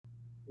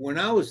when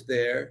I was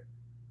there,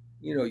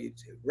 you'd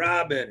say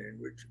Robin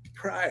and Richard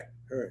Pryor,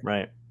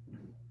 right,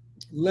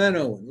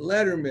 Leno and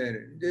Letterman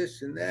and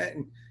this and that,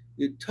 and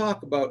you'd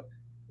talk about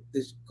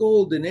this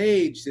golden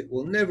age that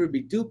will never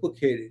be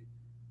duplicated.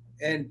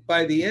 And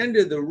by the end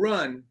of the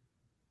run,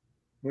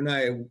 when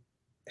I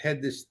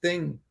had this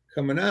thing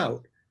coming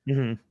out,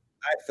 mm-hmm.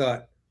 I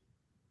thought,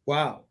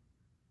 wow,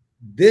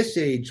 this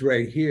age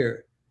right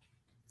here,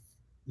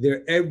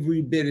 they're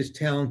every bit as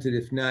talented,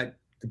 if not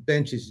the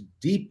bench is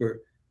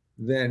deeper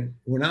than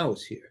when I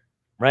was here.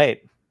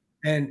 Right.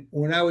 And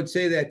when I would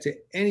say that to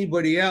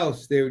anybody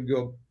else, they would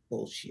go,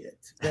 bullshit.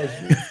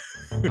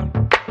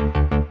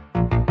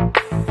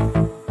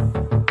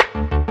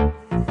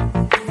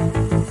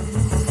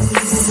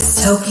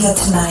 Topia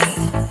Tonight.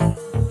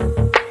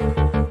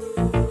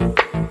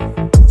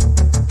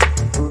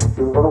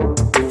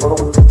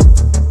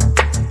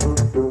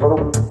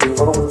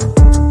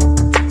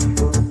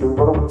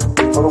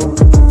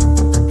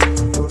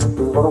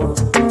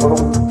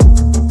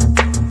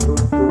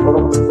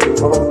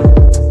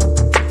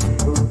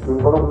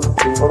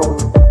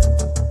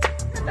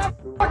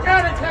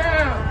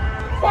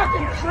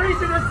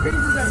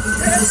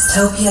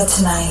 Topia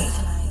Tonight.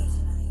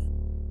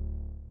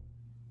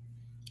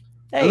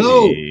 Hey.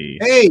 Hello.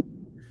 Hey.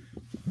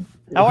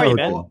 How are you,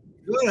 man?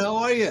 Good. How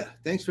are you?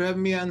 Thanks for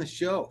having me on the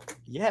show.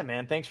 Yeah,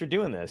 man. Thanks for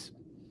doing this.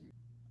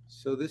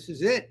 So this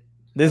is it.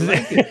 This is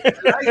it.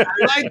 I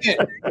like it.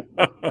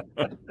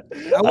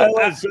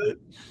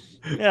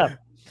 Yeah.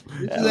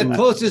 This is the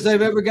closest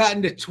I've ever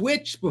gotten to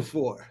Twitch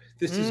before.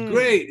 This is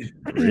great.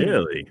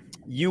 Really?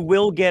 You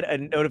will get a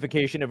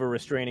notification of a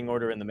restraining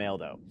order in the mail,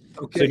 though.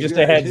 Okay. So just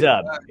a heads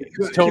up.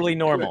 It's totally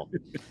normal.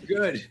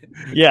 Good.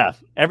 Yeah.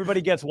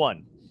 Everybody gets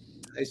one.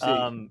 I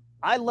see.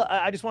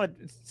 I just want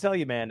to tell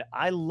you, man,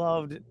 I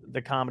loved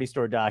the Comedy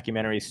Store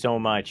documentary so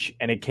much,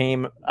 and it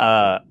came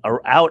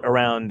out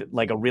around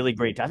like a really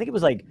great time. I think it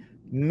was like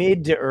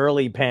mid to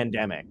early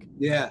pandemic.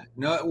 Yeah.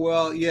 No.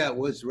 Well, yeah, it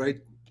was right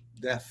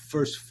that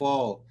first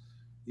fall.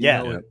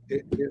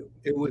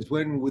 It was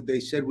when they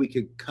said we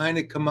could kind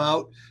of come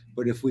out,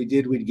 but if we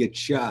did, we'd get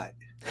shot.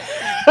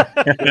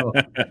 So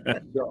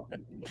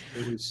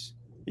it was.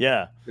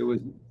 Yeah. It was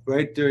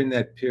right during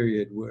that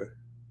period where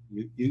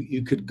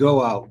you could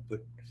go out, but.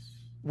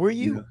 Were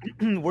you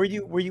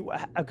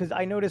because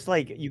I noticed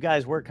like you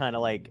guys were kind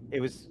of like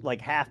it was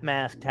like half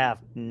masked, half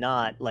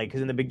not, like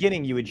because in the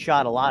beginning you had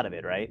shot a lot of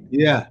it, right?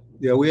 Yeah,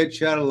 we had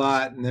shot a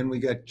lot, and then we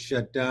got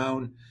shut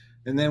down,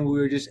 and then we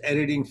were just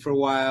editing for a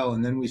while,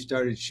 and then we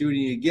started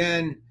shooting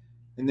again,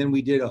 and then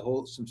we did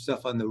some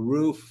stuff on the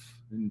roof,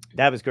 and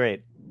that was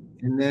great.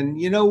 And then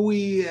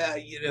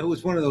it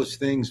was one of those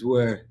things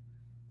where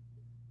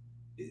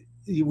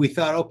we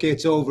thought, okay,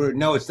 it's over.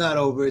 No, it's not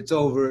over. It's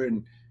over,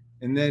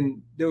 and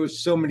then there was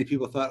so many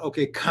people thought,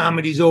 okay,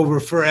 comedy's over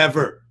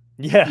forever.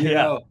 Yeah, you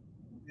know?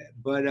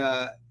 But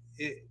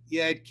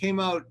it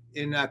came out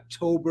in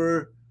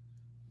October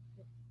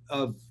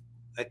of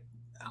I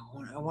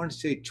want to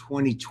say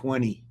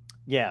 2020.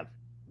 Yeah,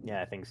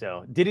 I think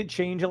so. Did it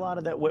change a lot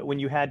of that when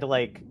you had to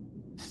like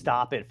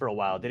stop it for a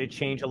while? Did it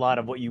change a lot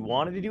of what you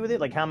wanted to do with it?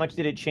 Like, how much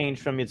did it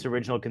change from its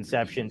original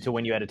conception to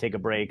when you had to take a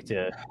break?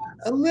 To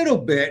a little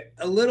bit.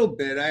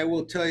 I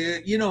will tell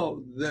you.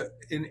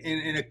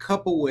 In a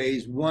couple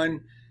ways.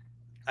 One,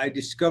 I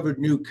discovered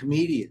new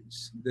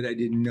comedians that I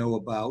didn't know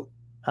about.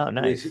 Oh,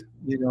 nice.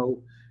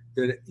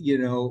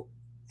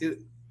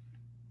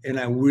 And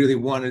I really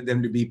wanted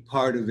them to be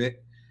part of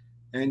it.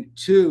 And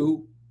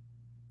two,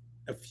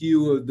 a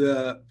few of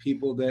the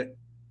people that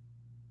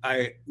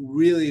I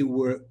really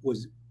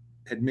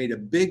had made a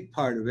big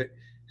part of it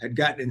had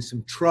gotten in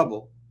some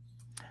trouble.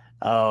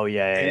 Oh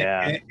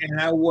yeah. And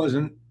I was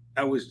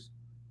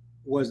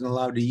wasn't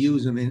allowed to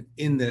use them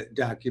in the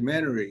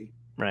documentary,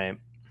 right?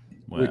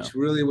 Wow. Which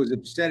really was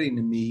upsetting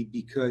to me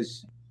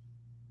because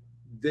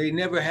they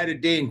never had a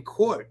day in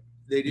court.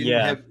 They didn't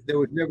have. There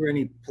was never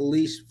any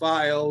police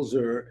files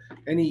or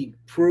any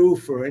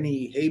proof or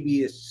any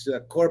habeas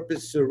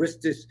corpus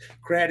aristis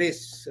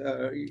cratis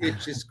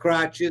itches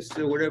crotches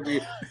or whatever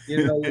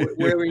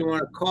whatever you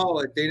want to call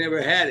it. They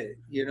never had it,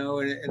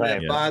 and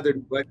that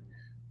bothered. But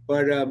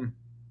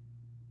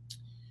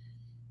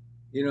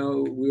we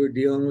were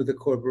dealing with a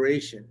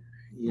corporation,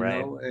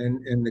 know,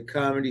 and the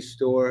Comedy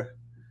Store,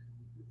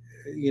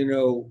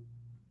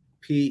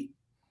 Pete,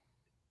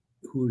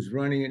 who's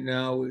running it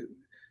now,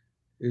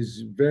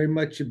 is very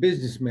much a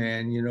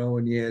businessman,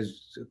 and he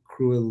has a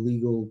crew of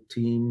legal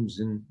teams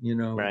and,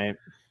 right.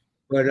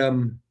 But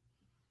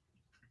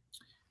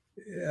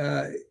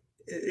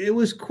it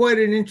was quite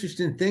an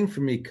interesting thing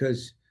for me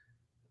because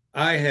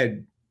I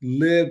had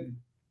lived,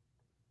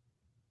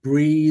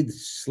 breathed,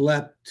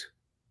 slept,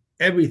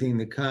 everything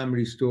the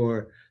Comedy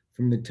Store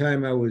from the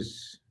time I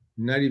was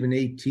not even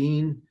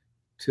 18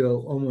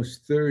 till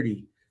almost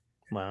 30.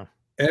 Wow.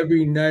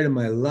 Every night of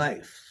my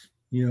life.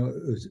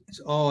 It's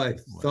all I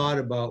thought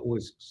about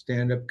was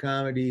stand-up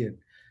comedy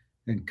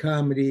and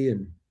comedy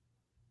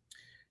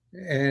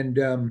and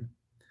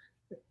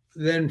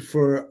then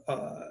for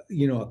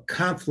a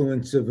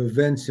confluence of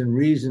events and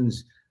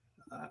reasons,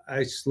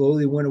 I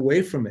slowly went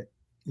away from it,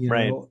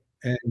 know,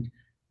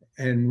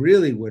 and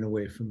really went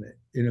away from it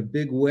in a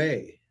big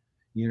way,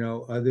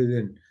 other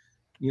than,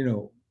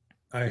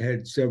 I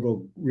had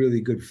several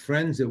really good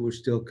friends that were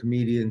still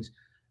comedians,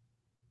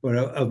 but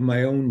of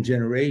my own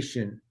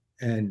generation,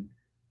 and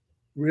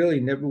really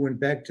never went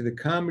back to the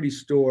Comedy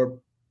Store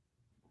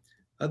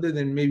other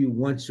than maybe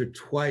once or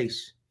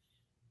twice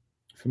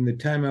from the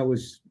time I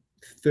was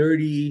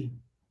 30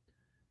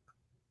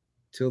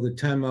 till the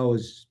time I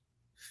was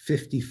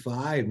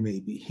 55,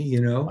 maybe,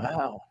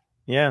 Wow.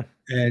 Yeah.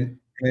 And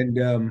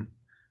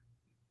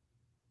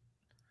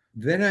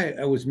then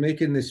I was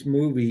making this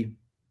movie,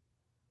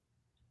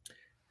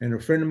 and a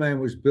friend of mine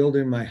was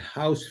building my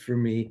house for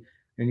me,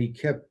 and he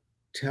kept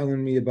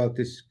telling me about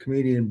this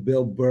comedian,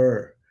 Bill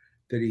Burr,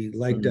 that he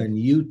liked on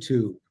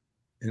YouTube.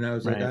 And I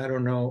was like, I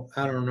don't know.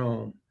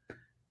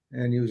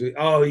 And he was like,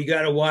 oh, you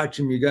got to watch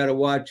him.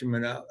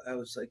 And I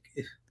was like,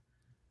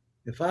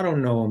 if I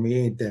don't know him, he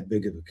ain't that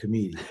big of a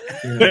comedian.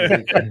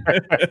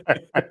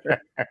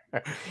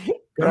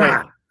 Come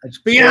on,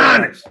 let's be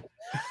honest.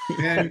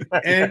 And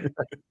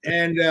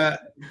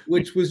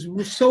which was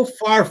so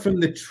far from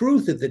the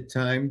truth at the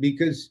time,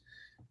 because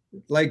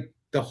like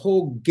the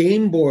whole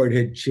game board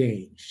had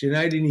changed and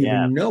I didn't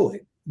even know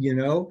it,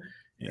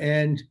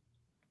 and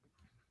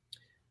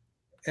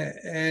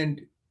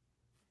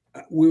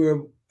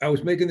I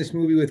was making this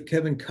movie with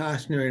Kevin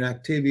Costner and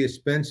Octavia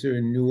Spencer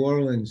in New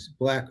Orleans,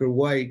 Black or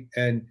White,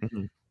 and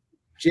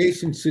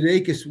Jason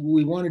Sudeikis.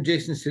 We wanted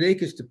Jason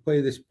Sudeikis to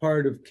play this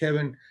part of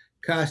Kevin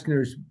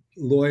Costner's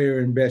lawyer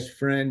and best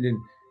friend, and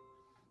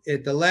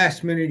at the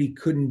last minute he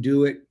couldn't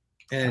do it,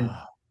 and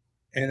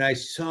I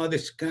saw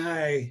this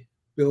guy,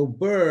 Bill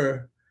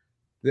Burr,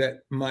 that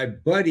my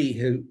buddy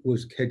had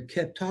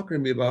kept talking to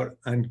me about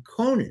on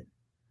Conan,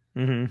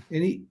 and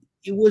he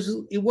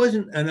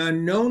wasn't an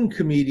unknown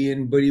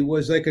comedian, but he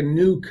was like a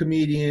new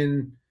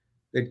comedian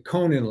that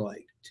Conan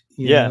liked,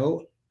 you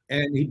know,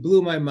 and he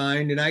blew my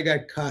mind, and I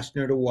got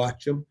Costner to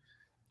watch him,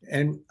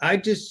 and I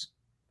just,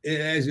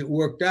 as it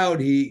worked out,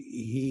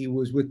 he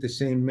was with the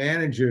same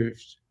management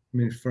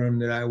firm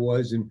that I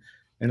was, and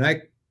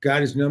I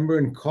got his number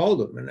and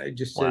called him, and I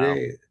just said,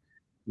 hey,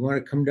 you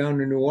want to come down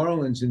to New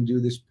Orleans and do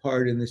this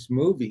part in this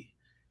movie?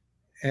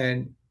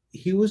 And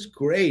he was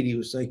great. He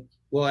was like,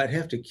 well, I'd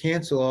have to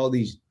cancel all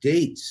these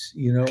dates,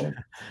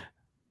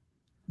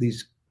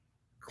 these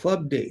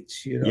club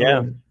dates,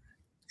 and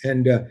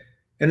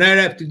I'd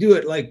have to do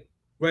it like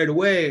right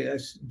away. I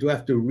said, do I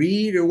have to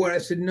read or what? I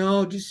said,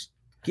 no, just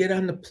get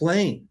on the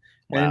plane.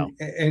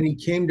 And he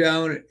came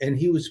down and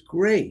he was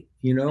great,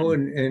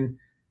 and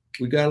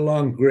we got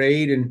along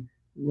great. And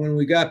when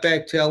we got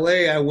back to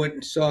LA, I went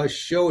and saw a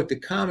show at the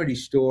Comedy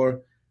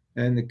Store,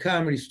 and the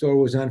Comedy Store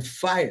was on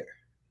fire.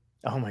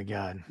 Oh my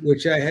God.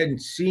 Which I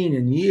hadn't seen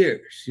in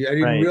years. I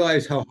didn't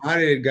realize how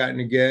hot it had gotten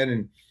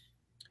again.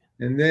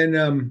 And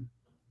then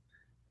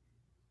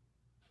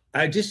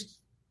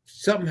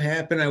something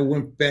happened. I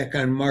went back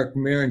on Marc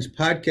Maron's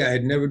podcast. I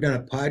had never done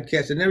a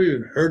podcast. I'd never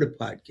even heard a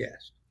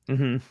podcast.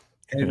 And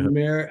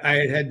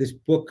I had this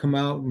book come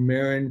out, and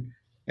Maron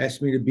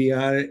asked me to be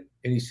on it.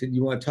 And he said,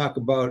 you want to talk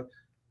about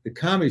the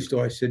Comedy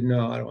Store? I said,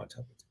 no, I don't want to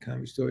talk about the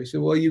Comedy Store. He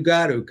said, well, you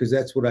got to, because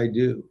that's what I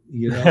do,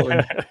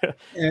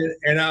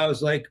 and I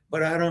was like,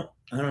 but I don't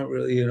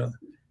really,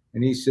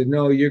 And he said,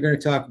 no, you're going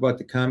to talk about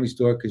the Comedy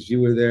Store because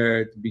you were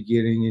there at the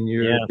beginning and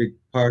you're a big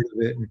part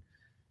of it. And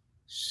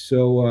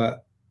so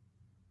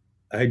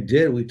I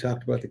did. We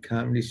talked about the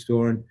Comedy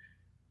Store, and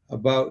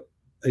about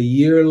a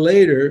year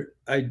later,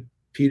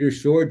 Peter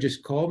Shore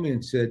just called me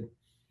and said,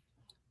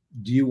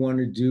 do you want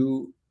to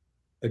do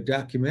a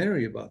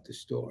documentary about the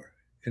store?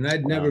 And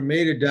I'd never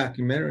made a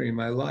documentary in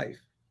my life,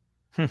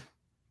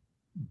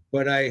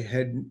 but I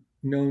had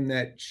known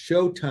that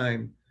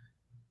Showtime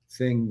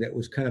thing that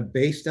was kind of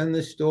based on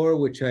the store,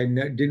 which I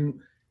didn't,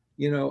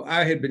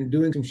 I had been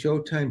doing some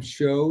Showtime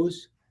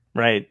shows.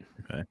 Right.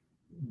 Okay.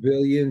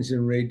 Billions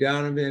and Ray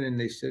Donovan. And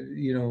they said,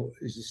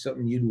 is this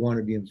something you'd want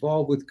to be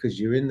involved with? Because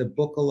you're in the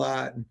book a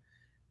lot.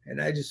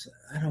 And I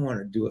don't want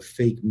to do a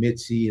fake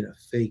Mitzi and a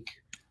fake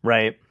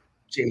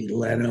Jay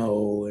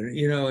Leno,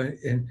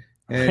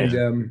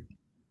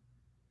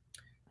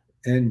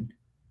 and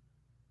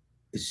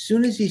as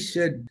soon as he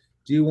said,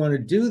 do you want to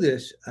do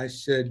this? I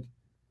said,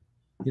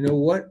 you know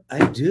what?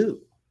 I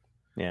do.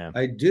 Yeah,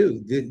 I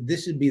do.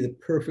 This would be the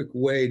perfect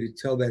way to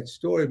tell that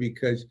story,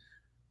 because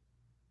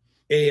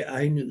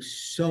I knew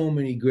so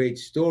many great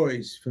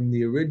stories from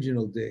the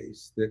original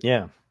days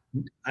that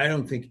I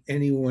don't think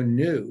anyone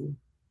knew.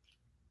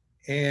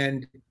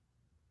 And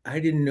I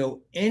didn't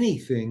know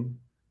anything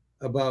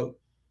about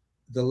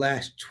the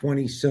last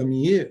 20 some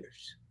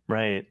years.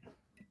 Right.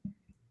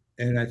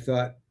 And I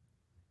thought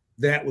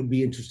that would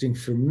be interesting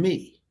for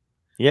me.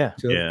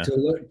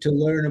 To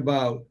learn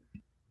about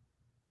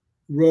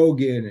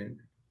Rogan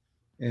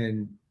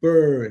and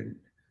Burr and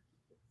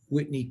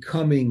Whitney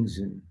Cummings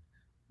and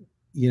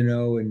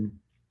and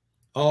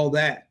all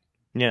that.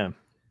 Yeah.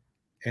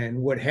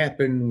 And what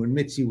happened when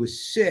Mitzi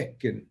was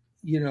sick, and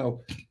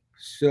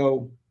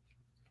so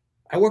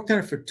I worked on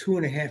it for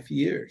 2.5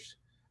 years.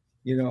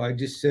 I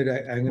just said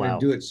I'm going to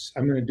do it.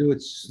 I'm going to do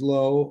it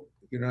slow.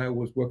 I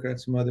was working on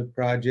some other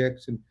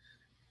projects, and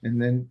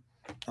then,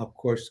 of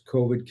course,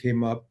 COVID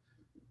came up.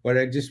 But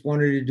I just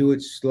wanted to do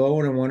it slow,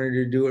 and I wanted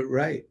to do it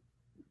right.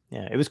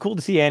 Yeah, it was cool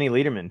to see Annie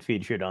Lederman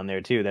featured on there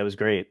too. That was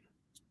great.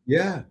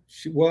 Yeah,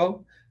 she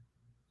was,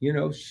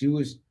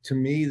 to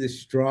me, the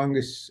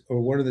strongest, or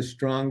one of the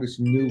strongest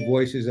new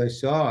voices I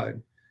saw.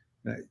 And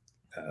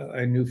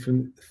I knew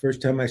from the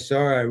first time I saw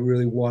her, I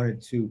really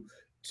wanted to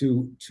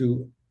do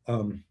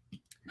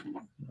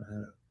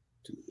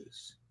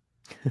this.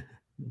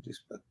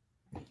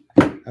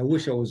 I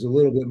wish I was a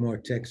little bit more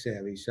tech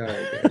savvy.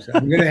 Sorry, guys.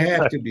 I'm going to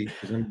have to be,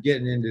 because I'm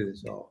getting into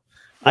this all.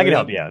 I can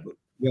help you out.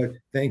 But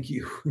thank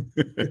you. I'm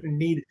going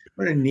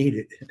to need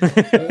it.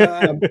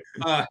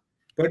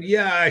 But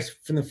yeah,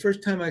 from the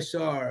first time I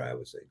saw her, I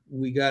was like,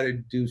 we got to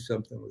do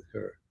something with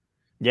her.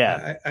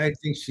 Yeah, I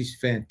think she's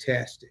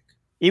fantastic.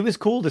 It was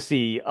cool to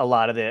see a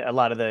lot of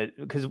the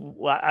because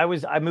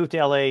I moved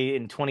to LA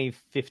in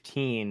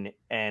 2015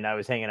 and I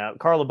was hanging out.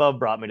 Carl Above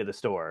brought me to the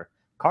store.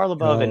 Carl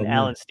Above and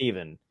Alan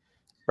Steven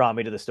brought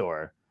me to the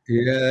store.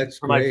 Yeah, that's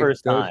for my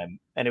first time,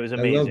 and it was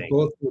amazing. I love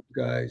both those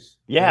guys.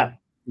 Yeah.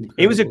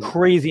 It was a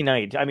crazy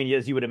night. I mean,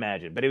 as you would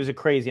imagine, but it was a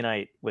crazy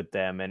night with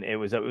them, and it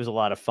was a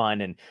lot of fun.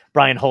 And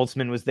Brian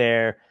Holtzman was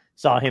there,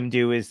 saw him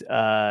do his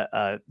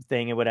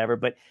thing and whatever.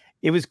 But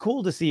it was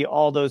cool to see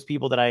all those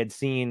people that I had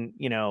seen,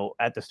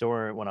 at the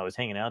store when I was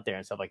hanging out there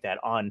and stuff like that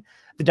on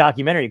the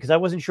documentary, because I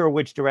wasn't sure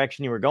which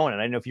direction you were going.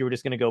 And I didn't know if you were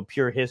just going to go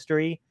pure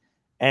history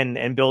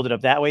and build it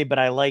up that way. But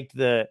I liked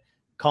the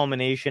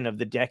culmination of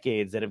the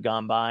decades that have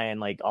gone by and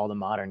like all the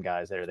modern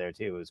guys that are there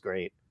too. It was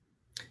great.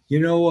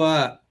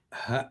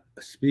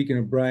 Speaking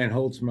of Brian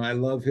Holtzman, I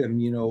love him.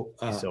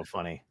 He's so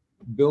funny.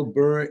 Bill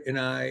Burr and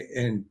I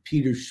and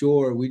Peter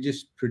Shore, we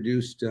just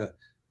produced a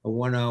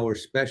 1 hour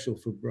special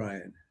for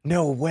Brian.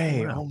 No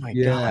way. Wow. Oh my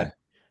God.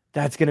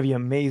 That's going to be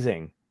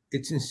amazing.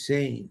 It's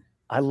insane.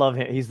 I love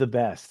him. He's the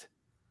best.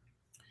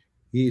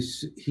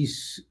 He's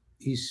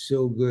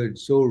so good,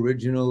 so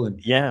original.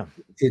 And yeah,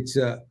 it's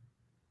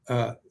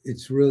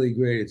really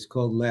great. It's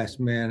called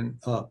Last Man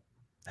Up.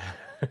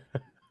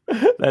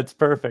 That's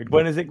perfect.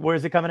 Where is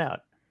it coming out?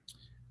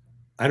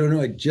 I don't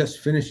know. I just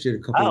finished it a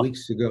couple of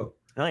weeks ago.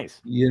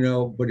 Nice.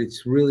 But it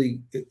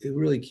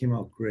really came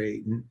out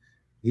great. And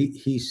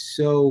he's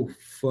so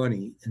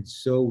funny and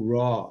so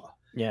raw.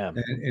 Yeah.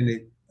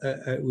 And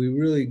we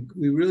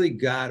really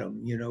got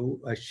him.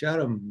 I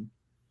shot him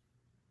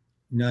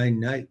 9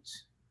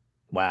 nights.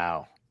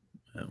 Wow.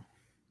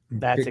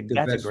 That's a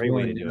great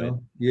way to do it.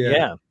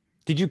 Yeah.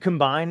 Did you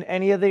combine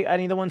any of the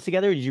ones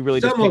together? Or did you really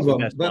just pick the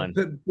best one?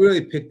 But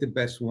really pick the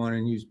best one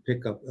and use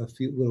a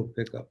few little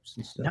pickups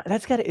and stuff. Now,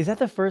 is that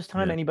the first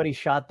time anybody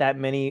shot that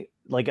many,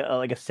 like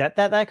a set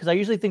that? Because I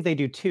usually think they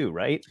do 2,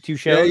 right? 2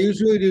 shows. Yeah, I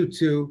usually do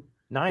 2.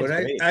 Nice.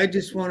 But I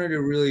just wanted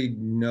to really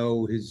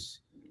know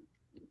his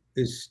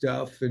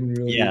stuff and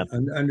really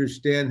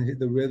understand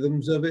the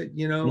rhythms of it.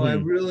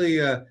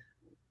 Mm-hmm.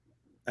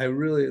 I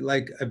really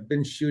like. I've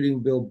been shooting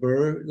Bill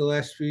Burr the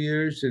last few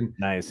years, and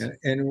nice.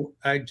 And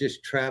I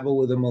just travel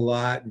with him a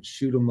lot and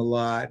shoot him a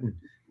lot,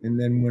 and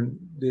then when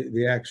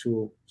the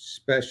actual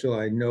special,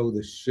 I know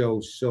the show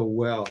so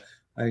well.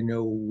 I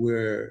know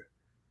where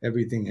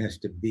everything has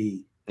to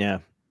be. Yeah.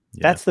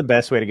 That's the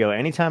best way to go.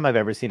 Anytime I've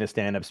ever seen a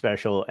stand-up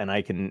special, and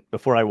I can,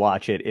 before I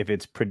watch it, if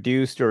it's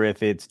produced or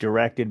if it's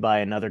directed by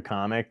another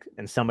comic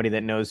and somebody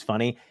that knows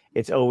funny,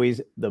 it's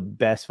always the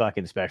best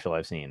fucking special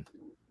I've seen.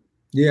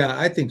 Yeah,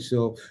 I think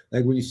so.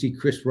 Like when you see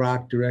Chris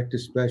Rock direct a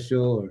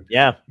special,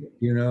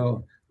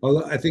 or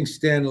although I think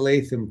Stan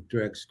Latham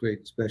directs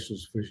great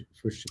specials for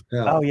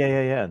Chappelle. Oh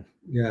yeah.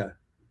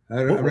 I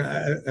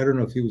don't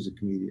know if he was a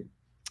comedian.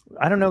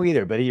 I don't know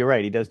either, but you're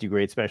right. He does do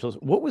great specials.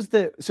 What was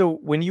so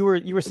when you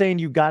were saying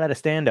you got out of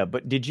stand-up,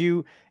 but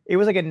it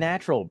was like a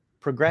natural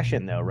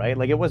progression though, right?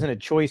 Like it wasn't a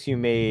choice you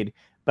made,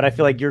 but I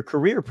feel like your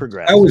career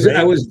progressed. I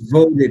was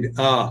voted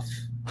off.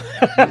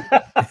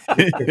 I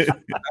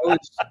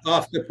was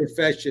off the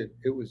profession.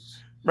 It was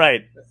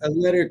right. A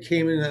letter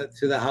came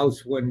to the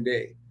house one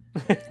day.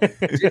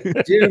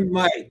 Dear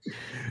Mike,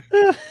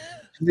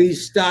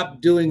 please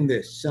stop doing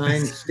this.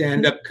 Signed,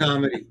 stand-up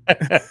comedy.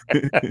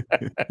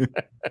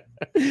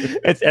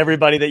 It's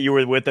everybody that you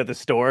were with at the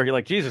store. You're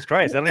like, Jesus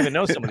Christ, I don't even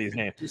know some of these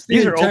names.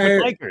 These are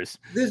open micers.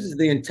 This is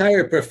the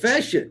entire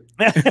profession.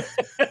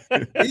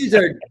 These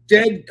are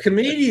dead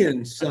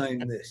comedians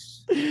signed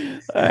this.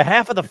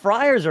 Half of the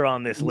Friars are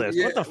on this list.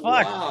 What the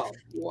fuck?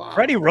 Wow.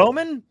 Freddie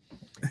Roman?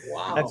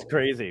 Wow. That's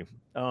crazy.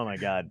 Oh my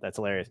God, that's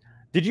hilarious.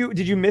 Did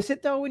you miss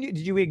it though? Did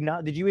you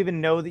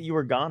even know that you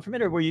were gone from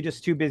it, or were you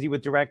just too busy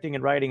with directing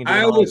and writing? And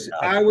I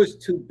was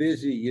too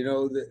busy.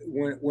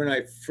 When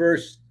I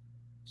first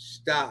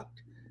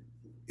stopped,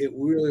 it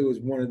really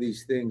was one of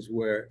these things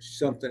where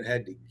something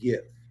had to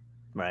give.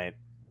 Right.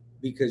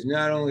 Because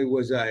not only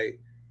was I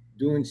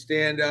doing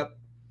stand-up,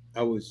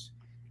 I was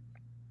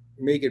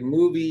making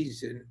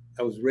movies and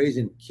I was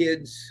raising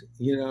kids,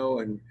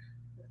 and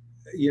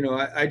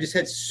I just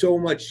had so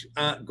much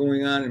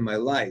going on in my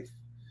life.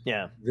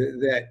 Yeah.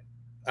 That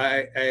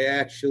I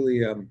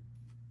actually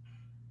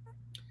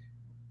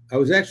I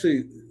was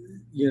actually,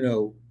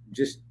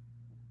 just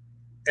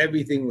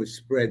everything was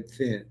spread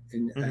thin,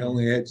 and I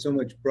only had so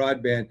much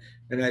broadband,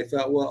 and I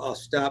thought, well, I'll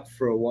stop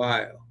for a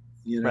while,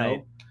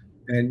 Right.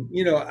 And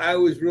I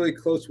was really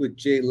close with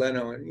Jay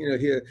Leno, and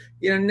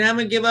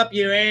never give up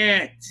your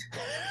act,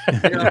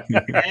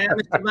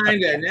 Mr.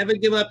 Binder, never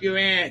give up your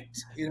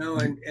act,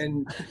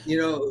 and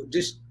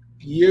just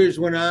years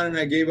went on, and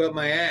I gave up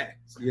my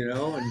act,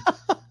 and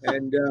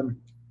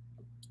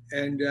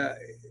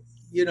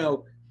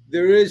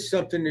there is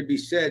something to be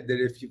said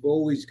that if you've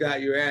always got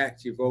your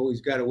act, you've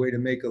always got a way to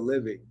make a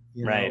living,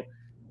 Right.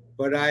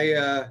 But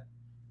I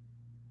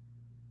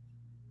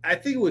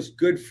think it was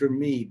good for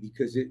me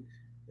because it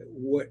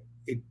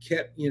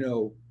kept,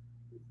 the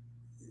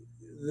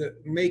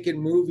making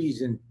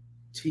movies and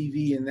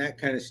TV and that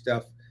kind of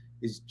stuff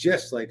is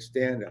just like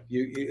stand-up.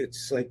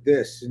 It's like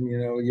this, and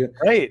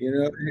Right.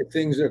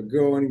 Things are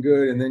going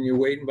good, and then you're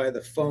waiting by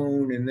the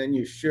phone, and then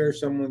you're sure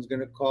someone's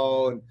going to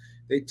call, and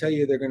they tell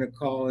you they're going to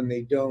call and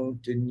they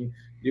don't, and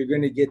you're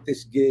going to get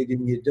this gig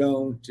and you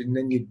don't, and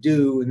then you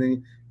do,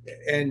 and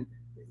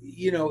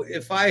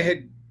if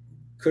I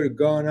could have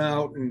gone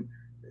out and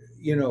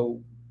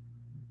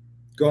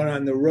gone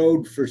on the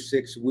road for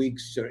 6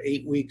 weeks or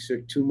 8 weeks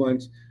or 2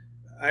 months,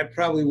 I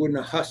probably wouldn't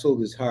have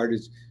hustled as hard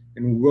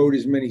and wrote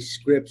as many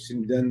scripts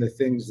and done the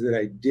things that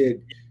I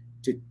did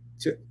to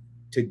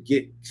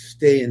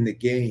stay in the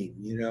game,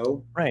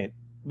 Right.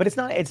 But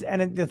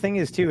and the thing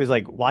is too, is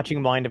like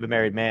watching Mind of a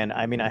Married Man.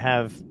 I mean, I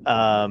have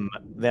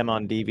them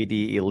on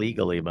DVD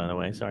illegally, by the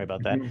way. Sorry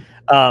about that.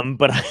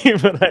 But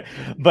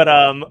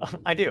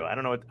I do. I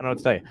don't know what to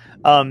tell you.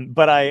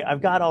 But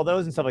I've got all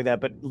those and stuff like that.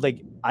 But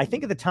like, I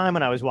think at the time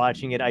when I was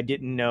watching it, I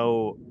didn't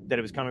know that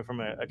it was coming from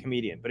a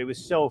comedian. But it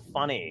was so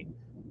funny.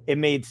 It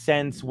made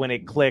sense when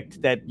it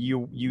clicked that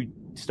you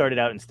started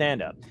out in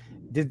stand up.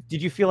 Did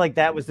you feel like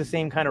that was the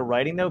same kind of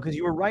writing though? Because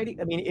you were writing.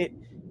 I mean, it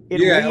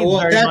very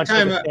much like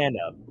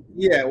stand-up.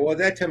 Yeah, well,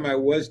 that time I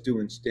was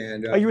doing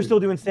stand-up. Oh, you were still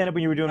doing stand-up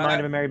when you were doing Mind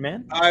of a Married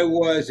Man? I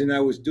was, and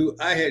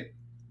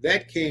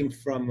that came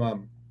from,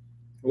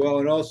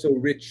 and also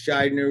Rich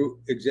Scheidner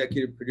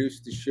executive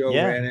produced the show,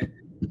 ran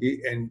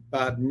it, and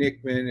Bob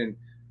Nickman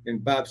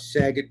and Bob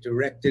Saget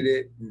directed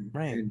it,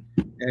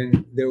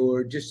 and there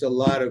were just a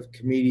lot of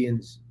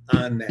comedians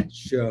on that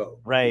show.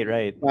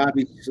 Right.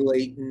 Bobby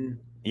Slayton.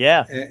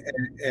 Yeah.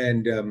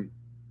 And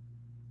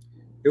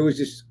it was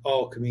just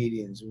all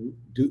comedians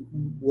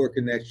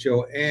working that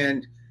show.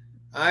 And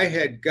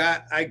I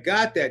got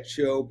that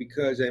show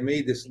because I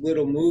made this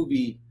little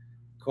movie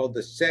called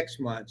The Sex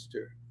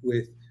Monster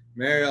with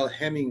Mariel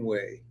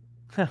Hemingway.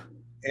 And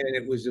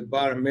it was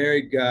about a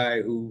married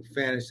guy who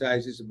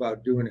fantasizes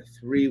about doing a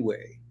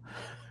three-way.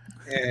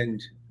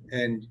 And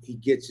he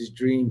gets his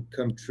dream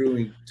come true.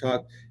 He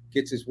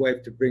gets his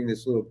wife to bring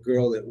this little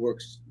girl that work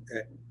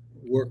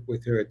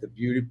with her at the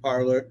beauty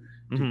parlor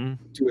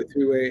to a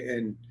three-way,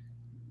 and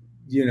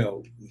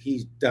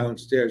he's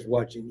downstairs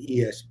watching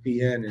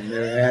ESPN, and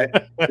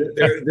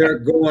they're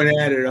going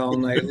at it all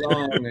night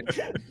long,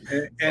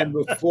 and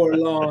before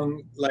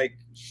long, like,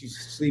 she's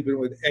sleeping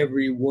with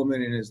every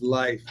woman in his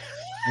life,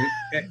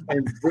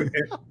 and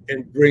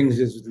brings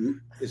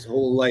his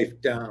whole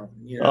life down.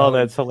 Oh,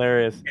 that's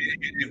hilarious. And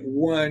it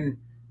won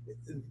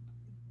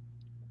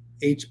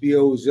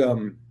HBO's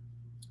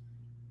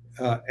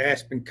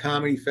Aspen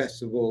Comedy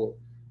Festival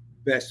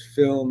Best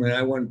Film, and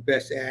I won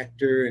Best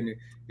Actor, and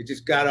it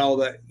just got all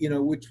that,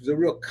 which was a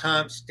real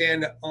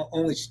stand-up.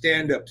 Only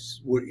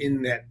stand-ups were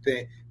in that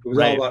thing. It was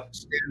all about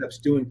stand-ups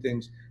doing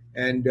things,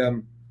 and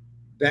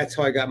that's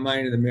how I got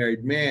Mind of the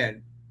Married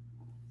Man.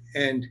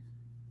 And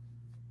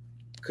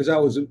because I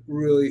was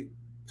really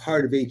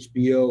part of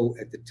HBO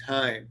at the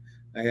time,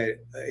 I had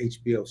a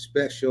HBO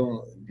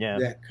special,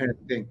 that kind of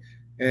thing,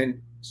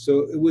 and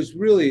so it was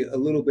really a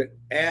little bit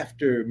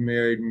after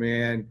Married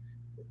Man,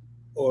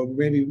 or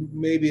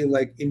maybe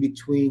like in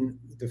between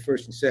the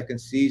first and second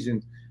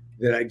season,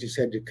 that I just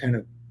had to kind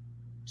of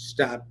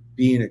stop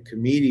being a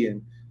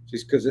comedian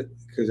just because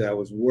I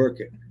was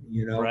working,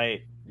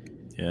 Right.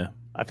 Yeah.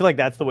 I feel like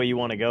that's the way you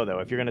want to go, though.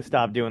 If you're going to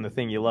stop doing the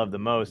thing you love the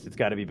most, it's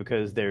got to be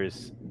because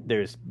there's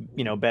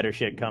better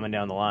shit coming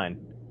down the line.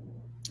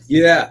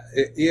 Yeah,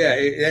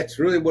 that's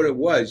really what it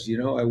was.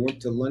 I went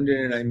to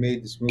London and I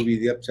made this movie,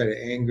 The Upside of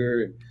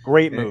Anger.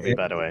 Great movie,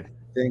 by the way.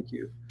 Thank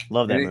you.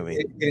 Love that movie.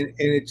 And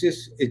it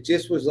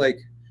just was like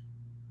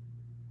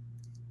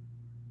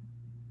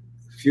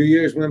a few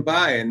years went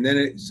by, and then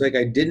it's like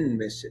I didn't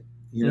miss it.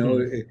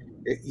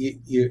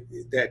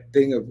 That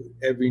thing of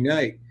every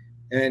night.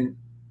 And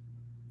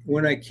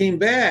when I came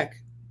back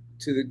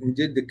and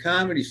did the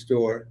Comedy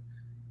Store,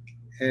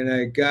 and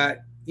I got,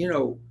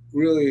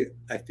 really,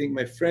 I think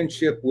my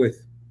friendship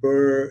with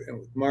Burr and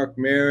with Mark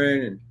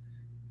Maron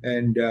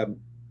and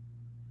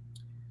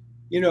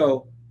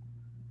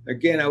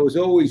again, I was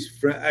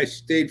always I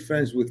stayed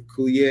friends with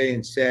Coulier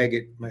and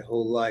Saget my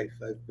whole life.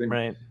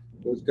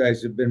 Those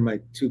guys have been my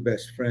two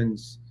best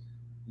friends,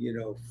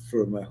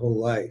 for my whole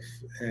life.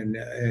 And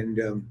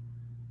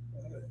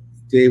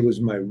Dave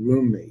was my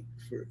roommate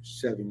for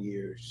 7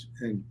 years.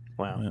 And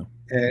wow.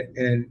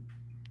 And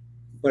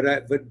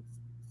but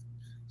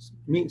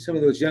meeting some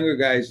of those younger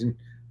guys, and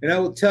I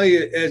will tell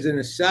you as an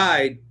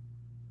aside,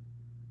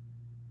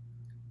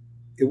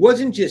 it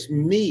wasn't just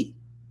me.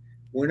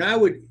 When I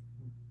would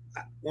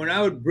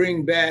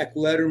bring back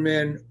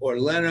Letterman or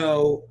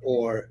Leno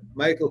or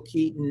Michael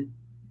Keaton,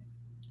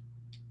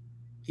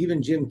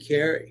 even Jim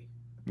Carrey.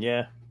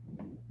 Yeah.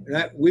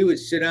 And we would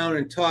sit down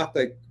and talk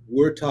like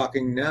we're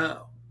talking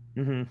now.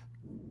 Mm-hmm.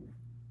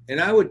 And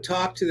I would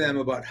talk to them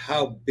about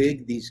how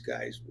big these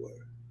guys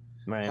were,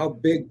 right. How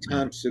big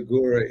Tom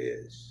Segura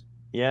is,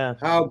 yeah,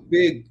 how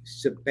big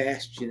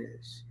Sebastian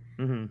is.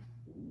 Mm-hmm.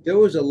 There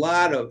was a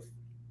lot of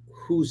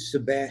who's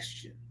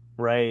Sebastian,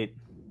 right?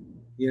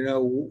 You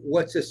know,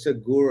 what's a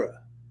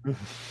Segura?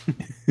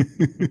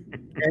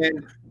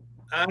 And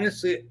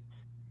honestly,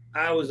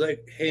 I was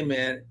like, hey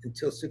man,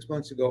 until 6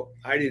 months ago,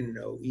 I didn't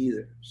know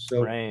either.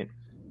 So, right.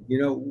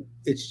 You know,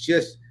 it's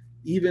just,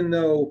 even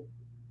though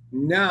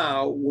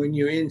now when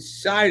you're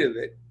inside of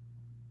it,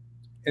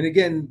 and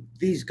again,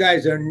 these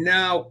guys are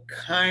now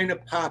kind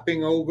of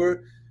popping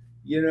over,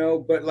 you know,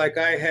 but like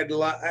I have a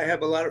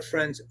lot of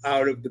friends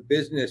out of the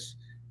business,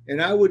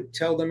 and I would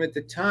tell them at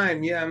the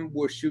time, yeah,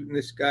 we're shooting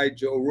this guy,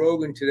 Joe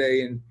Rogan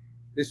today. And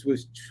this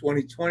was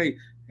 2020.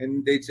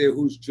 And they'd say,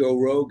 who's Joe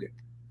Rogan?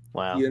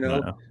 Wow. You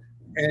know, wow.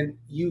 And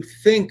you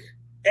think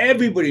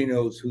everybody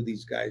knows who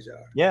these guys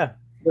are. Yeah.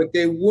 But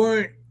they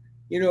weren't,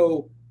 you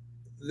know,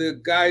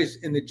 the guys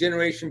in the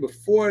generation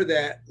before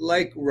that,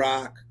 like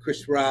Rock,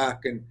 Chris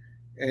Rock, and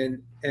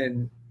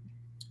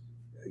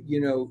you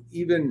know,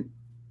 even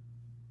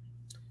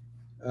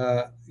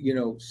you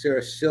know,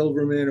 Sarah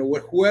Silverman or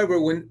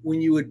whoever.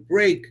 When you would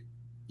break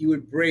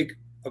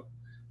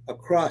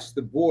across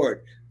the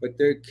board. But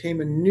there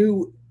came a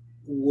new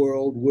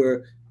world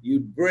where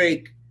you'd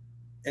break,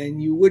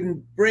 and you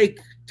wouldn't break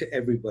to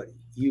everybody.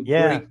 You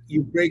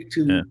break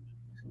to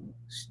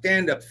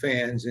stand-up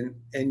fans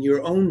and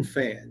your own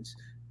fans.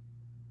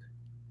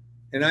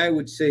 And I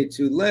would say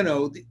to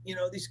Leno, you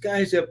know, these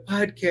guys have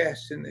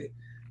podcasts and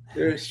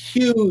they're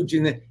huge,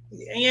 and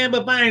yeah,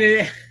 but buying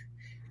it,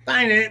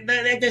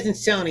 that doesn't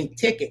sell any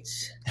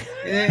tickets.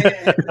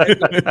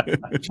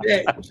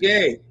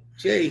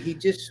 Jay, he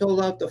just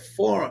sold out the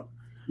Forum.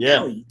 Yeah.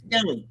 No, he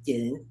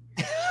didn't.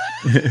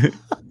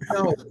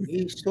 No,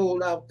 he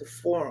sold out the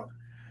Forum.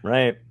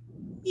 Right.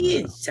 He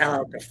didn't sell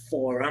out the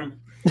Forum.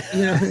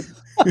 You know,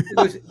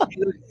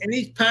 and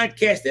these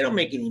podcasts, they don't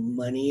make any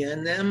money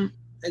on them.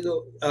 I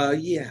go,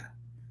 yeah.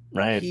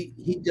 Right.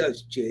 He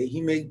does, Jay. He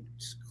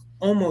makes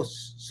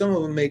almost, some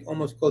of them make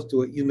almost close to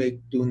what you make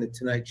doing the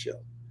Tonight Show.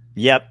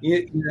 Yep.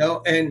 You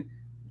know, and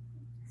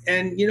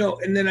you know,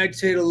 and then I'd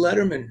say to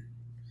Letterman,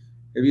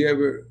 have you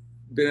ever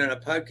been on a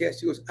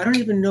podcast? He goes, I don't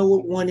even know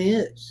what one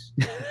is.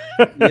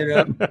 You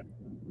know,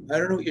 I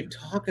don't know what you're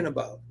talking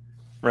about.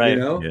 Right. You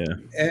know?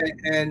 Yeah.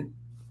 And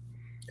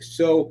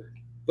so,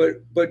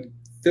 but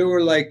there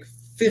were like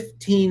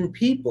 15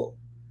 people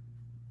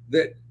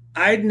that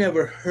I'd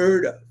never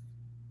heard of,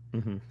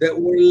 mm-hmm. that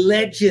were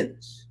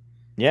legends.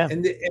 Yeah.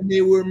 And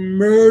they were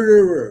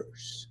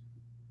murderers.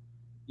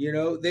 You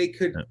know, they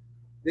could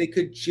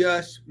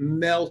just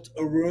melt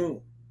a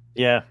room.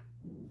 Yeah.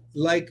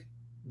 Like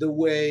the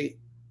way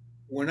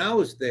when I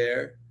was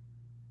there,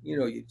 you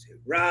know, you'd say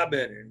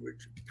Robin and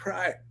Richard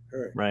Pryor,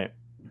 right,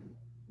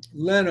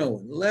 Leno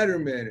and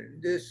Letterman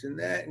and this and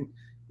that, and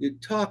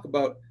you'd talk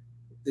about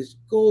this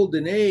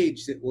golden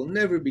age that will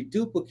never be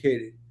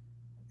duplicated.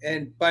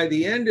 And by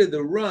the end of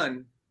the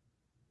run,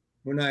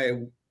 when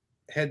I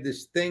had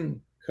this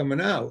thing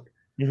coming out,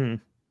 mm-hmm.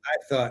 I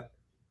thought,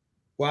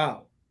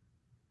 wow,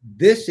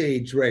 this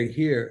age right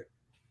here,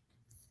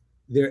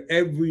 they're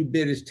every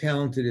bit as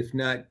talented, if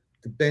not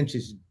the bench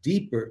is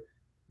deeper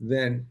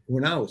than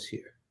when I was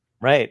here.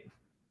 Right.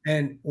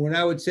 And when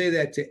I would say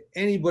that to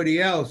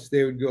anybody else,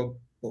 they would go,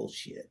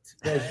 bullshit.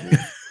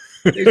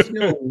 There's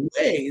no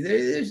way.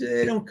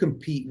 They don't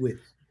compete with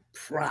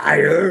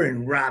Pryor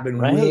and Robin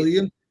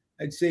Williams.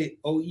 I'd say,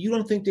 oh, you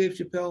don't think Dave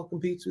Chappelle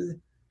competes with it?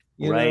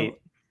 You right. know,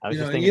 I was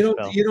just thinking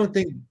Chappelle. You don't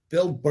think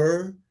Bill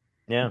Burr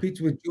yeah.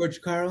 competes with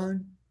George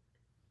Carlin?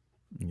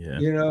 Yeah.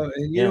 You know,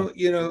 and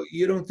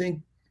you don't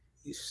think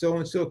so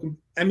and so.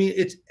 I mean,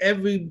 it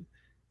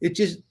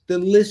just, the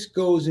list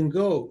goes and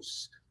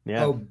goes. Yeah.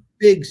 How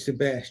big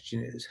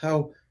Sebastian is,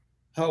 how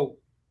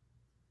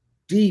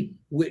deep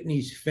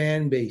Whitney's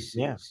fan base is.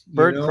 Yeah.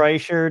 Bert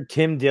Kreischer,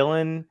 Tim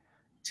Dillon.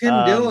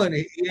 Tim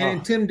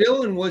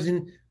Dillon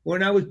wasn't,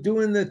 when I was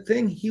doing the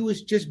thing, he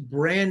was just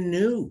brand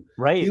new.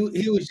 Right.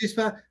 He was just,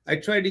 I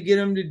tried to get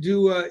him to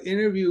do an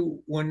interview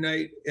one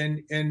night,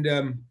 and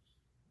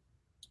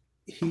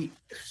he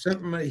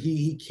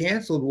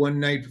canceled one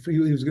night. He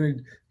was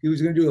going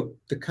to do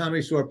the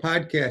Comedy Store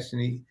podcast,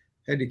 and he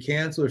had to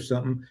cancel or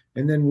something.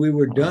 And then we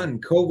were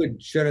done.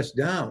 COVID shut us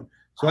down.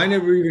 So I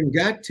never even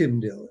got Tim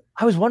Dillon.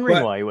 I was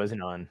wondering why he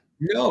wasn't on.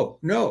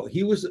 No,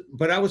 he was,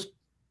 but I was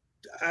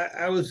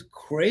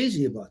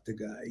crazy about the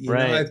guy, you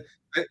know,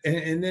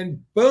 and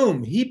then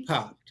boom, he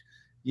popped,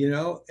 you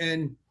know,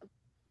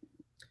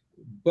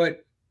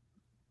 but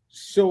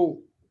so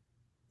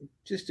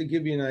just to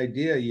give you an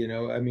idea, you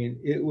know, I mean,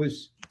 it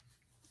was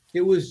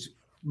it was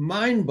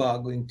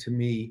mind-boggling to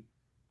me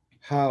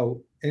how,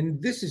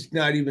 and this is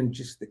not even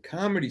just the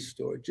Comedy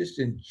Store, just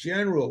in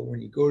general,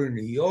 when you go to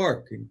New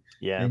York and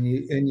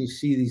you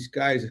see these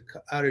guys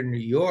out of New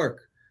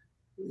York,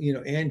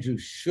 Andrew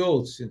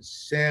Schultz and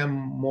Sam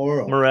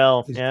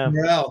Morrell,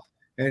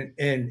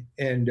 and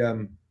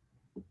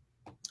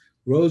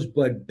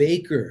Rosebud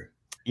Baker.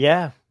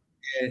 Yeah.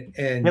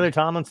 And Taylor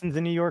Tomlinson's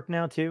in New York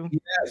now too.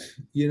 Yes,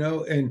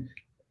 and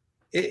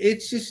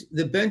it's just,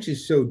 the bench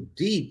is so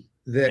deep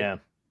that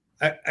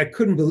I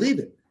couldn't believe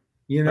it,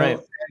 Right.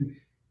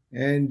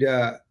 and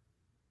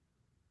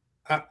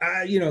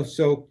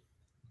so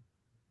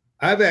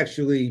I've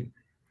actually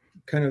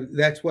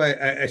that's why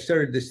I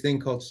started this thing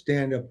called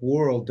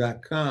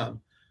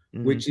standupworld.com,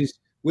 which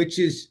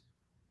is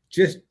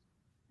just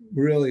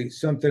really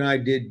something I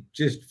did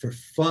just for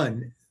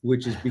fun,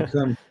 which has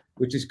become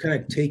which has kind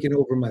of taken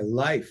over my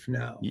life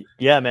now.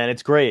 Yeah, man,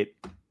 it's great.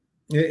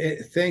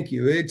 Thank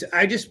you.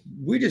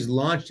 We just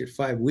launched it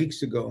 5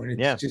 weeks ago, and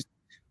it's just,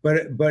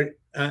 but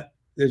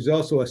there's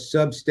also a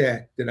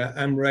Substack that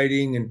I'm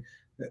writing,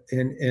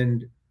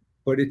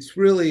 but it's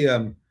really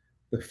the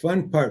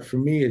fun part for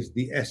me is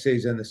the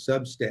essays on the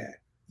Substack.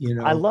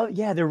 I love,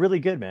 they're really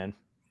good, man.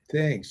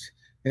 Thanks,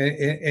 and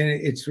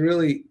it's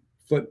really,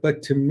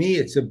 but to me,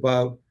 it's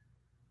about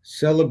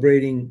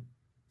celebrating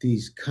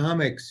these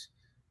comics,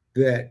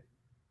 that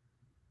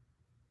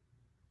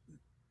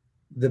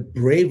the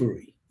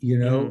bravery,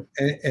 and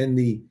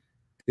the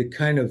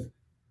kind of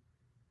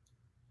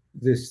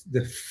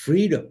the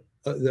freedom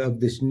of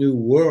this new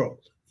world,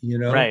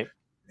 right?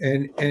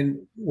 And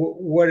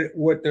what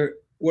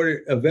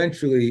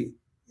eventually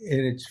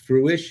in its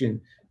fruition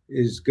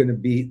is going to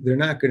be, they're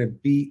not going to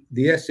be,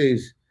 the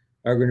essays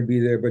are going to be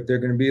there, but they're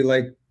going to be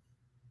like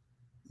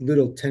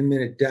little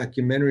 10-minute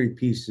documentary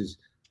pieces,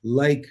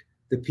 like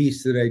the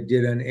piece that I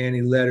did on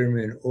Annie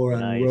Letterman or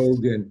on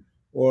Rogan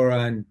or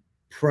on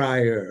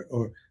Pryor,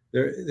 or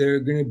they're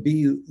going to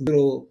be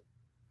little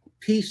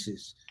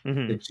pieces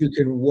that you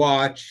can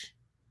watch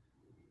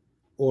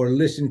or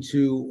listen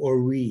to or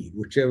read,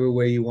 whichever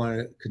way you want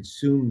to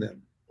consume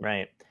them.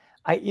 Right.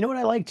 You know what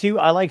I like too?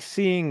 I like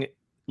seeing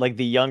like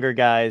the younger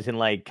guys and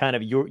like kind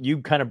of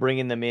you kind of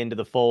bringing them into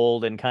the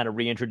fold and kind of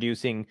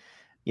reintroducing,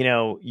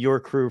 your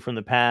crew from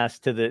the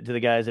past to the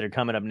guys that are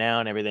coming up now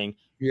and everything.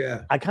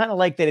 Yeah. I kind of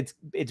like that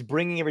it's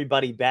bringing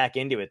everybody back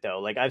into it though.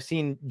 Like I've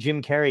seen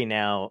Jim Carrey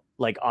now,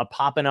 like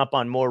popping up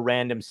on more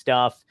random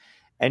stuff,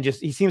 and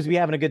just, he seems to be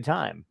having a good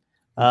time.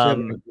 He's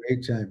having a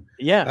great time.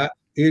 Yeah.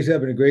 He's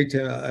having a great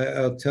time.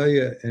 I'll tell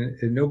you,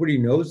 and nobody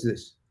knows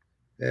this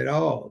at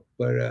all,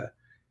 but,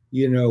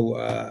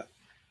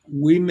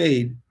 we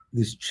made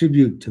this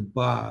tribute to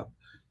Bob.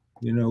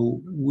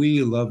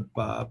 We loved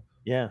Bob.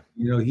 Yeah.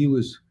 He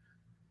was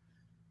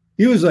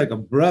like a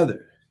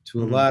brother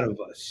to a lot of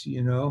us,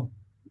 Yeah.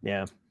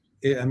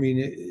 I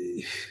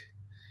mean,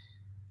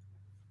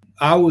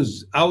 I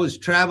was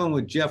traveling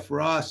with Jeff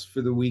Ross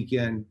for the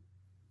weekend,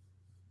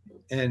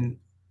 and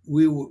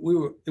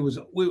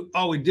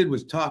all we did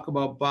was talk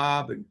about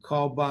Bob and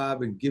call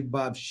Bob and give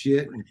Bob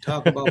shit and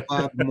talk about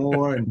Bob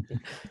more,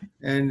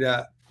 and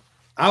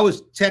I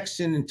was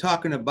texting and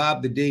talking to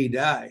Bob the day he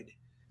died.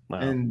 Wow.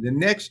 And the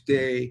next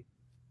day,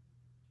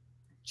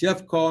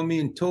 Jeff called me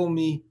and told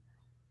me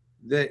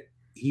that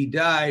he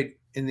died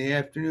in the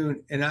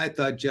afternoon, and I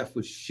thought Jeff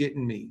was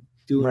shitting me,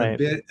 doing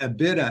a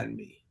bit on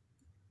me,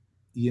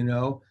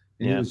 and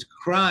he was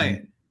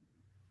crying,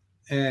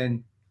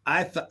 and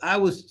I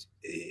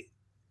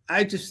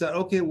just thought,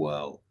 okay,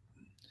 well,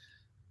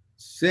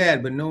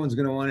 sad, but no one's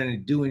going to want to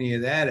do any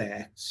of that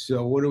act.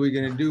 So what are we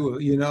going to do?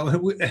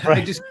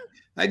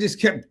 I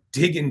just kept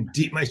digging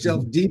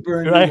myself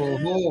deeper into a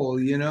hole,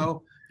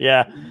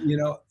 Yeah.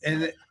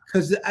 And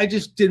because I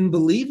just didn't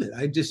believe it.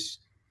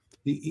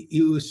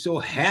 He was so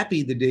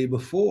happy the day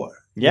before.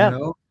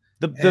 Yeah.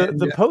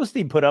 The post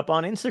he put up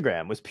on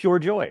Instagram was pure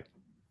joy.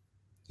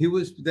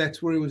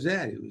 That's where he was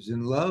at. He was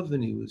in love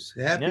and he was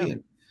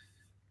happy.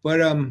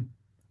 Yeah.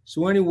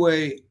 So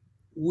anyway,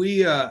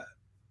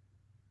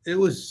 it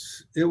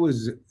was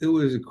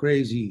a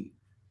crazy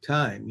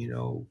time,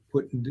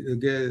 putting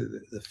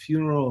together the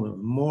funeral and a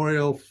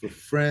memorial for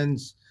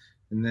friends.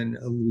 And then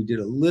we did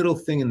a little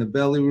thing in the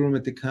belly room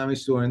at the Comedy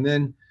Store. And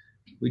then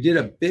we did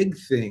a big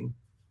thing.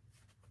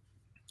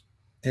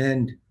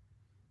 And,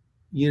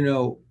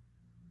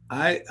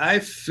 I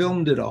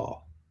filmed it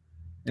all.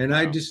 And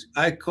wow.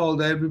 I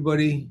called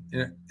everybody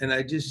and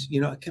I just,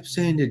 I kept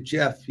saying to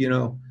Jeff, he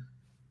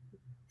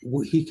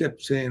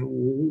kept saying,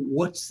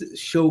 what's the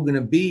show going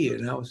to be?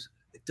 And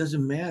it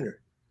doesn't matter.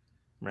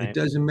 Right. It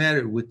doesn't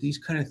matter with these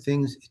kind of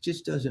things. It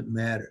just doesn't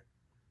matter.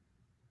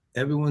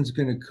 Everyone's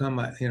going to come.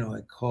 I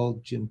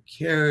called Jim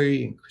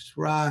Carrey and Chris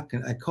Rock,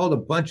 and I called a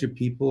bunch of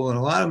people, and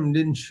a lot of them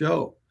didn't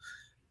show.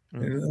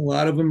 And a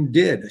lot of them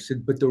did. I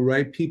said, but the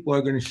right people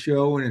are going to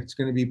show, and it's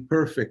going to be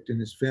perfect. And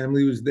his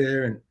family was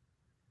there, and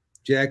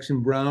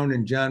Jackson Browne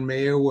and John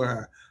Mayer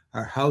were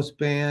our house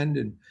band,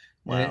 and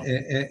wow.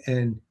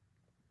 and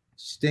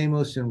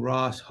Stamos and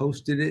Ross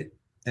hosted it,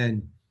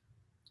 and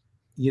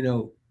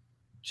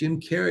Jim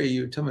Carrey,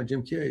 you were talking about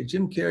Jim Carrey.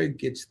 Jim Carrey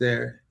gets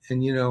there,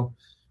 and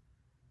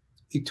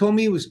he told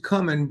me he was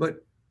coming,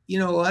 but a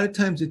lot of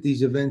times at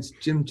these events,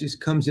 Jim just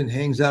comes and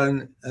hangs out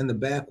on the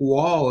back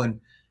wall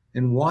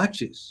and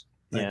watches,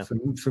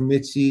 for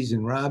Mitzi's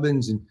and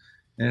Robbins,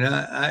 and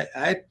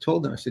I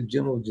told him, I said,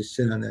 Jim will just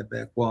sit on that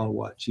back wall and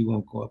watch. He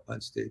won't go up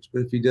on stage,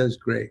 but if he does,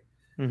 great.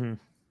 Mm-hmm.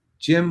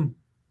 Jim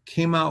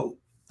came out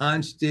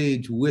on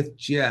stage with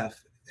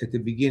Jeff at the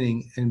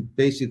beginning and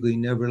basically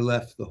never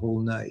left the whole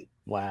night.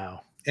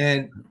 Wow.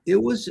 And it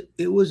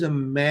was a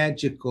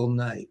magical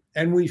night,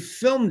 and we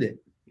filmed it,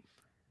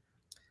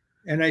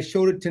 and I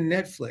showed it to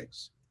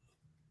Netflix.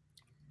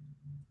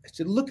 I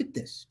said, look at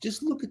this.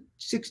 Just look at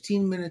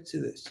 16 minutes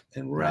of this.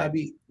 And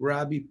Robbie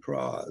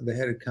Praw, the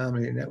head of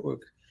Comedy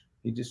Network,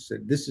 he just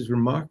said, this is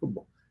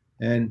remarkable.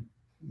 And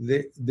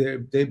they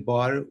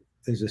bought it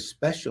as a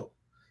special.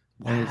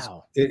 Wow. And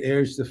it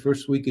airs the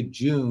first week of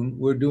June.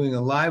 We're doing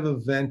a live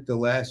event the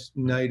last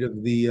night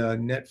of the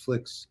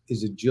Netflix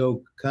Is a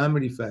Joke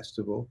Comedy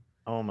Festival.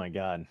 Oh my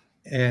God.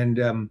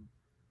 And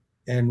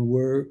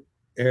we're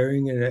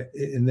airing it,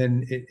 and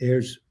then it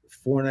airs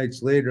 4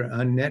 nights later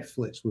on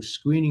Netflix. We're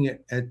screening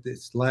it at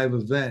this live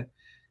event,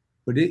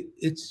 but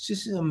it's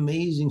just an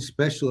amazing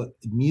special.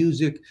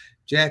 Music.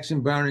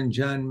 Jackson Browne and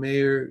John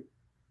Mayer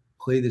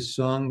play the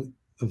song,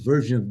 a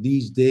version of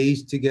These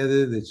Days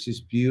together. That's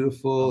just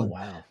beautiful. Oh,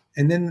 wow.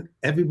 And then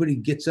everybody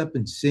gets up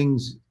and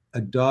sings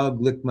A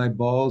Dog Licked My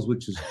Balls,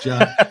 which was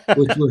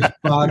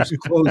Bob's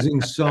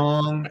closing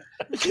song.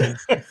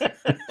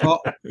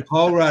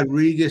 Paul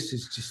Rodriguez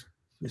is just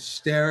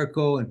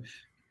hysterical,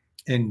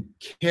 and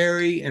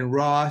Carrie and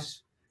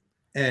Ross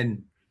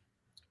and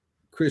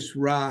Chris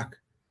Rock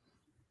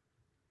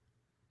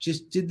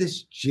just did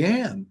this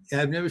jam.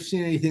 I've never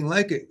seen anything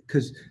like it,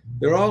 because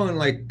they're all on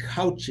like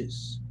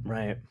couches,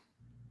 right?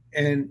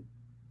 And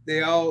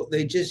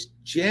they just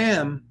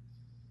jam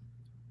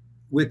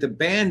with the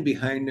band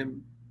behind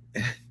them,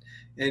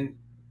 and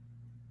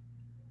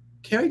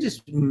Carrie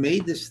just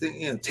made this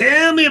thing,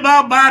 tell me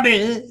about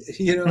Bobby,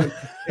 and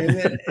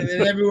then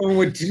everyone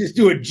would just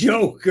do a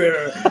joke,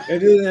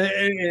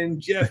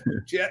 and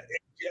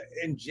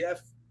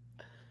Jeff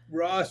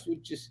Ross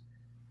would just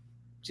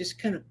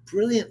kind of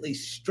brilliantly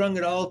strung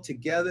it all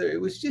together.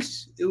 It was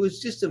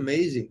just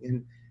amazing,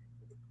 and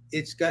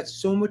it's got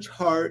so much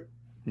heart,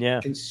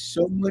 and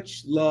so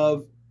much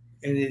love,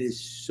 and it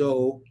is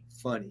so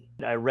funny.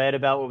 I read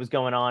about what was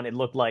going on. It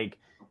looked like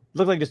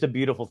just a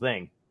beautiful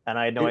thing. And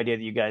I had no idea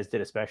that you guys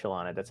did a special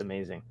on it. That's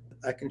amazing.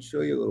 I can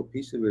show you a little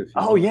piece of it.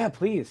 Yeah,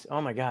 please.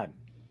 Oh my God.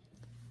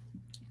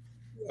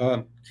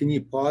 Can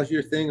you pause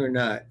your thing or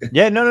not?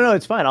 Yeah, no,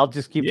 it's fine. I'll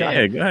just keep talking.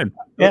 Yeah, go ahead.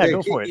 Yeah,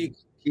 go for it.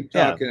 Keep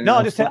talking. Yeah. No,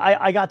 I'll just say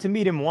I got to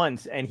meet him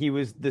once, and he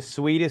was the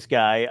sweetest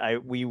guy.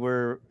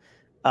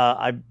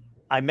 I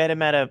met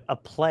him at a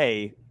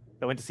play.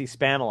 I went to see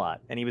Spamalot,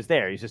 and he was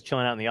there. He was just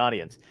chilling out in the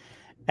audience.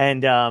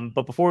 And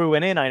but before we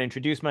went in, I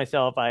introduced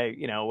myself.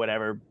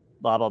 Whatever.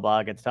 Blah, blah,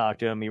 blah, get to talk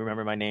to him. He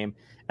remembered my name.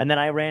 And then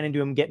I ran into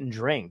him getting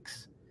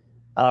drinks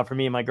for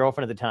me and my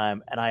girlfriend at the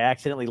time. And I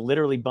accidentally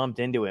literally bumped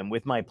into him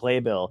with my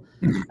playbill.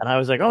 And I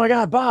was like, oh my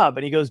God, Bob.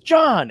 And he goes,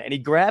 John. And he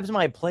grabs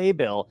my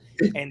playbill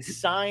and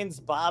signs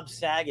Bob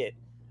Saget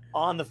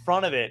on the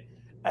front of it.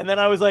 And then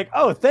I was like,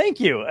 oh, thank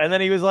you. And then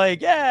he was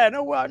like, yeah,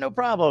 no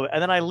problem.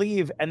 And then I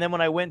leave. And then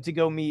when I went to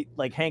go meet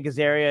like Hank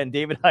Azaria and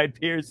David Hyde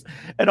Pierce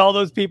and all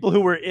those people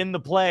who were in the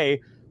play,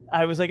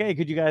 I was like, hey,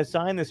 could you guys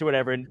sign this or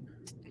whatever? And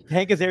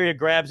Hank Azaria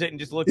grabs it and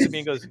just looks at me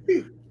and goes,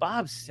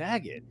 Bob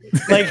Saget.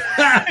 Like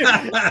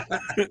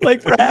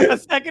for half a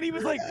second, he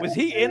was like, was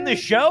he in the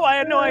show? I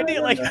had no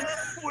idea. Like,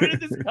 where did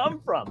this come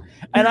from?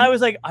 And I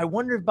was like, I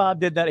wonder if Bob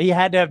did that. He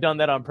had to have done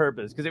that on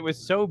purpose because it was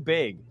so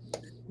big.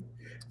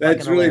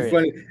 That's really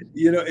funny.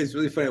 It's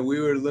really funny. We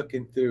were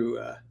looking through,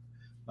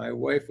 my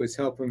wife was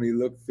helping me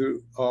look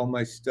through all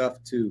my stuff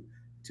to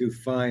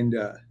find,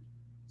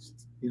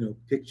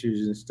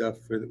 pictures and stuff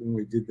for when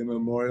we did the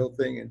memorial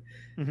thing.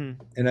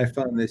 And I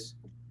found this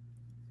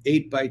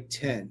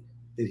 8x10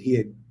 that he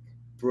had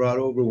brought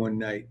over one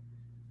night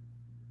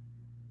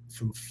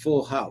from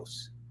Full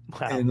House.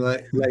 Wow. And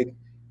like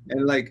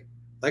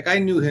I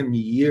knew him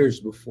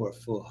years before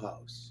Full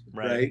House.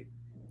 Right.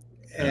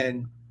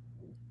 And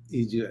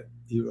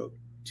he wrote,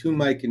 to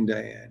Mike and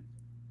Diane,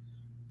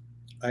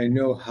 I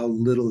know how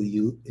little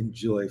you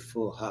enjoy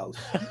Full House.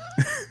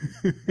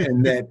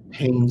 And that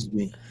pains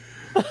me.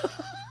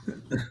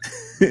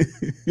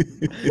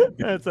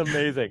 That's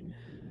amazing.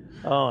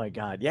 Oh my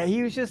God. Yeah,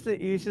 he was just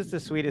the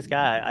sweetest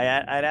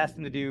guy. I'd asked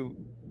him to do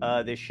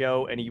this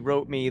show, and he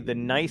wrote me the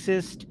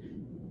nicest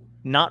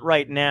not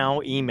right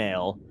now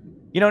email.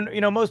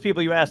 Most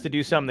people you ask to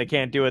do something, they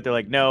can't do it. They're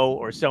like, no,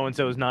 or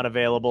so-and-so is not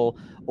available,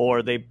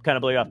 or they kind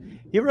of blow you off.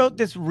 He wrote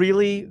this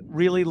really,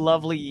 really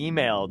lovely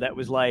email that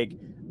was like,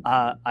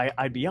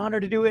 I'd be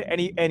honored to do it.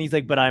 And he's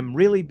like, but I'm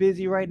really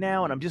busy right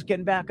now, and I'm just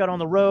getting back out on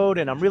the road,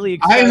 and I'm really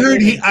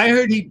excited. I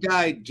heard he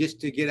died just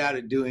to get out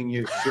of doing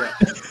your show.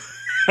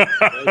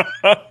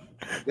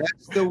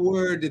 That's the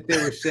word that they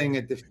were saying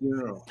at the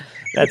funeral.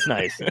 That's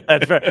nice.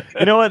 That's fair.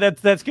 You know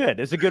what? That's good.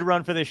 It's a good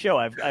run for this show.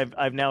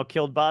 I've now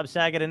killed Bob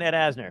Saget and Ed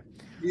Asner.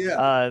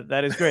 Yeah.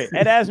 That is great.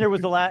 Ed Asner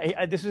was the last.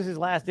 This was his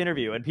last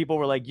interview, and people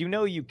were like,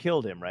 you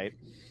killed him, right?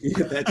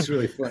 Yeah, that's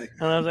really funny.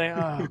 And I was like,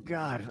 oh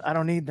God, I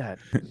don't need that.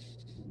 It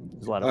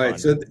was a lot of All fun. right,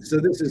 so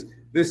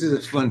this is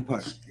a fun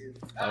part.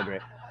 Oh,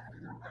 great.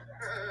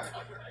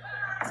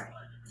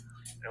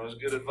 That was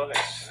good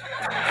advice.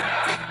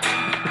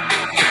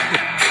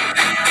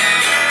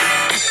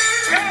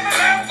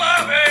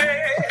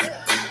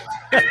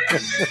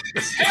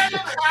 Tell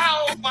them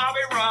how Bobby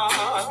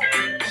runs.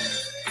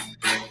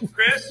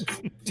 Chris,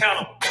 tell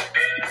them.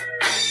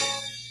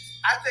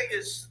 I think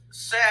it's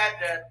sad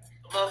that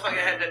the motherfucker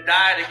had to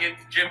die to get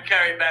Jim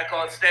Carrey back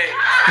on stage.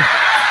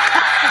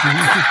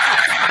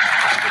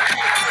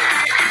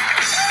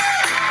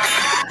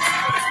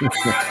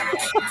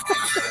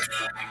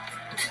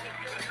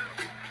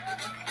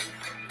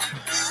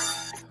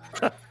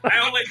 I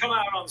only come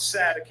out on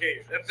sad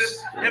occasions. If this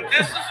is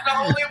the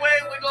only way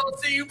we're gonna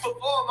see you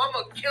perform, I'm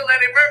gonna kill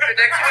Eddie Murphy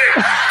next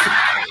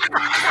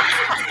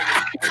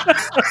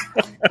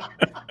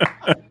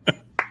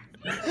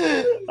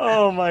week.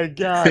 Oh my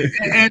God!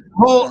 And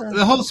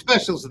the whole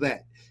special's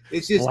that.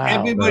 It's just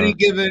everybody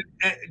giving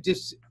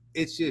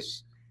it's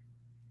just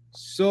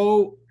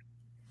so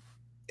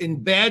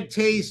in bad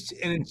taste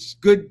and it's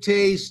good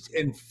taste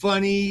and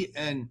funny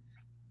and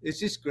it's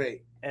just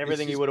great.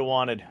 Everything you would have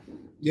wanted.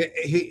 Yeah,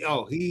 he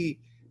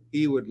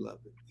would love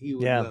it. He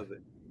would love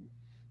it.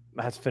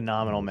 That's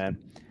phenomenal, man.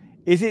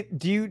 Is it?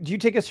 Do you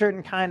take a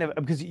certain kind of,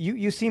 because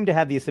you seem to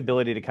have this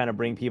ability to kind of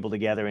bring people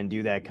together and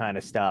do that kind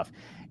of stuff?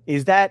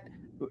 Is that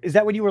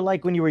what you were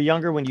like when you were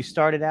younger, when you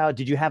started out?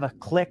 Did you have a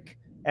clique?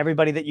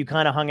 Everybody that you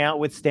kind of hung out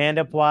with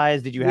stand-up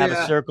wise? Did you have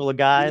a circle of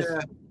guys?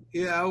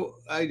 Yeah,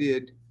 I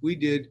did. We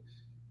did.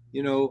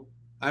 You know,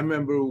 I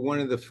remember one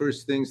of the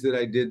first things that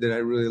I did that I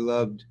really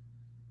loved.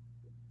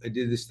 I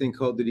did this thing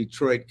called the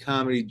Detroit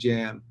Comedy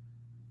Jam,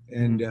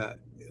 and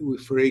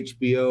for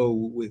HBO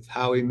with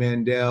Howie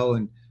Mandel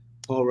and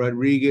Paul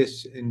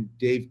Rodriguez and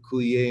Dave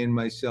Coulier and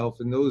myself,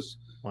 and those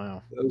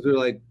are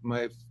like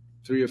my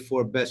 3 or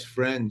 4 best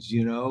friends,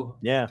 you know.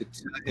 Yeah.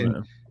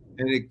 And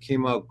it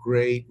came out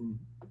great, and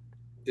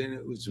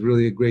it was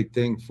really a great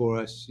thing for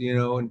us, you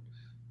know. And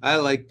I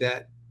like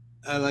that,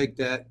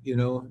 you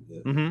know.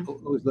 I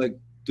was like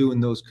doing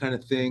those kind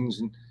of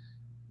things, and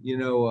you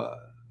know,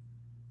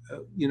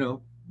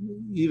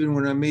 even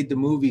when I made the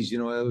movies, you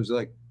know, I was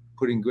like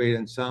putting great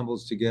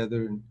ensembles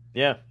together. And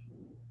yeah.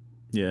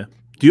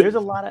 There's a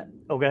lot of.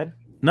 Oh, go ahead.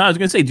 No, I was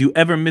gonna say, do you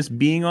ever miss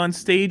being on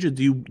stage, or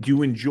do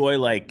you enjoy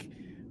like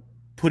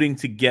putting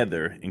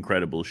together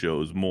incredible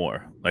shows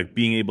more, like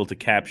being able to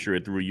capture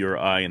it through your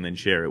eye and then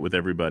share it with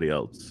everybody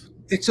else?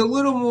 It's a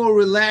little more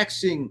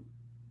relaxing,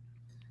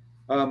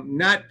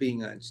 not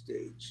being on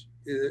stage,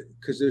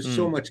 because there's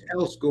so much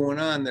else going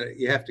on that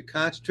you have to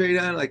concentrate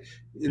on. Like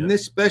in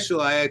this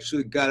special, I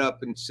actually got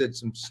up and said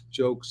some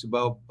jokes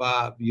about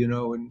Bob, you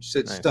know, and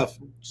said stuff,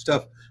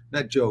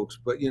 not jokes,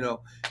 but you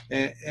know,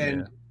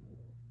 and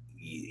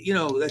you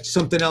know, that's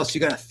something else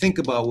you got to think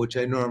about, which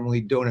I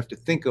normally don't have to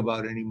think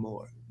about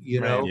anymore, you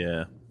know?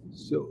 Yeah.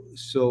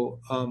 So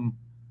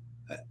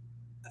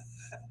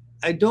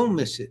I don't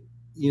miss it,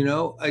 you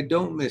know,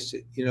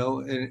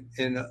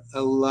 and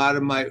a lot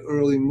of my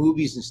early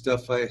movies and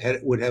stuff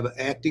would have an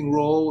acting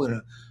role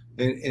and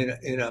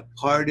a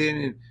part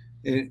in,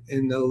 and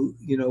the,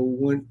 you know,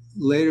 when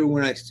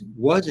I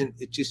wasn't,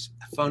 I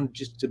found it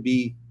just to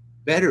be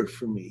better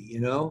for me, you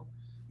know?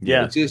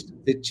 Yeah.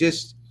 It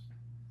just,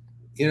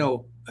 you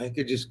know, I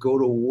could just go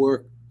to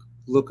work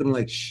looking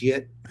like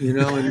shit, you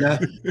know, and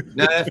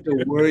not have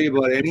to worry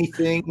about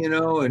anything, you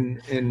know, and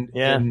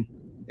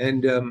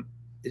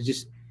it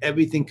just,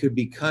 everything could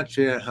be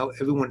concentrated on how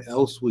everyone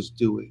else was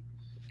doing,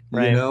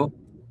 you know?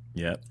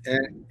 Yeah.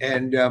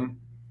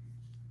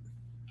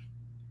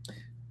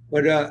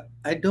 But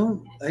I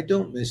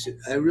don't miss it.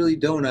 I really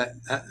don't.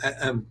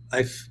 I'm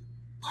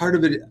part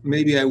of it.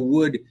 Maybe I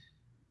would.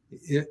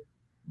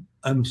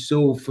 I'm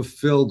so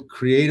fulfilled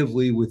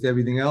creatively with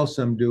everything else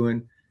I'm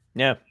doing.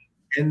 Yeah.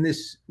 And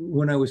this,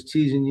 when I was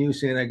teasing you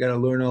saying I got to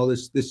learn all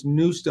this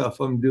new stuff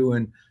I'm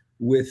doing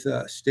with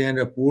Stand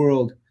Up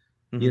World,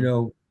 you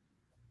know,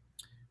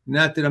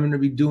 not that I'm going to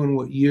be doing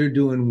what you're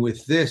doing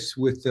with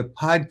the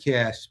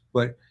podcast,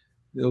 but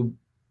I'm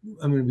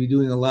going to be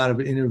doing a lot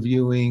of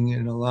interviewing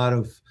and a lot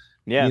of,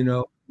 you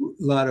know, a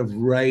lot of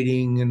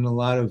writing and a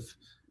lot of,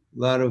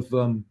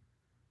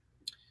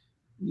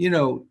 you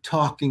know,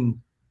 talking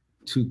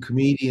to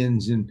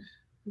comedians and,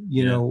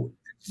 you know,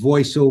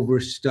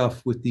 voiceover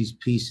stuff with these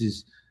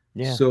pieces.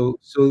 Yeah. So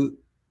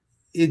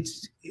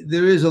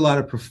there is a lot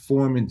of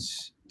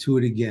performance to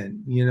it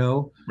again, you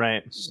know?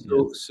 Right.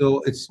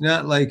 So it's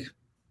not like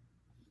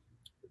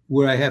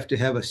where I have to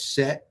have a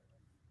set,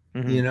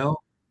 you know,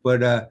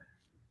 but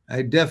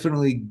I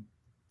definitely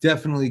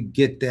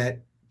get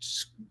that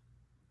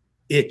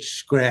itch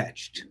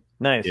scratched,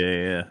 Nice.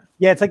 Yeah.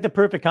 Yeah, it's like the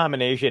perfect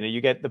combination.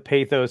 You get the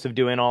pathos of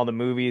doing all the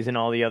movies and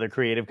all the other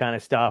creative kind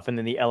of stuff, and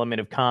then the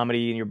element of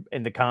comedy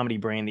and the comedy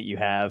brain that you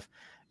have.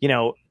 You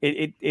know,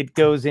 it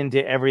goes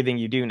into everything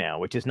you do now,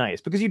 which is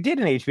nice because you did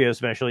an HBO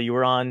special. You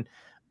were on,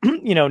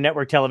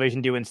 network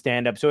television doing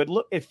stand up. So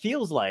it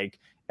feels like,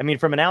 I mean,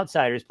 from an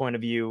outsider's point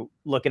of view,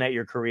 looking at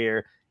your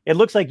career, it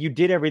looks like you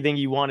did everything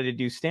you wanted to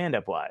do stand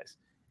up wise.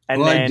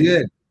 And then I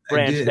did.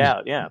 branched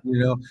out. Yeah.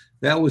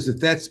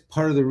 That's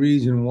part of the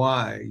reason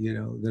why,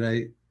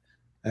 that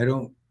I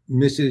don't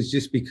miss it, is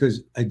just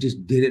because I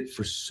just did it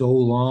for so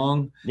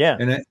long. Yeah.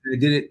 And I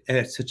did it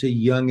at such a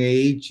young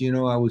age.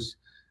 I was,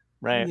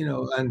 right.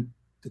 On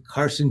the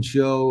Carson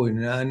show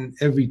and on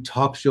every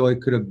talk show I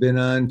could have been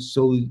on,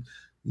 so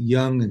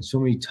young and so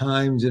many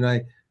times. And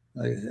I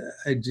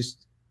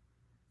just,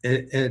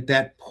 at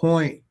that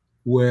point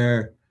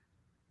where,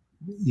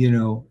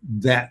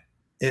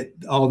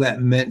 all that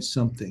meant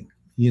something,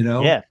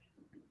 Yeah.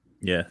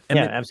 Yeah. And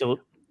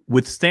absolutely.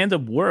 With Stand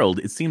Up World,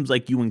 it seems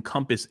like you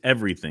encompass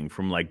everything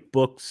from like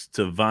books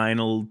to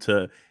vinyl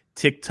to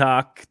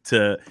TikTok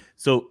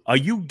so are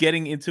you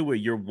getting into where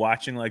you're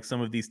watching like some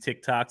of these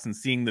TikToks and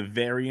seeing the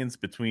variance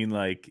between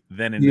like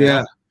then and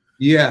now?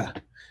 Yeah.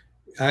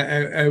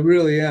 I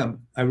really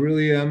am.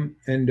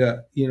 And,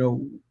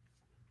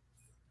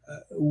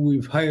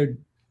 we've hired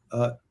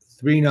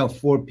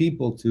 4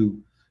 people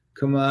to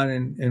come on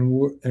and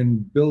work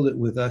and build it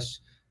with us.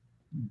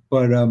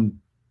 But, and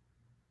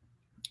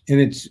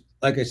it's,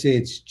 like I say,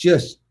 it's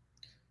just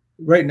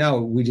right now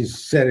we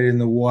just set it in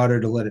the water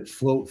to let it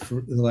float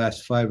for the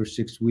last 5 or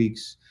 6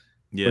 weeks.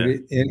 Yeah. But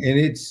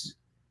it's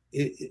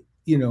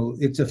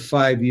a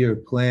 5-year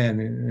plan,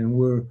 and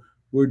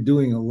we're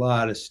doing a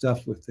lot of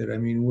stuff with it. I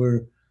mean,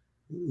 we're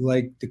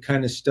like the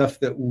kind of stuff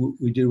that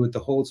we did with the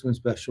Holtzman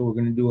special. We're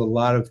going to do a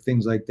lot of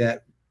things like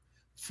that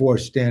for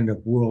Stand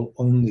Up World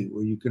only,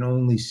 where you can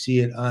only see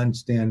it on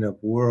Stand Up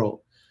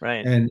World.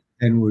 Right.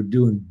 And we're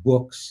doing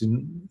books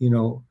and,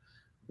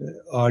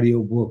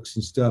 audio books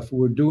and stuff.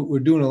 We're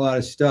doing a lot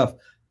of stuff,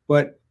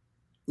 but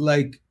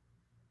like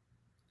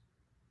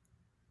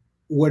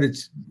what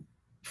it's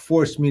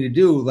forced me to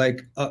do,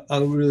 like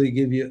I'll really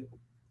give you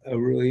a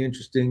really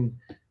interesting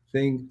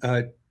thing.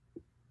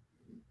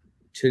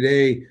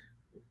 Today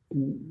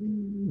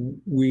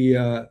we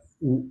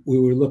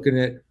were looking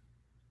at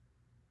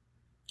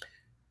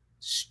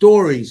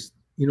stories,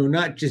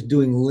 not just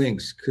doing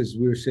links, because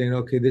we were saying,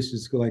 okay, this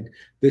is like,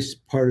 this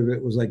part of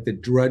it was like the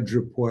Drudge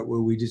Report,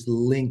 where we just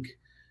link,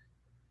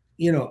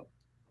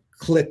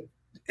 click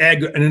an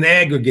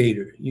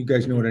aggregator. You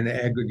guys know what an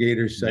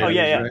aggregator site is,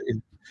 yeah. right?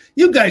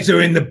 You guys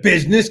are in the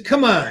business.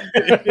 Come on.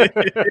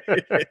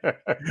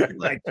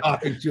 Like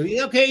talking to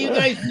you. Okay, you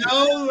guys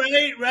know,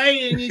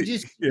 right? And you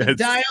just you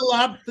dial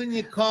up and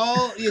you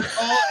call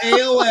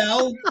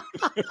AOL.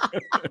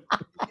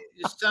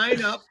 You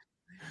sign up.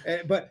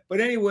 But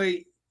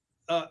anyway,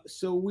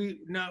 so we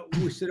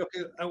said,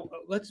 okay,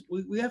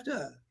 we have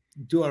to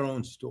do our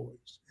own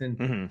stories.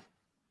 And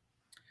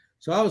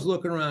so I was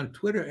looking around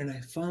Twitter and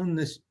I found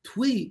this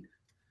tweet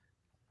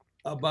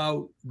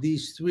about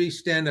these 3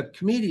 stand-up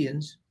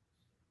comedians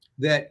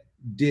that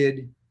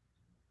did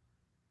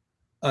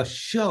a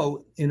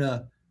show in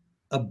a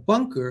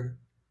bunker,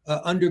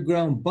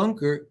 underground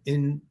bunker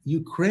in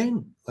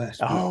Ukraine last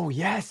week. Oh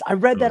yes, I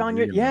read that on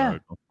your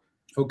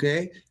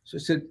Okay, so I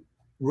said,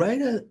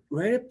 write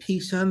a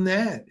piece on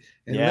that,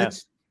 and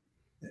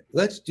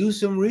let's do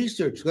some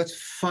research. Let's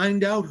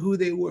find out who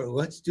they were.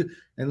 Let's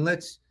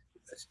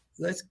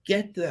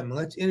get them.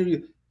 Let's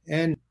interview.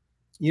 And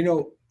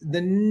the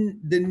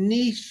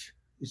niche,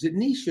 is it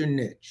niche or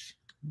niche?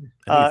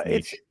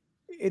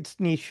 It's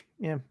niche.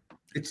 Yeah,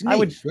 it's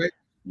niche, right?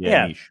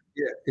 Yeah. Niche.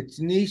 Yeah, it's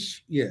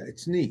niche. Yeah,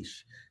 it's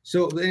niche.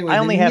 So anyway, I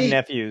only have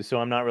nephews, so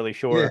I'm not really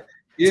sure.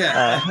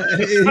 Yeah,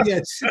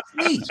 it's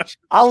niche.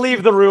 I'll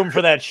leave the room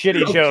for that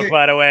shitty joke,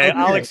 by the way.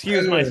 I'll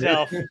excuse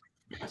myself.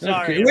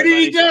 Sorry. Okay. Where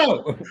did he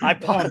go? I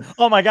popped.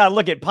 Oh my God!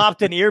 Look, it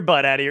popped an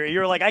earbud out of your ear.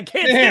 You're like, I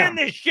can't stand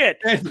this shit.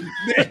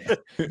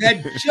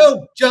 That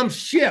joke jumped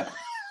ship.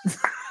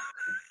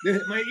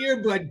 My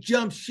earbud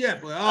jumped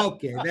ship. Well,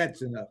 okay,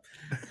 that's enough.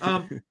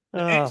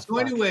 So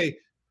anyway,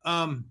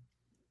 hold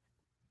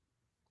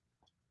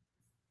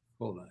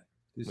on.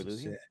 This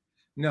is sad.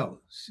 No,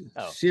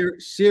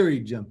 Siri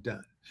jumped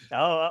on.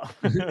 Oh.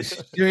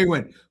 Siri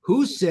went,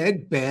 who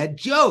said bad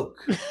joke?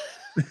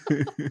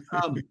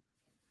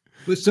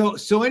 But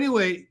so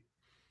anyway,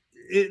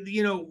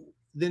 the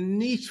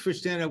niche for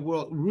Stand Up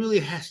World really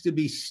has to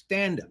be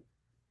stand-up.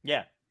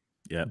 Yeah.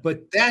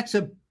 But that's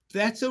a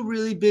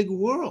really big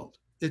world.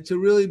 It's a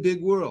really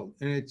big world,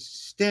 and it's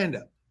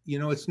stand-up.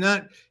 It's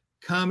not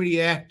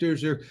comedy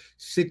actors or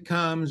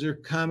sitcoms or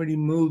comedy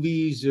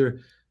movies,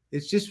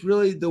 it's just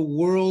really the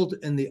world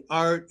and the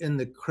art and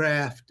the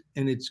craft,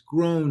 and it's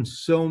grown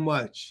so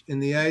much.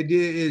 And the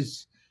idea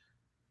is,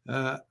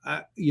 I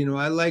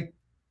like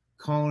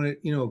calling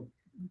it,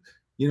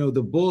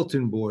 the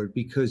bulletin board,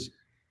 because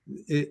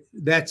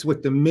that's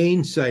what the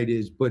main site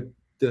is. But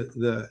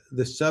the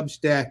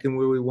Substack and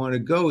where we want to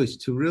go is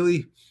to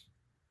really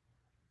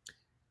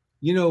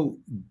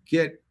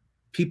get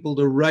people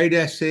to write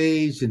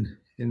essays and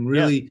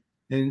really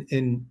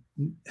and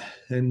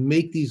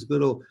make these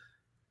little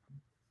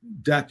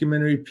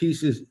documentary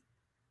pieces.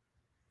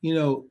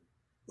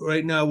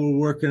 Right now we're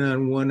working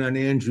on one on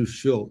Andrew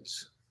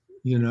Schultz.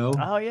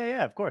 Oh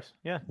yeah, of course,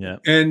 yeah.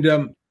 And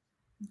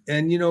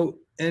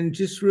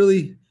just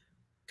really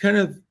kind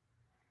of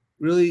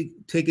really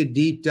take a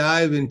deep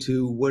dive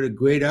into what a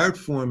great art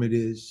form it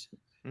is.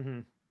 Mm-hmm.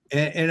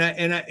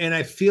 And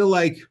I feel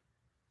like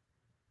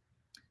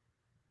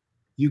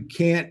you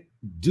can't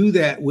do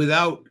that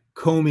without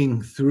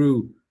combing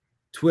through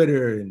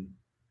Twitter and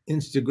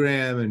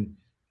Instagram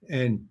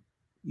and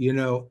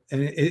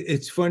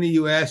it's funny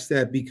you asked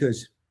that,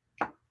 because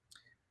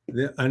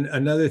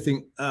another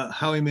thing,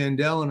 Howie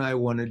Mandel and I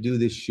want to do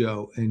this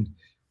show and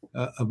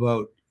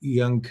about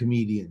young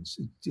comedians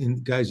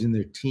and guys in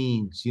their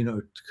teens,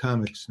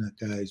 comics, not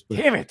guys. But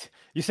damn it,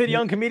 you said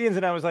young comedians,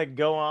 and I was like,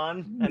 go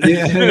on. And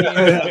yeah,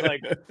 I was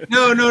like,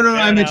 no.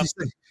 I meant just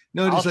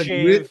like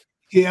shave.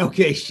 Yeah,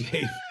 okay,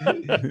 shave.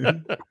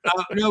 No,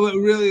 but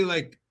really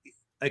like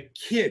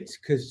kids,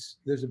 because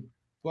there's a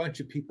bunch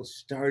of people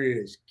started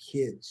as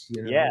kids,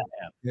 and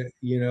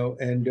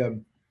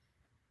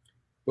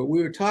but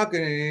we were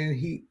talking,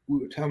 and we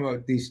were talking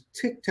about these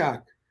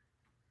TikTok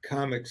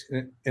comics,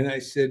 and I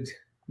said,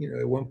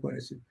 at one point I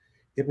said,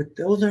 yeah, but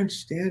those aren't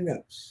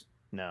stand-ups.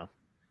 No.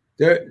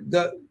 They're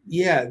the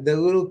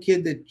little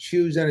kid that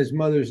chews on his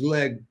mother's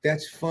leg,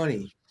 that's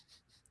funny.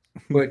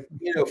 But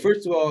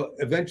first of all,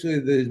 eventually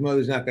his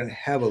mother's not going to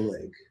have a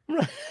leg.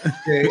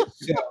 Okay,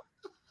 so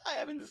I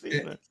haven't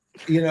seen that.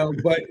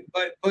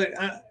 But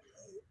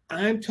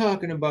I'm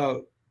talking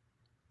about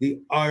the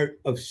art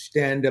of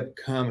stand-up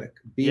comic,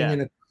 being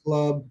in a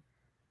club,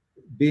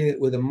 being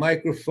with a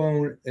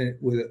microphone and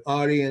with an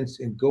audience,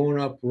 and going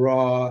up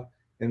raw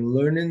and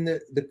learning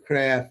the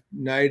craft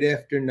night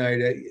after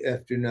night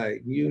after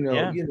night. You know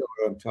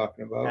what I'm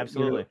talking about.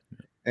 Absolutely.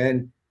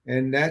 And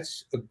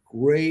that's a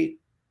great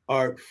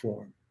art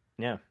form.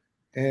 Yeah.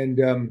 And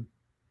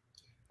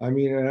I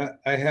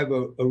have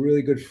a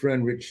really good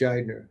friend, Rich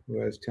Scheidner,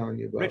 who I was telling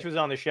you about. Rich was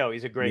on the show.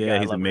 He's a great guy.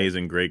 Yeah, he's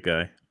amazing. Great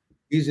guy.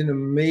 He's an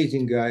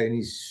amazing guy, and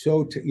he's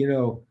so,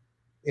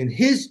 in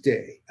his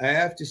day, I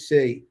have to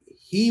say,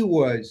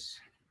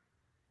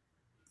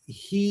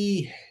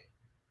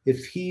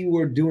 if he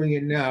were doing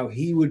it now,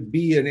 he would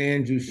be an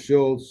Andrew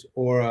Schultz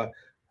or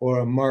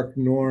a Mark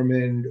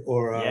Normand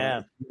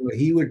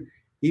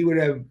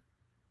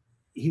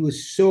he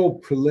was so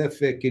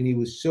prolific, and he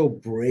was so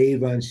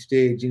brave on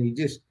stage, and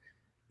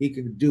he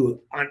could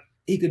do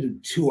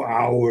 2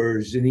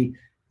 hours, and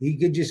he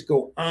could just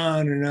go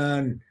on and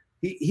on.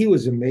 He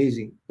was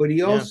amazing, but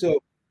he also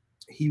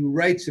he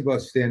writes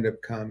about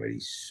stand-up comedy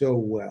so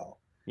well.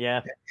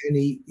 Yeah. And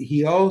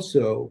he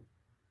also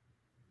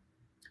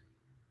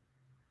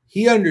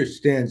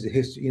understands the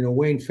history.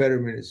 Wayne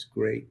Fetterman is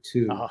great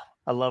too. Oh,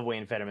 I love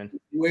Wayne Fetterman.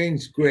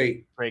 Wayne's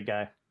great. Great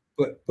guy.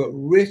 But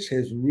Rich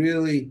has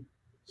really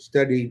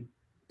studied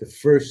the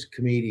first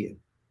comedian.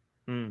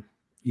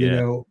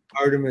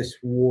 Artemus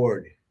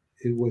Ward,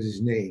 it was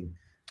his name.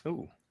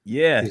 Oh,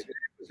 yeah.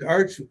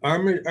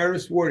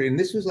 Artemus Ward, and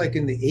this was like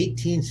in the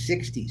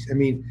 1860s. I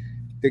mean,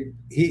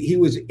 he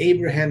was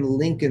Abraham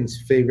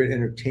Lincoln's favorite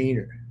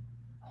entertainer.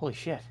 Holy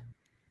shit.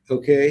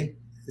 Okay,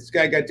 this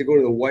guy got to go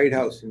to the White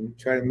House and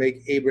try to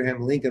make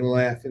Abraham Lincoln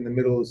laugh in the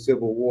middle of the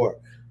Civil War.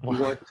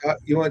 Wow.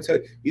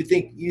 You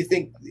think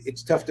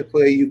it's tough to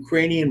play a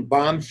Ukrainian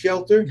bomb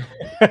shelter?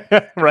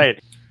 Right.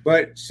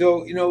 But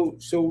so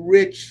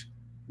Rich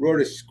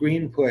wrote a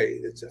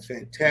screenplay. It's a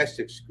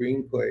fantastic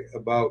screenplay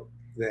about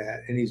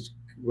that, and he's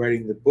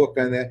writing the book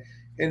on that.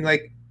 And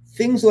like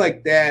things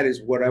like that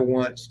is what I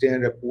want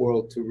stand-up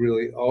world to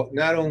really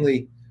not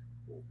only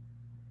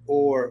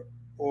or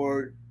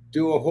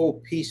do a whole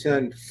piece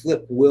on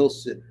Flip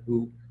Wilson,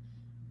 who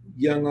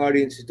young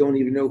audiences don't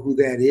even know who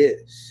that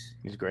is.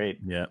 He's great.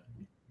 Yeah.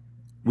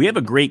 We have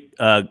a great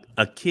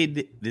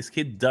this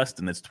kid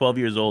Dustin that's 12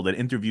 years old that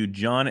interviewed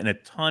John and a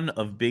ton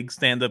of big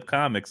stand-up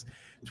comics.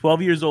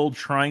 12 years old,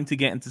 trying to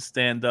get into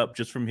stand-up.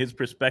 Just from his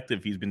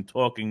perspective, he's been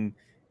talking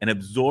and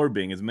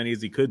absorbing as many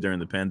as he could during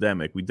the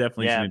pandemic. We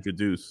definitely should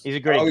introduce. He's a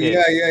great kid.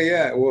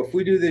 Yeah. Well, if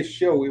we do this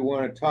show, we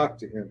want to talk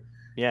to him.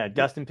 Yeah,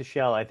 Dustin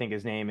Pichel, I think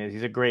his name is.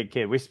 He's a great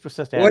kid. We're supposed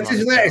to have What's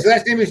his last? His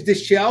last name is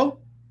Pichel?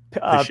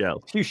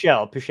 Pichel.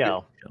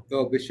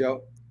 Oh,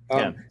 Pichel.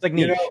 Yeah, it's like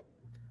niche.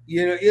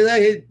 You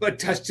like it, but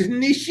Dustin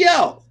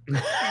Pichel.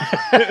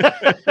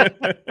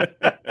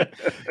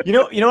 You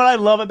know what I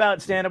love about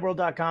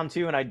standupworld.com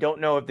too, and I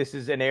don't know if this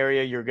is an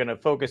area you're going to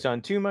focus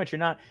on too much or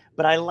not,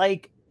 but I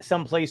like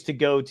some place to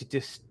go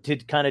to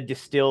kind of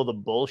distill the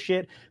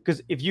bullshit,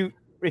 because if you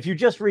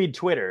just read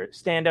Twitter,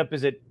 stand-up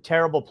is a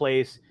terrible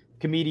place.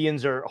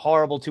 Comedians are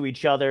horrible to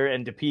each other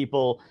and to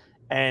people,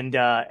 and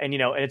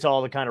it's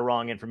all the kind of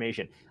wrong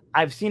information.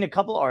 I've seen a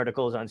couple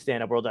articles on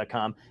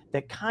standupworld.com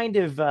that kind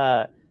of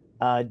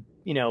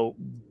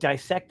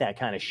dissect that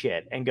kind of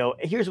shit and go,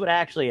 here's what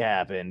actually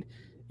happened,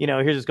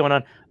 here's what's going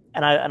on,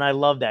 and I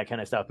love that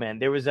kind of stuff, man.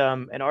 There was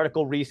an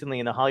article recently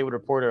in the Hollywood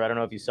Reporter, I don't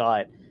know if you saw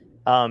it,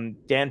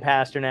 Dan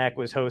Pasternak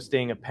was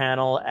hosting a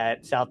panel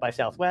at South by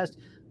Southwest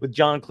with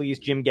John Cleese,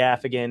 Jim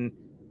Gaffigan,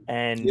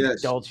 and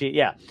Dolce.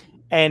 Yeah.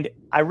 And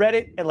I read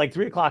it at like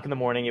 3:00 in the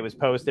morning. It was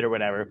posted or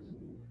whatever.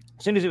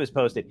 As soon as it was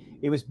posted,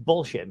 it was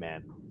bullshit,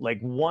 man.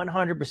 Like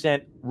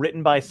 100%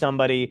 written by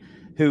somebody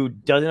who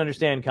doesn't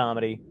understand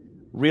comedy,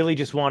 really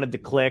just wanted the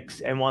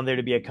clicks and wanted there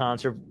to be a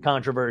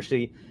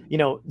controversy.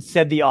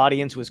 Said the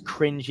audience was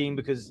cringing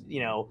because,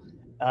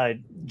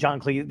 John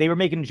Cleese, they were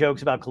making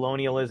jokes about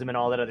colonialism and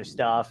all that other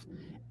stuff.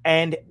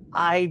 And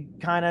I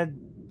kind of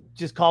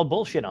just called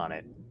bullshit on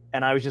it.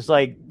 And I was just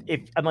like,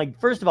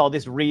 first of all,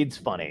 this reads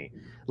funny.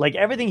 Like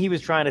everything he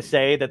was trying to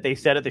say that they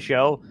said at the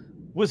show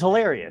was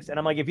hilarious. And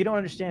I'm like, if you don't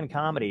understand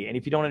comedy and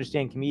if you don't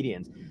understand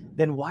comedians,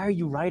 then why are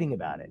you writing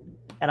about it?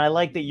 And I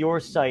like that your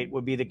site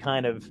would be the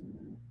kind of,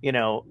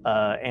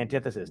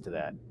 antithesis to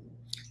that.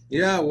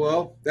 Yeah,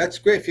 well, that's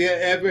great. If you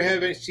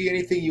ever see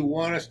anything you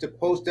want us to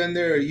post on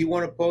there, or you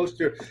want to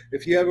post, or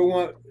if you ever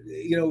want,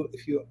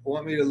 if you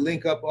want me to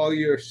link up all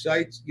your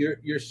sites,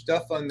 your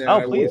stuff on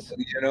there, please. I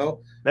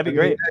will, that'd be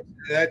great.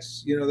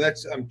 That's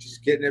I'm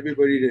just getting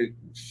everybody to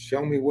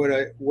show me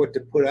what to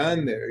put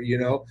on there,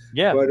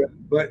 Yeah.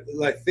 But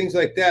like things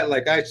like that,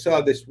 like I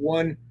saw this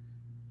one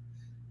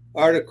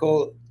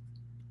article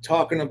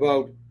talking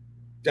about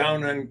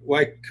down on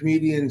why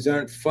comedians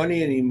aren't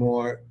funny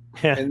anymore.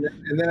 Yeah. And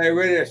then I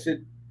read it. I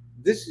said,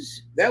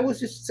 that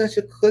was just such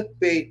a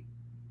clickbait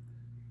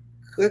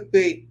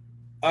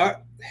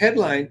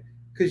headline,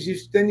 because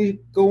then you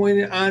go on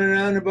and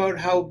on about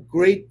how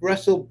great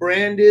Russell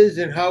Brand is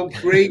and how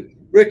great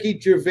Ricky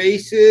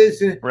Gervais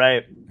is, and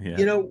right.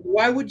 Yeah.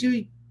 Why would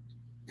you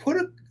put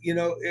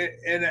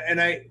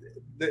the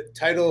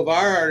title of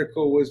our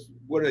article was,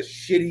 what a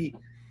shitty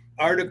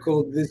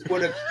article,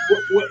 what a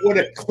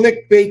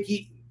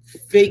clickbaity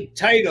fake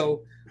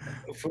title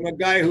from a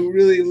guy who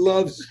really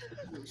loves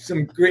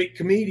some great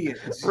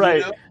comedians,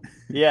 right?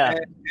 Yeah.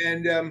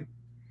 And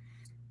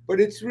but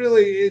it's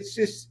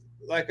just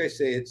like I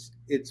say,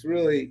 it's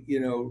really,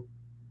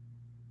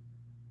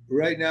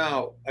 right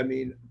now, I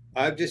mean,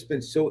 I've just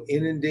been so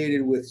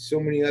inundated with so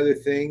many other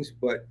things,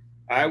 but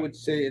I would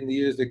say in the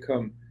years to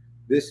come,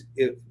 this,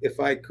 if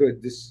I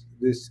could, this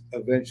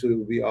eventually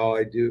will be all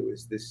I do,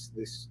 is this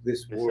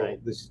world,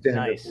 this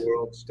stand-up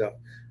world stuff.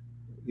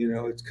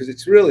 It's because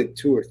it's really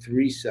 2 or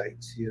 3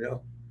 sites, Yeah,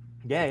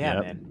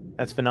 yep. Man,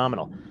 that's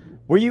phenomenal.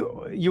 Were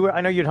you were?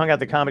 I know you'd hung out at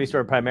the Comedy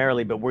Store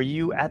primarily, but were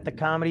you at the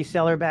Comedy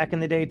Cellar back in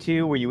the day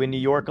too? Were you in New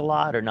York a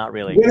lot, or not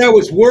really? When I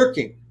was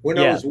working, but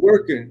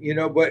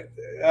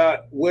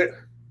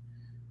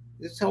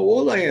that's how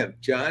old I am,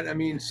 John. I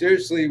mean,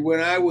 seriously, when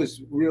I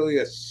was really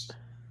a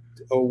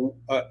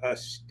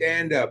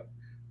stand-up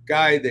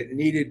guy that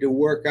needed to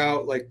work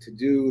out, like to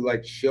do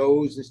like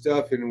shows and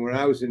stuff, and when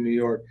I was in New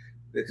York,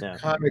 the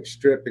Comic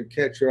Strip and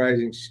Catch a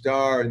Rising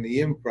Star and the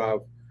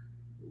Improv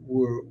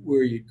were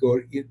where you'd go.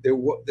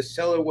 The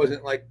Cellar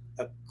wasn't like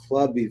a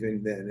club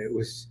even then.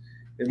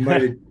 It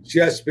might have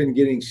just been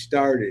getting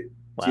started.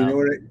 Wow. Do you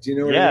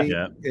know what I mean?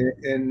 Yeah.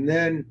 And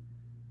then,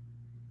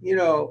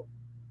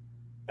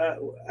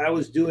 I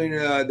was doing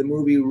the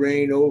movie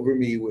Reign Over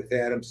Me with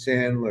Adam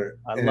Sandler.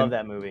 I love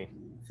that movie.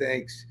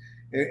 Thanks.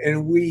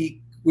 And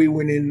we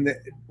went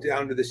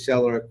down to the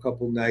Cellar a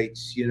couple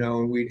nights,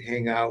 and we'd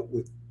hang out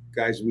with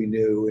guys we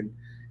knew,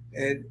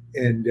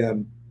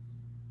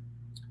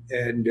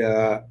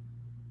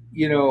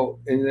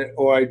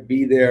 or I'd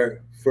be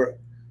there for,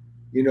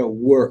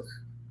 work,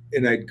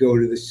 and I'd go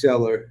to the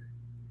Cellar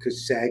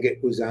because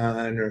Saget was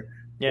on, or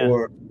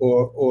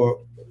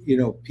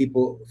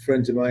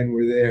friends of mine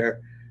were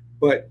there,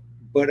 but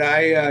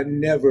I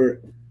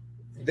never,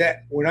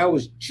 that when I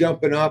was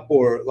jumping up,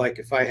 or like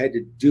if I had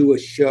to do a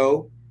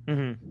show,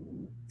 and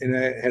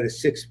I had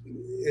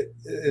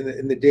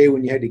in the day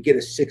when you had to get a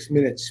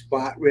 6-minute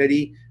spot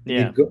ready,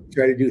 you'd go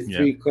try to do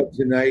 3 clubs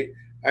a night.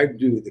 I'd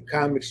do the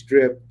Comic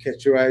Strip,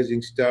 Catch a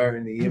Rising Star,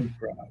 and the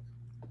Improv.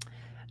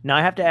 Now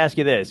I have to ask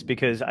you this,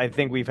 because I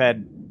think we've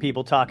had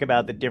people talk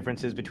about the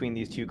differences between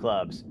these 2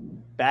 clubs.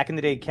 Back in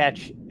the day,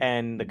 Catch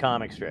and the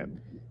Comic Strip,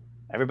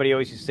 everybody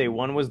always used to say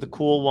one was the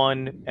cool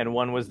one and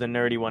one was the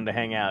nerdy one to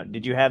hang out.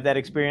 Did you have that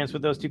experience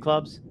with those 2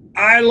 clubs?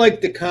 I like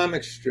the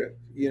Comic Strip,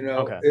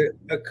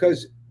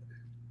 because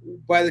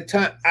by the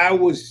time I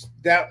was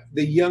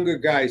the younger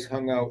guys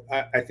hung out,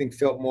 I think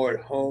felt more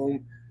at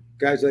home.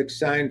 Guys like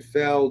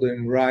Seinfeld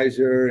and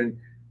Reiser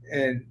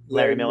and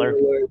Larry Miller.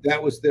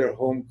 That was their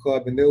home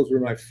club, and those were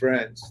my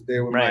friends. They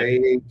were my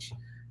age,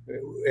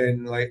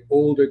 and like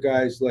older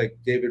guys like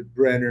David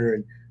Brenner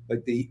and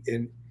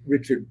and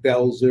Richard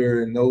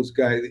Belzer and those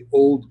guys, the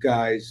old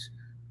guys,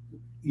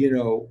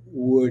 that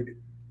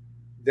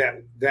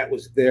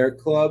was their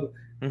club,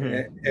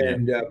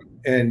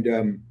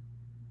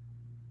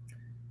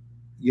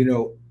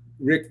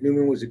 Rick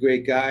Newman was a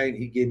great guy, and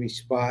he gave me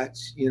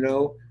spots, when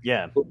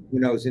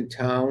I was in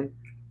town.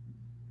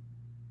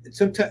 And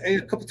sometimes,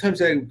 a couple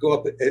times, I would go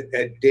up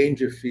at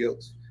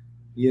Dangerfields,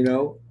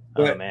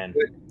 but,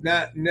 but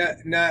not,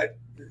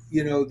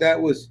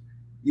 that was,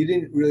 you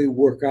didn't really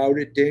work out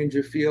at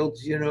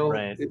Dangerfields,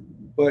 right.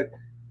 But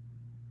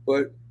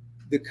but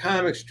the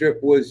comic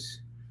strip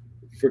was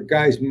for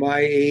guys my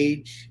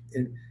age,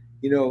 and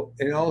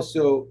and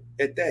also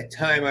at that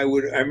time I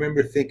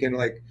remember thinking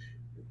like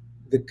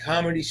the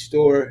Comedy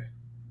Store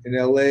in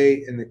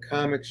LA and the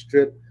comic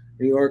strip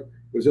in New York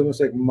was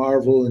almost like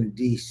Marvel and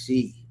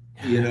DC.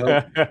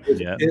 Yeah.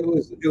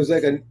 It was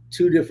like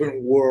two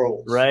different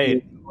worlds,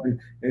 right? And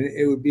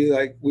it would be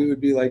like we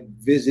would be like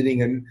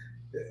visiting an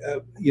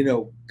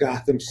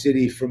Gotham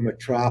City from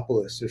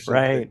Metropolis or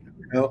something, right?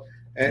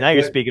 And now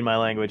you're speaking my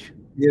language,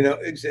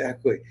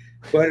 exactly.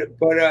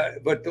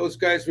 But those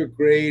guys were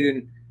great,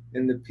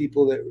 and the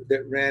people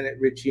that ran it,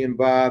 Richie and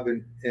Bob,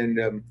 and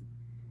I'm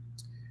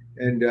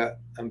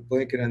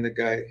blanking on the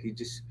guy. He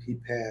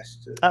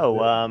passed.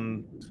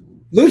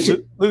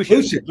 Lucian.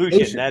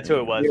 That's who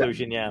it was. Yeah.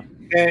 Lucian, yeah.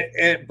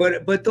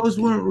 But those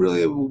weren't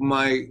really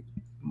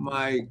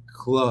my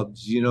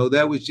clubs.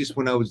 That was just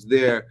when I was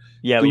there.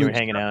 Yeah, when you were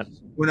hanging out.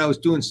 When I was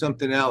doing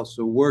something else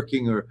or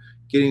working or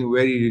getting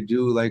ready to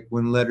do, like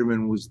when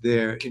Letterman was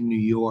there in New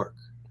York.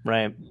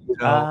 Right.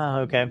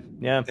 Okay.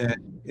 Yeah.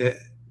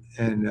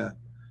 And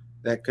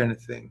that kind of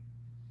thing.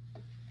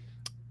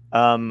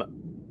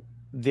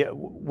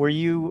 Were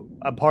you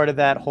a part of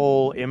that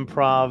whole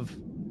improv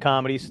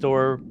Comedy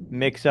Store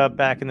mix up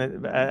back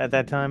at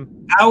that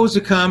time? I was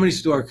a Comedy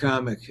Store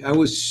comic. I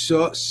was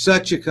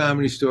such a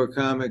Comedy Store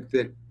comic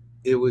that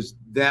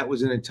that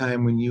was in a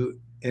time when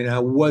I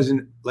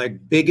wasn't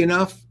like big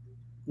enough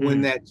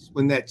when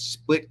that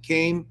split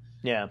came.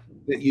 Yeah.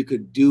 That you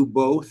could do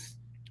both.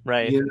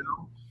 Right.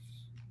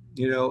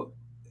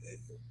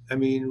 I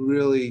mean,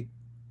 really,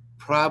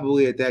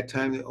 probably at that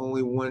time the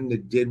only one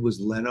that did was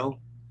Leno.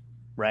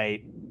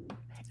 Right.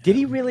 Did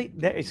he really?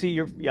 See,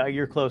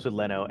 you're close with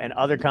Leno, and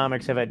other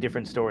comics have had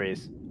different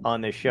stories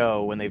on this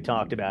show when they've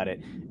talked about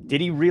it.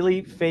 Did he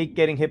really fake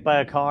getting hit by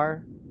a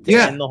car to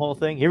end the whole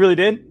thing? He really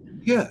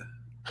did? Yeah.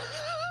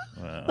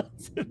 Wow.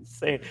 That's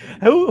insane.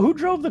 Who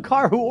drove the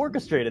car? Who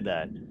orchestrated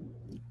that?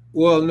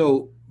 Well,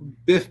 no,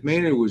 Biff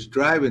Maynard was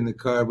driving the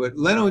car, but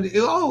Leno, it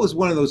always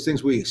one of those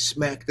things where you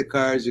smack the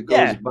car as it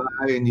goes by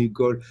and you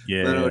go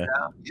Leno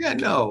down. Yeah,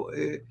 no.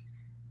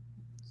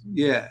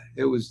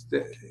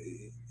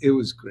 It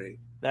was great.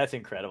 That's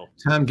incredible.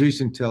 Tom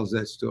Dreesen tells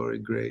that story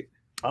great.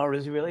 Oh,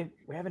 is he really?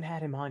 We haven't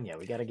had him on yet.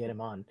 We got to get him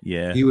on.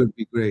 Yeah. He would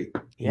be great.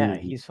 Yeah,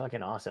 he's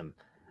fucking awesome.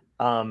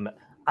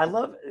 I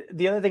love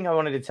the other thing I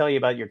wanted to tell you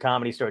about your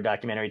Comedy Store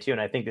documentary too, and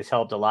I think this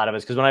helped a lot of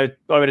us because when I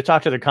would have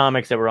talked to the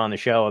comics that were on the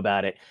show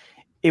about it,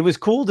 it was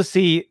cool to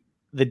see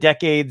the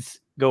decades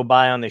go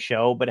by on the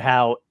show, but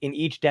how in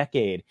each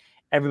decade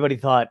everybody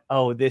thought,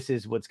 oh, this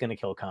is what's going to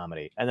kill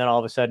comedy. And then all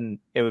of a sudden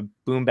it would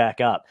boom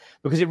back up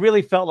because it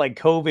really felt like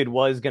COVID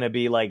was going to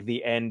be like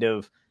the end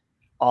of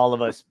all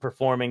of us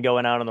performing,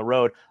 going out on the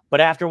road. But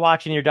after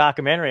watching your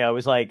documentary, I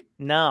was like,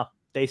 no,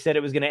 they said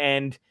it was going to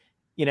end,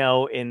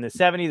 in the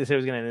 70s. They said it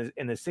was going to end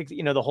in the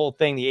 60s, the whole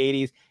thing, the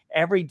 80s.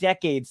 Every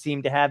decade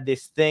seemed to have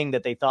this thing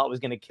that they thought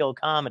was going to kill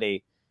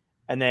comedy.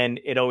 And then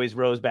it always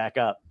rose back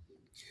up.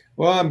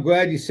 Well, I'm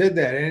glad you said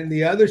that. And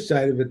the other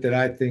side of it that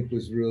I think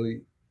was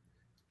really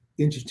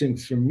interesting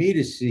for me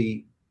to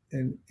see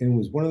and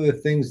was one of the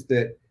things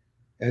that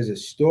as a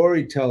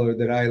storyteller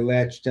that I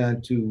latched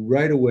onto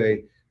right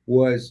away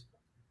was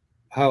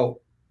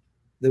how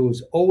there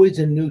was always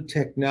a new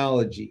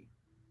technology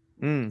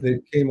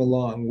that came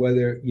along,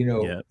 whether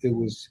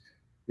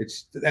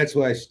that's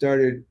why I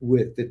started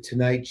with the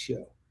Tonight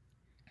Show.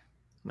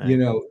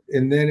 Man.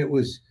 And then it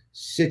was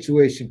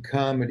situation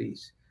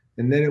comedies,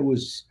 and then it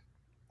was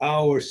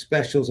our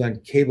specials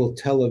on cable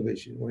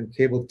television when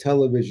cable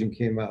television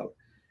came out.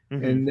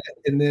 Mm-hmm.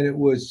 And then it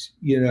was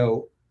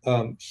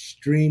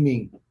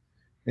streaming,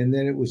 and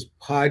then it was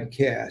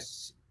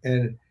podcasts,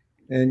 and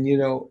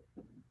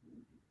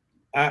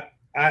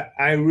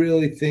I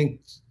really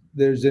think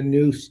there's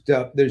new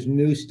stuff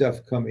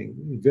coming,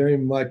 very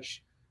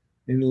much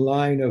in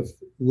line of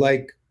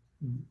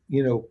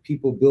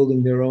people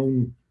building their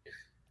own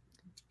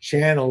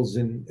channels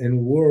and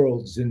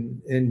worlds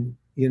and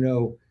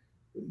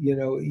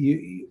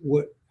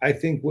what I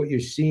think what you're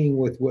seeing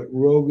with what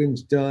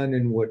Rogan's done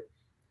and what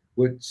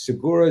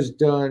Segura's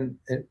done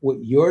and what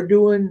you're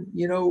doing,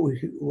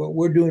 what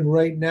we're doing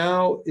right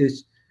now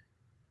is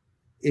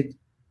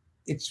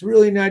it's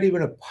really not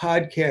even a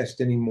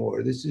podcast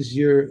anymore. This is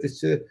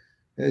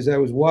as I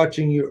was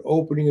watching your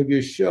opening of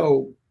your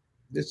show,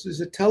 this is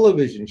a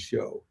television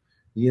show,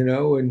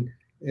 and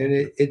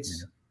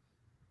it's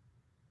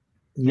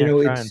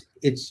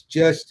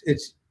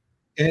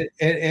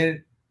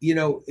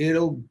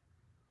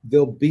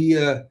there'll be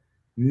a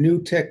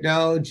new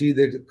technology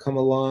that come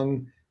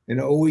along and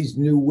always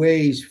new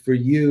ways for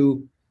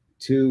you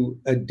to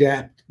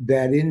adapt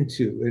that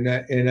into.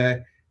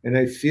 And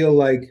I feel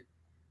like,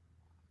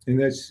 and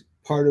that's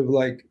part of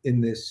like in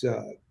this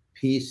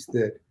piece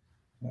that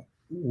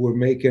we're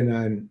making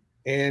on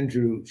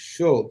Andrew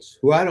Schulz,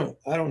 who I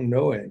don't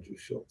know Andrew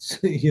Schulz,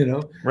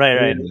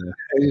 Right.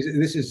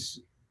 This is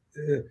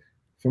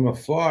from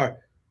afar.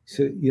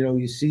 So,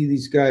 you see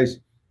these guys,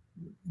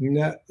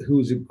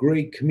 who's a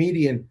great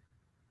comedian,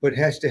 but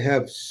has to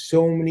have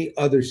so many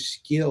other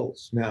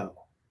skills now.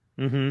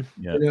 Mm-hmm.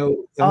 Yeah. You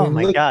know, Oh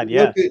my God,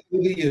 yeah. Look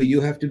at you.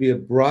 You have to be a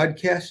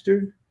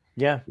broadcaster.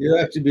 Yeah. You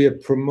have to be a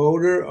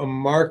promoter, a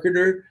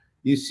marketer.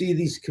 You see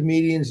these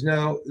comedians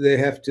now, they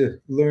have to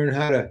learn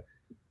how to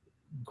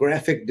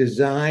graphic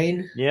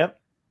design. Yep.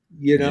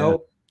 You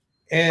know,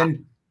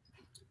 and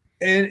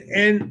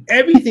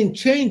everything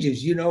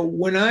changes. You know,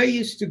 when I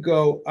used to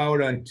go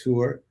out on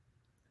tour,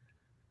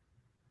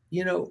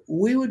 you know,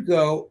 we would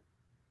go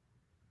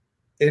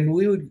and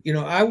we would, you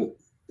know,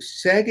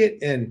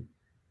 Saget and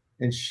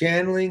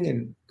Shandling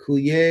and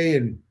Coulier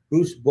and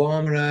Bruce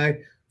Baum and I,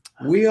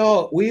 we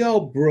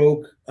all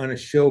broke on a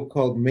show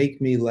called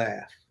Make Me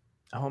Laugh.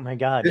 Oh my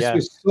God. This Yeah.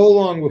 was so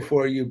long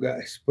before you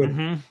guys, but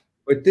Mm-hmm.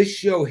 but this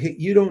show hit.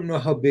 You don't know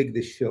how big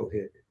this show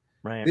hit.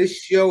 Right.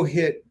 This show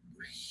hit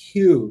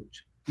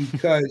huge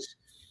because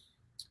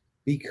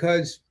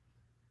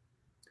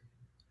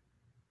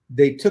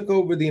they took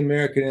over the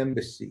American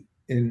Embassy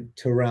in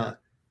Tehran.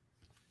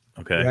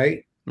 Okay.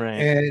 Right.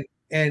 Right.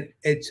 And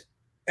it's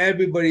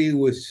everybody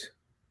was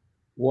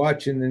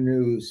watching the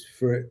news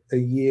for a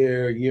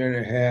year and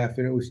a half,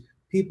 and it was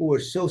people were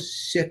so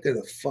sick of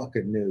the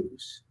fucking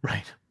news.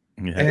 Right.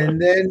 Yeah.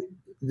 And then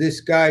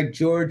this guy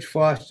George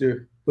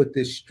Foster put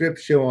this strip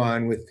show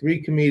on with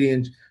 3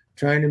 comedians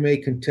trying to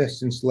make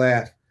contestants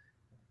laugh.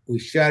 We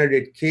shot it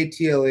at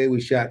KTLA.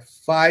 We shot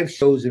 5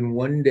 shows in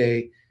one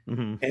day,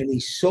 Mm-hmm. and he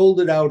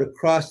sold it out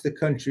across the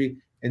country.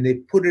 And they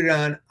put it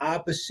on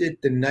opposite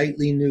the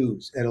nightly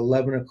news at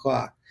 11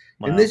 o'clock.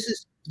 Wow. And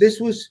this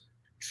was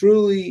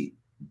truly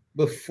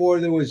before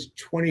there was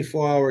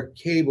 24-hour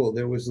cable.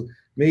 There was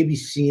maybe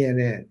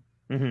CNN,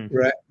 Mm-hmm.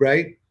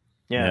 right?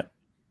 Yeah.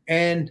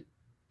 And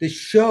the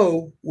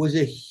show was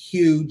a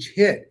huge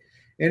hit.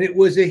 And it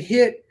was a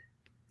hit.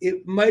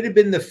 It might have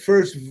been the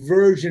first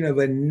version of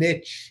a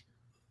niche,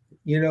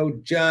 you know,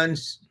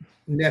 John's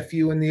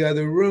Nephew in the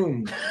Other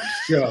Room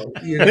show,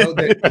 you know,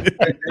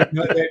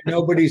 that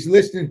nobody's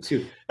listening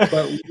to.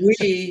 But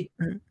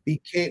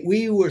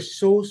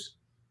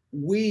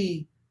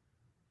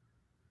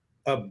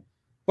a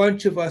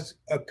bunch of us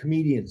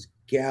comedians,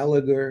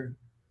 Gallagher,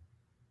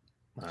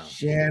 Wow.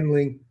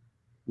 Shandling,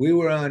 we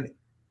were on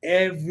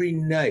every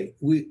night.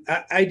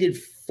 I did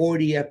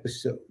 40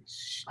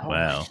 episodes.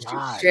 Wow.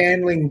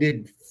 Shandling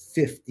did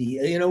 50.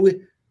 You know,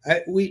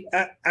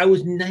 I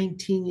was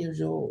 19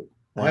 years old.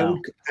 Wow.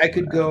 I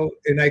could go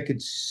and I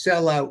could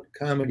sell out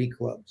comedy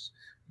clubs.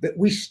 But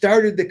we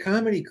started the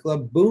comedy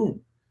club boom.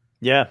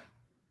 Yeah.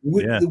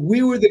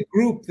 We were the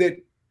group that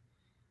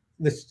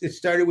it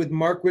started with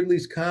Mark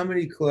Ridley's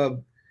Comedy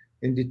Club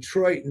in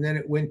Detroit, and then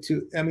it went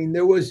to, I mean,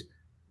 there was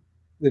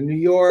the New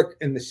York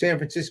and the San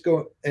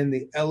Francisco and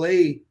the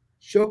LA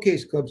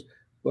showcase clubs,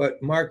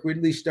 but Mark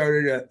Ridley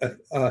started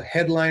a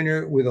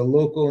headliner with a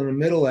local and a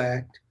middle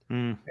act,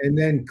 and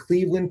then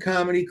Cleveland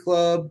Comedy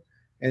Club,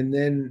 and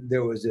then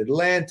there was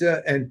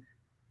Atlanta, and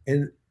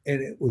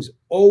it was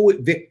always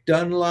Vic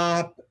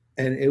Dunlop,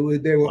 and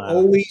they were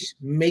always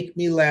Make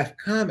Me Laugh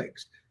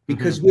comics,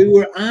 because we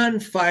were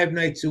on 5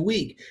 nights a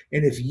week,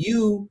 and if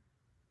you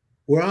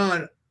were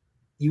on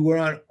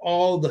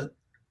all the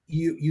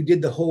you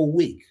did the whole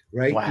week,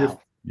 right? Wow.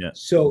 Yeah.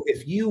 So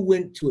if you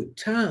went to a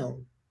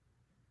town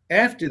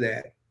after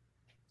that,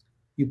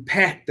 you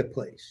packed the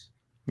place.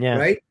 Yeah.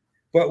 Right.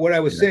 But what I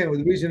was saying,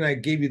 the reason I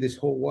gave you this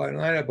whole wide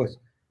lineup was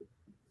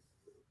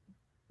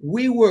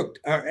we worked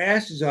our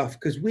asses off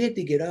because we had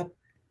to get up.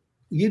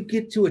 You'd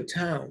get to a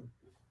town,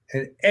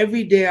 and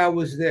every day I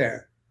was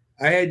there,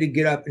 I had to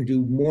get up and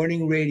do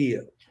morning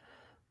radio.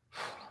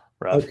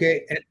 Rough.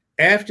 Okay. And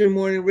after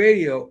morning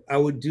radio, I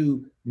would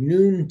do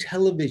noon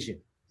television,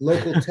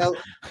 local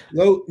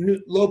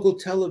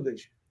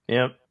television.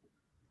 Yep.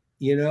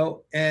 You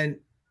know, and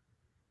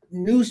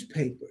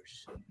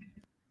newspapers,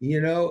 you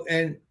know,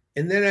 and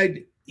then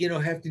I'd, you know,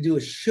 have to do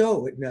a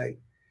show at night.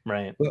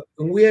 Right. But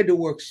and we had to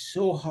work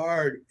so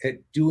hard at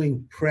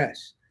doing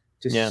press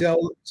to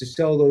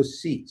sell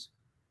those seats.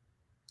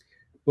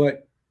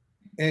 But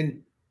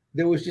and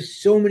there was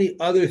just so many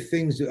other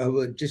things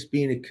of just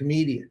being a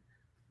comedian.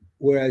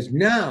 Whereas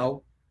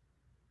now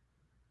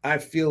I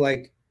feel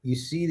like you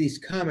see these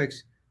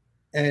comics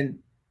and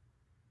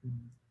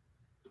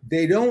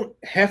they don't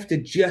have to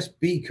just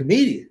be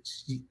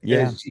comedians,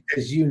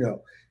 as you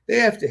know. They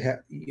have to have.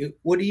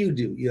 What do?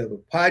 You have a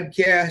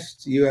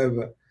podcast. You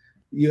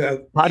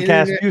have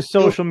podcast, few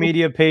social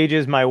media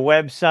pages, my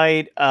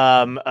website.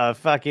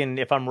 Fucking,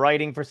 if I'm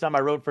writing for some, I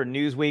wrote for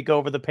Newsweek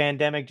over the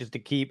pandemic just to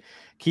keep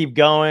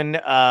going.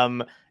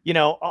 You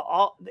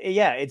know,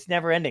 it's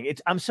never ending.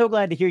 I'm so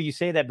glad to hear you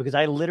say that, because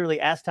I literally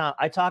asked Tom.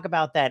 I talk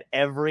about that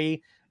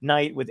every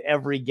night with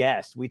every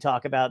guest. We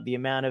talk about the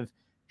amount of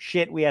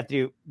shit we have to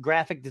do.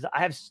 Graphic design.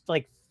 I have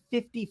like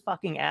 50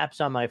 fucking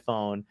apps on my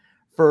phone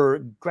for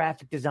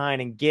graphic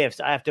design and GIFs.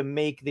 I have to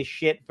make the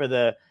shit for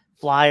the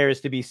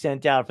flyers to be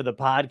sent out for the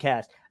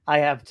podcast.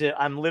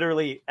 I'm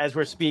literally, as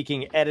we're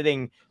speaking,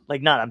 editing,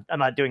 I'm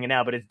not doing it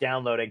now, but it's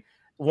downloading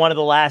one of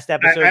the last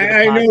episodes. of the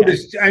I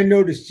podcast.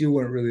 noticed you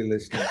weren't really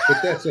listening,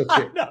 but that's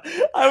okay. No,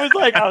 I was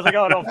like, oh,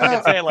 don't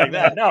fucking say it like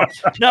that. No.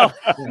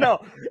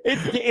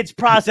 It's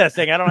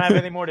processing. I don't have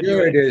anything more to do.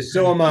 Here it is.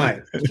 So am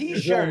I.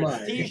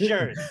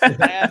 T-shirts.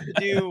 I have to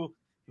do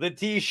the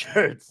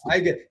T-shirts. I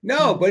get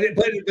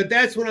but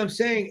that's what I'm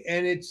saying,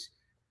 and it's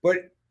a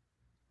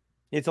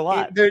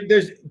lot.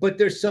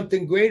 There's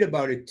something great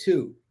about it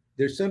too.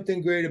 There's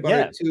something great about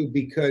it too,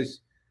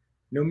 because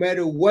no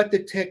matter what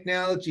the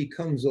technology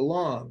comes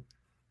along,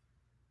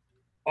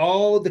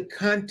 all the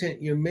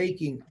content you're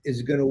making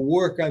is going to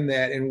work on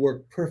that and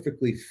work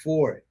perfectly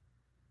for it.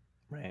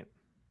 Right.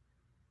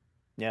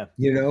 Yeah.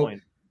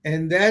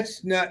 And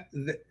that's not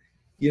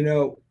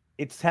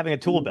it's having a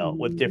tool belt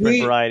with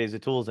different varieties of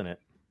tools in it.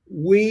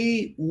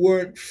 We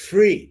weren't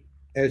free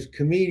as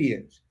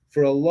comedians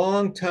for a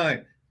long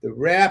time. The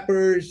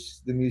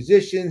rappers, the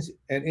musicians,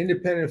 and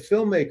independent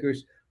filmmakers,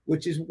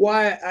 which is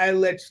why I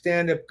let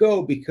stand-up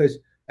go, because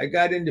I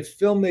got into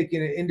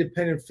filmmaking and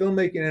independent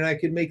filmmaking, and I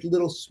could make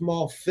little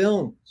small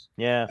films.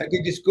 Yeah. I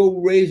could just go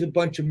raise a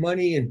bunch of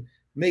money and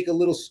make a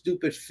little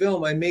stupid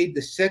film. I made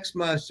The Sex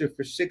Monster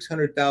for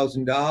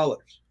 $600,000.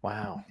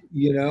 Wow.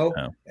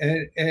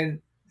 And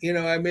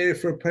I made it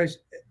for a price.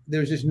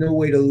 There's just no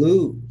way to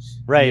lose.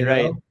 Right.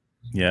 Right.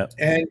 Yeah.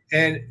 And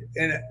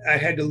I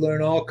had to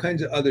learn all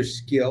kinds of other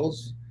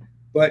skills,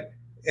 but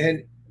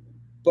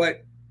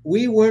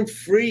we weren't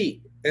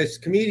free as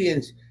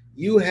comedians.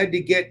 You had to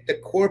get the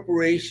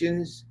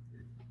corporations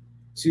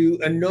to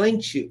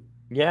anoint you.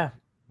 Yeah.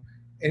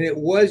 And it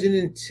wasn't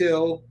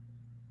until,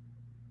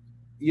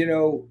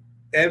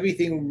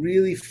 everything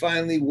really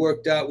finally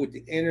worked out with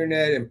the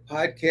internet and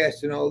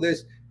podcasts and all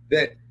this,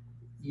 that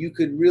you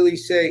could really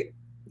say,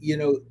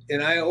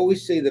 and I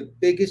always say the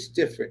biggest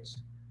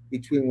difference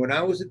between when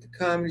I was at the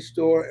Comedy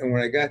Store and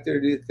when I got there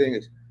to do the thing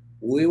is,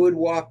 we would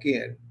walk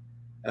in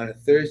on a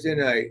Thursday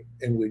night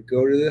and we'd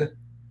go to the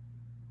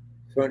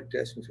front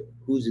desk and say,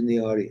 who's in the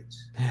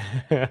audience?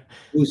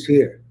 Who's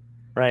here?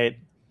 Right.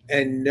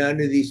 And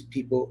none of these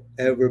people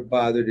ever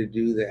bother to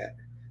do that,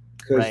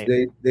 because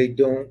they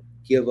don't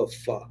give a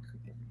fuck.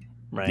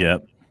 Right.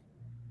 Yep.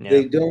 Yeah.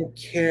 They don't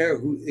care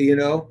who,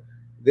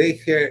 they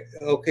care.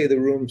 Okay, the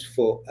room's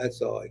full.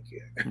 That's all I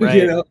care.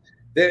 Right.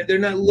 They're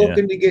not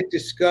looking to get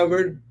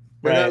discovered.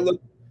 They're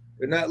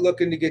not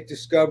looking to get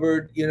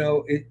discovered.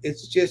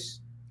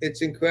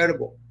 It's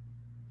incredible.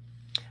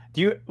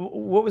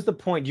 What was the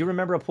point? Do you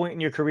remember a point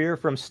in your career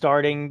from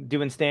starting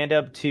doing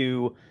stand-up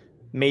to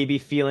maybe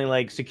feeling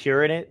like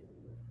secure in it?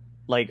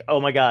 Like,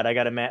 oh my God, I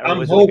got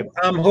a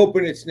I'm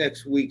hoping it's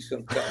next week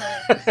sometime.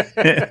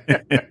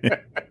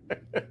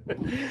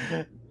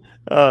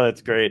 Oh,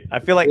 that's great. I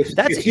feel like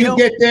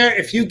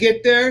if you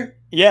get there,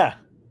 yeah,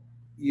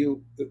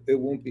 it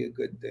won't be a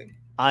good thing.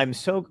 I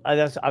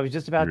was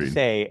just about to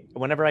say,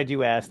 whenever I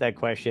do ask that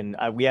question,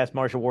 we asked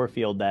Marsha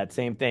Warfield that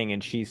same thing,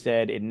 and she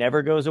said it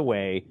never goes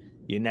away.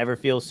 You never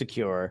feel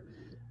secure.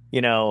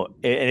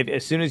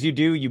 As soon as you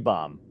do, you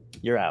bomb.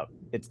 You're out.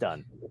 It's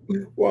done.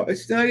 Well,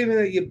 it's not even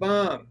that you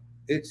bomb.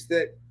 It's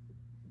that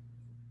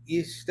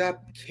you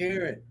stop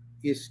caring.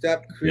 You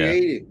stop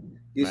creating.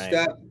 You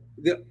stop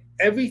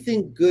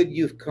everything good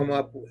you've come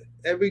up with,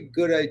 every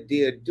good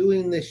idea,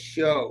 doing this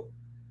show,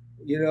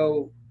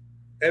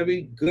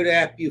 every good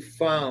app you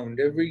found,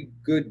 every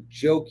good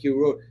joke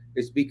you wrote,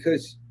 is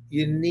because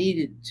you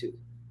needed to.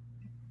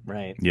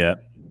 Right. Yeah.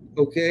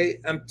 Okay.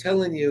 I'm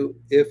telling you,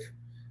 if,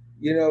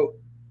 I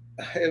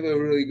have a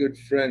really good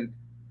friend,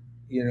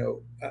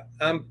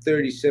 I'm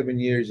 37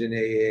 years in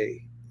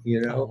AA,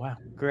 Oh, wow.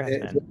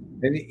 Great, man.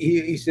 And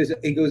he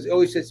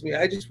always says to me,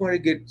 I just want to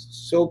get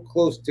so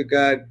close to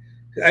God.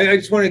 I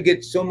just want to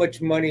get so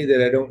much money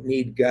that I don't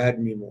need God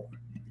anymore.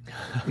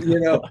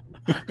 And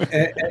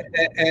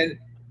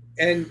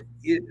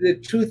the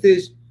truth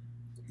is,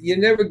 you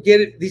never get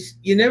it.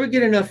 You never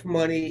get enough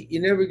money.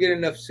 You never get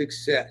enough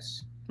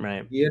success.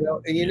 Right. And you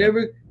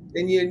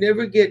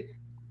never get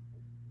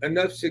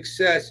enough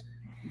success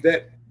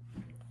that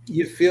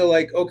you feel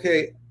like,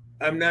 okay,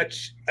 I'm not.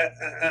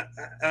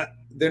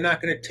 They're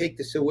not going to take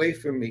this away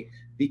from me,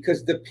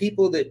 because the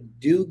people that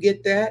do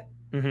get that,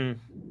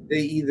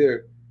 they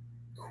either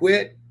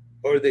quit,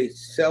 or they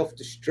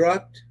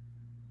self-destruct,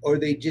 or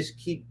they just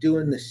keep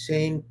doing the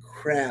same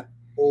crap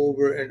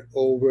over and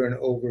over and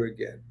over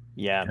again.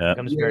 Yeah, it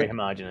becomes very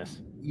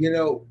homogenous.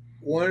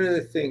 One of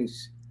the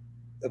things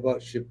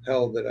about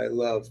Chappelle that I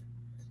love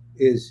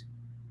is,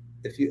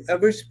 if you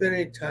ever spend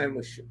any time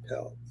with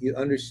Chappelle, you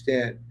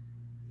understand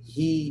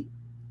he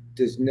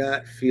does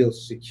not feel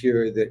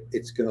secure that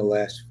it's going to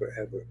last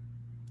forever.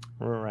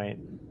 Right.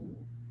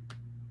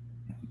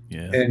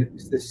 Yeah. And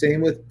it's the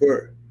same with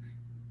Burr.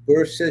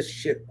 Burr says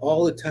shit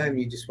all the time.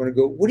 You just want to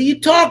go, what are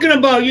you talking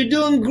about? You're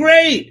doing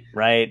great.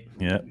 Right.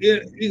 Yeah.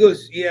 He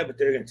goes, yeah, but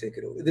they're going to take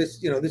it away.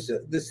 This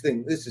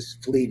is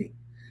fleeting.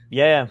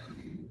 Yeah.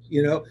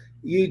 You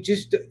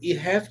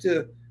have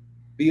to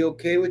be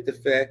okay with the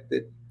fact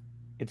that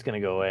it's going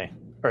to go away,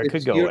 or it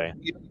could go away.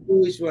 You're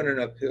always running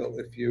uphill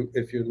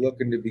if you're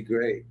looking to be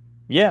great.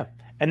 Yeah.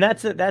 And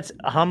that's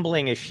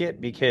humbling as shit,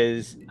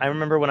 because I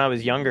remember when I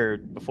was younger,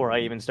 before I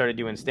even started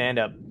doing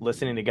stand-up,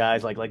 listening to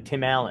guys like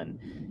Tim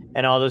Allen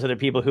and all those other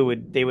people who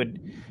would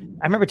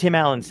I remember Tim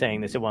Allen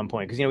saying this at one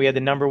point, because we had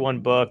the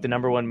 #1 book, the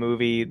 #1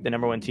 movie, the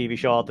 #1 TV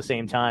show all at the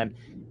same time,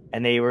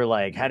 and they were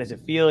like, how does it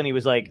feel? And he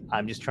was like,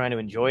 I'm just trying to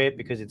enjoy it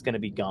because it's going to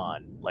be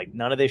gone. Like,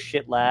 none of this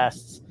shit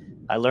lasts.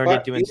 I learned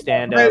it doing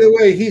stand-up. By the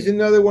way, he's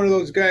another one of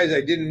those guys. I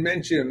didn't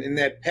mention him in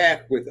that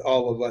pack with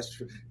all of us.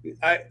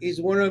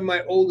 He's one of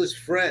my oldest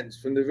friends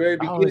from the very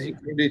beginning,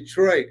 from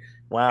Detroit.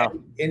 Wow.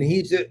 And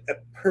he's a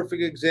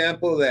perfect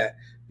example of that,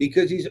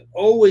 because he's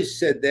always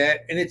said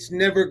that, and it's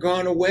never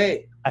gone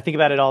away. I think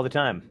about it all the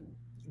time.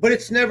 But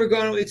it's never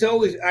gone. It's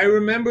always. I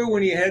remember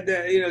when he had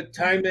that,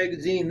 Time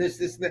magazine, this,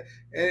 and that,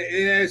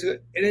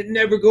 and it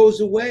never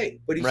goes away.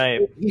 But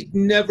he's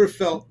never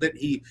felt that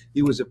he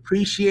was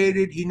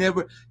appreciated. He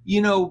never,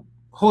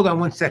 Hold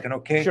on one second,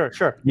 okay?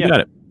 Sure. You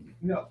got it.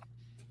 No,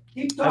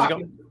 keep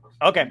talking.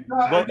 Okay.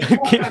 Well,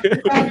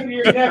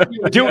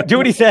 do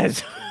what he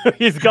says.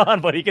 He's gone,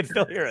 but he can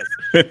still hear us.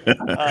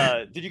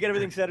 Did you get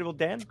everything said,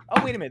 Dan?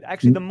 Oh, wait a minute.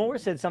 Actually, the More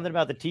said something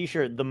about the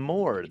T-shirt. The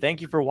More.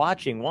 Thank you for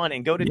watching. One,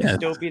 and go to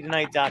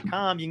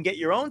dystopiatonight.com. You can get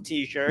your own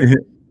T-shirt,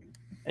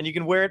 and you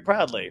can wear it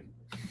proudly.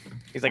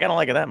 He's like, I don't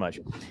like it that much.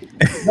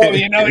 No,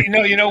 you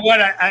know what?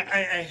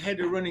 I had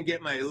to run and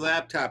get my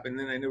laptop, and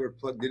then I never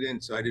plugged it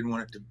in, so I didn't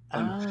want it to.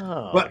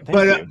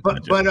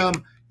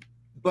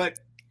 But.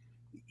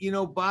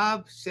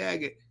 Bob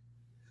Saget,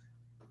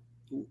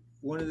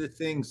 one of the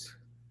things,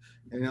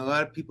 and a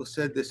lot of people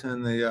said this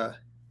on the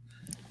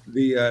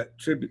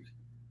tribute,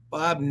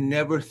 Bob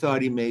never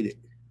thought he made it.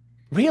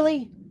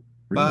 Really?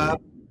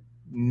 Bob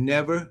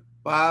never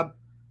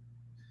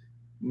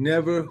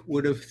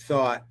would have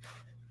thought.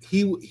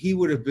 He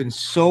would have been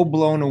so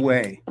blown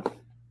away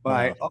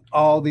by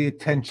all the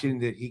attention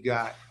that he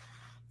got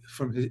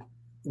from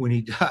when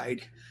he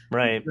died.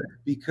 Right.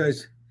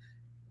 Because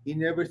he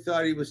never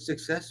thought he was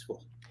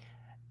successful.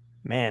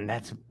 Man,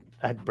 that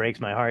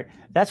breaks my heart.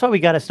 That's why we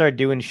got to start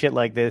doing shit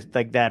like this,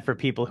 like that, for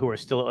people who are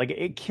still like.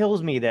 It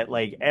kills me that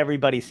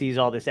everybody sees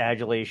all this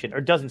adulation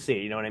or doesn't see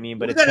it. You know what I mean?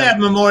 But we gotta have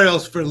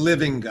memorials for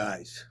living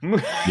guys.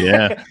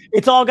 Yeah,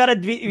 it's all gotta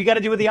be. You got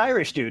to do what the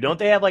Irish do, don't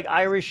they? Have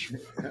Irish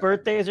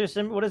birthdays or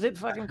some? What is it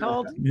fucking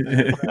called? I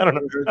don't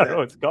know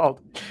what it's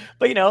called.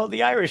 But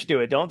the Irish do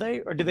it, don't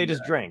they? Or do they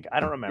just drink? I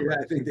don't remember.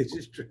 Yeah, I think they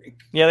just drink.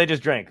 Yeah, they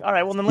just drink. All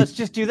right, well then let's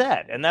just do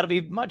that, and that'll be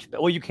much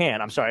better. Well, you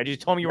can. I'm sorry, you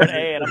just told me you were an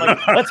A, and I'm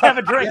like, let's have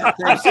a drink. Yeah,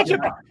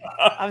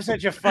 I'm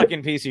such a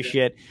fucking piece of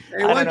shit.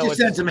 Hey, why don't you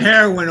send some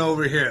heroin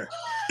over here?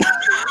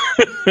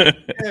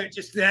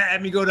 Just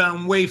have me go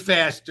down way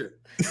faster.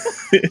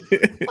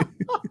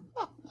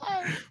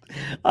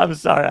 I'm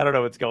sorry. I don't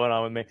know what's going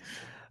on with me.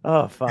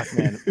 Oh, fuck,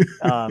 man.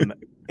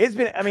 It's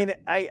been,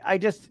 I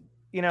just,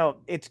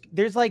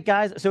 there's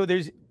guys, so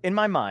there's, in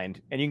my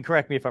mind, and you can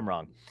correct me if I'm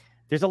wrong,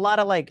 there's a lot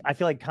of I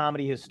feel like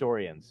comedy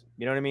historians,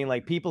 you know what I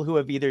mean? People who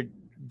have either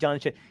done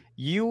shit.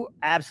 You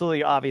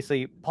absolutely,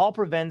 obviously, Paul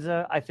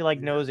Provenza, I feel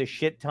like knows a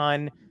shit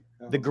ton.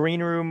 The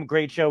Green Room,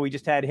 great show. We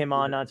just had him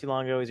on not too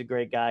long ago. He's a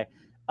great guy.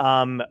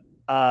 Oh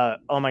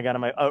my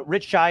God,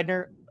 Rich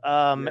Scheidner.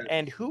 Yes.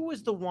 And who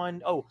was the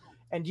one? Oh,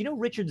 and do you know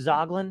Richard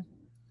Zoglin?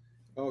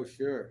 Oh,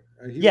 sure.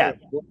 He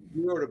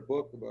wrote a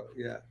book about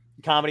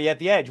Comedy at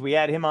the Edge. We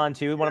had him on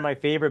too. One of my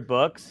favorite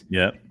books.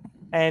 Yeah.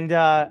 And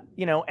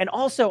and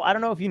also, I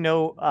don't know if you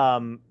know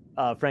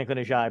Franklin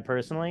Ajaye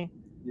personally.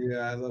 Yeah,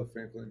 I love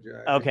Franklin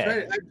Ajaye.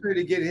 Okay. I tried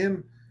to get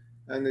him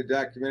on the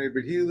documentary,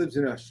 but he lives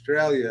in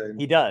Australia.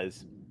 He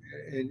does.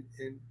 And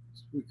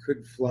we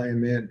couldn't fly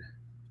him in.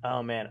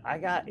 Oh man, I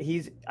got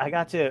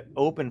to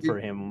open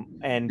for him.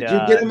 And did you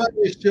get him on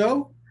your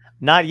show?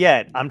 Not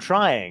yet. I'm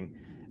trying.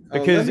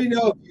 Because let me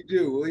know if you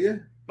do, will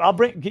you? I'll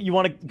bring. You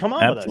want to come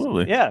on Absolutely.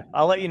 with us? Yeah,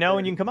 I'll let you know,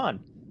 and you can come on.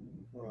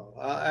 Well,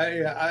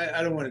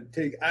 I don't want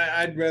to take.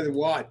 I'd rather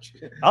watch.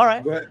 All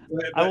right, but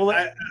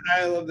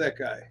I love that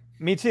guy.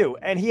 Me too.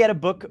 And he had a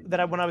book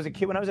that when I was a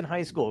kid, when I was in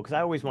high school, because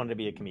I always wanted to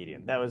be a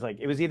comedian. That was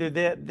it was either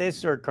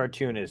this or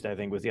cartoonist, I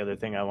think was the other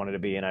thing I wanted to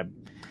be. And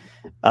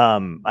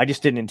I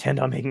just didn't intend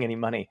on making any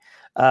money.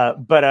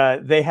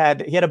 But he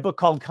had a book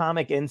called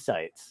Comic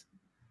Insights.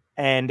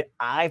 And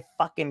I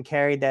fucking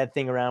carried that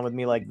thing around with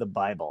me like the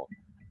Bible.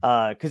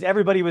 Because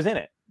everybody was in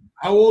it.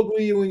 How old were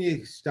you when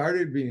you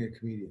started being a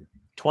comedian?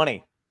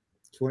 20.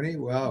 20?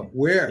 Wow.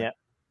 Where? Yeah.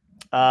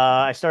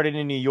 I started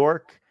in New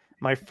York.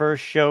 My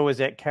first show was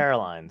at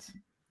Caroline's.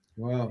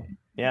 Wow.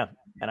 Yeah.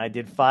 And I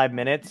did 5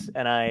 minutes,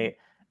 and I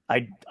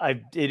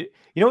did,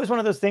 it was one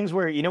of those things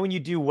where, when you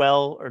do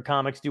well, or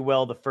comics do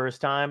well the first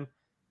time,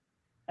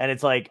 and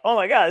it's like, oh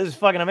my God, this is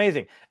fucking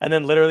amazing. And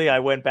then literally I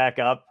went back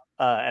up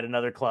at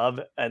another club,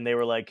 and they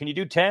were like, can you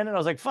do 10? And I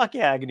was like, fuck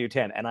yeah, I can do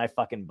 10. And I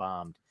fucking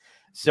bombed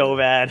so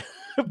bad,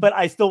 but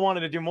I still wanted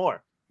to do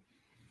more.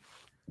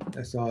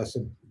 That's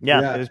awesome.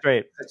 Yeah, it was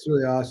great. That's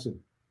really awesome.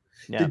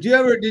 Yeah. Did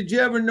you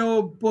ever know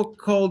a book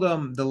called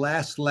The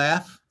Last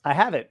Laugh? I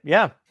have it.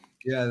 Yeah.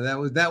 Yeah,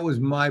 that was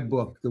my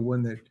book, the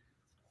one that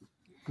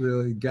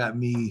really got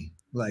me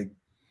juiced.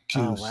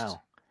 Oh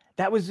wow.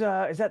 That was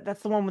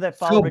that's the one that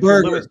Phil followed Richard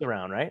Berger. Lewis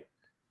around, right?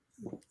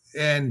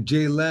 And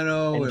Jay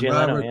Leno and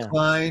Robert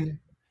Klein.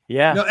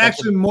 Yeah. No,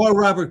 actually more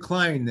Robert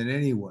Klein than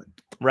anyone.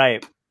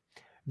 Right.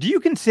 Do you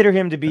consider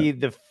him to be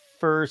the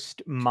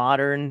first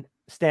modern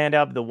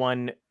stand-up? The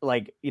one,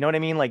 like, you know what I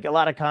mean? Like a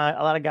lot of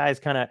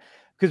guys kind of,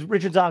 because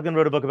Richard Zoglin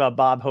wrote a book about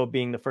Bob Hope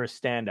being the first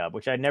stand-up,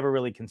 which I'd never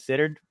really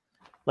considered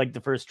like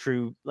the first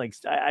true, like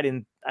I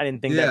didn't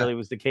think that really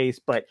was the case,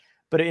 but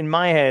in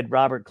my head,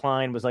 Robert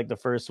Klein was like the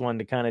first one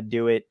to kind of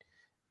do it,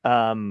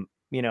 confessionally.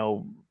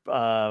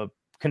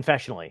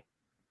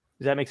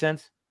 Does that make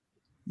sense?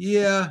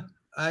 Yeah,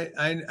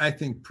 I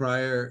think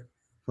Pryor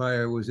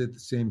was at the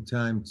same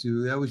time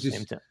too. That was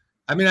just,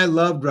 I mean, I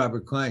loved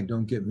Robert Klein.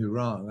 Don't get me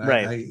wrong.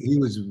 Right. He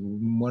was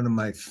one of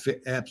my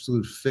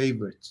absolute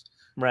favorites.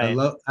 Right.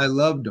 I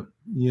loved him,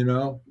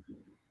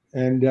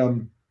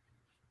 and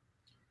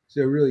he's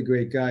a really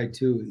great guy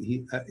too.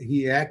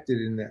 He acted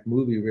in that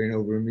movie Rain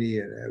Over Me,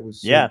 and it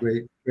was so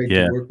great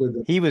to work with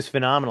him. He was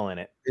phenomenal in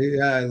it.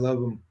 Yeah, I love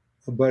him.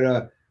 But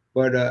I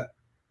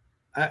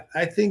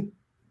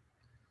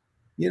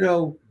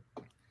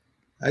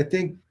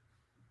think,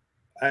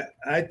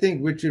 I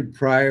think Richard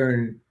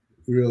Pryor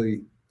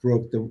really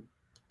broke the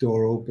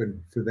door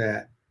open for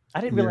that.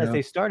 I didn't realize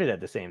they started at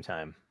the same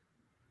time.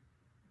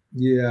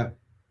 Yeah.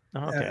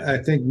 Oh, okay. I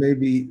think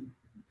maybe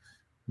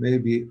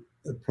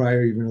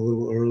Pryor even a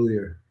little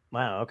earlier.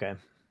 Wow. Okay.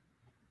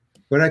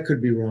 But I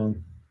could be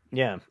wrong.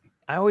 Yeah.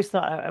 I always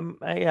thought, I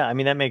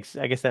mean,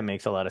 I guess that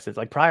makes a lot of sense.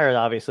 Like Pryor,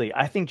 obviously,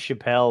 I think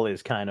Chappelle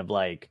is kind of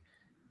like,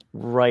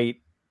 right.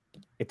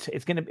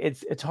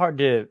 It's hard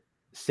to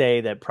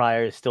say that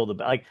Pryor is still the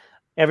best. Like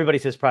everybody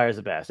says Pryor is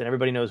the best and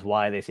everybody knows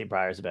why they say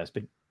Pryor is the best,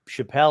 but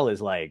Chappelle is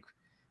like,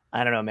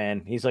 I don't know,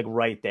 man. He's like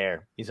right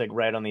there. He's like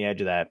right on the edge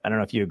of that. I don't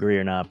know if you agree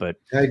or not, but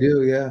I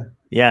do. Yeah.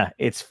 Yeah.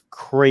 It's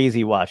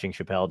crazy watching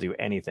Chappelle do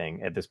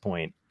anything at this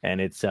point.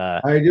 And it's,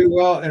 I do.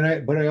 Well,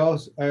 but I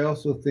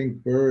also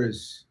think Burr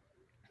is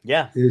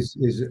he's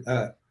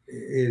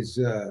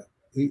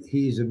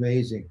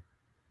amazing.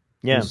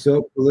 Yeah. He's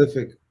so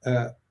prolific.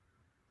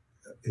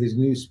 His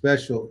new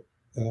special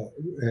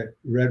at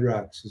Red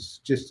Rocks is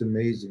just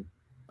amazing.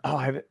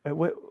 Oh,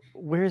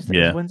 where's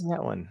that? When's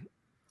that one?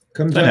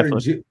 Comes out in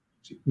June.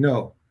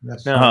 No,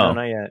 not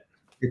yet.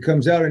 It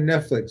comes out on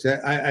Netflix.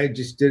 I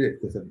just did it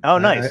with him. Oh,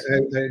 nice.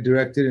 I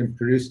directed and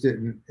produced it,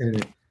 and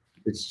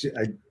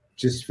I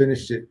just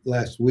finished it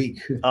last week.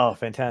 Oh,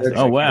 fantastic!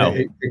 Oh, wow!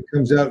 It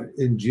comes out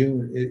in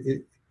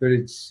June. But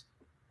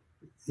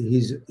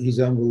he's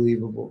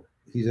unbelievable.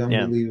 He's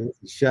unbelievable. Yeah.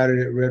 He shot it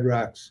at Red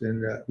Rocks,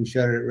 and we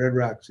shot it at Red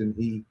Rocks, and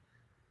he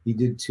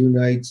did 2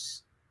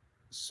 nights,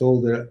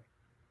 sold it.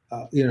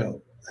 I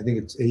think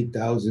it's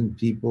 8,000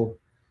 people,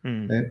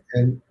 and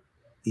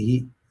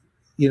he,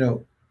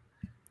 you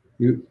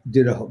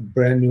did a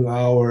brand new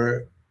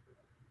hour,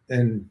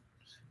 and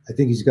I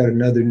think he's got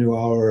another new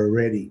hour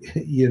already. I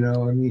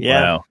mean,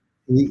 yeah.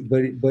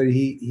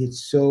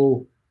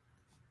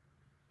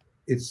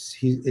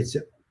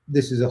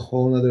 This is a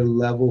whole nother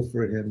level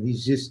for him.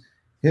 He's just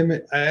him.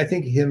 I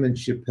think him and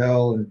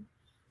Chappelle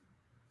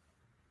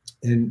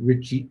and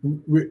Ricky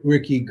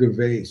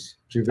Gervais.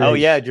 Oh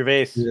yeah,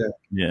 Gervais.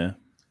 Yeah.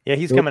 Yeah,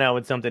 he's coming out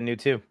with something new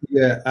too.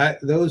 Yeah,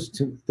 those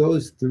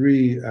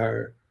 3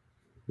 are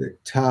the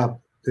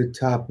top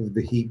of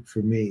the heap for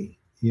me.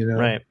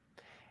 Right.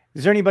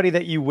 Is there anybody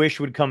that you wish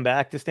would come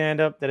back to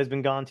stand up that has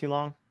been gone too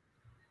long?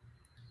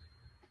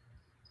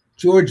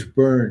 George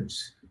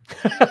Burns.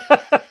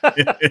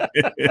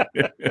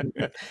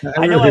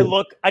 I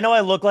know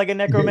I look like a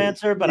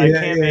necromancer, but I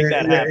can't make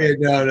that happen.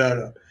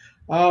 No.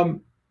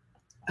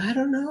 I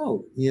don't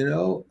know.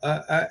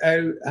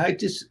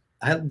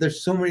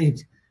 There's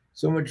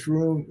so much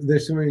room.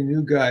 There's so many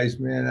new guys,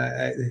 man.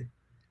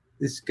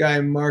 This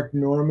guy Mark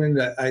Norman,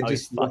 I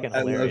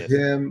love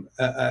him.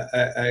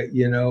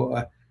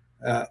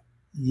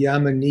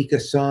 Yamanika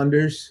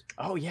Saunders.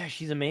 Oh yeah,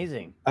 she's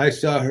amazing. I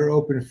saw her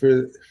open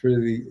for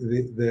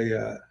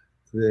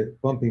the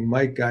Bumping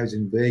Mike guys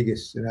in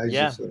Vegas, and I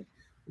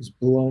was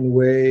blown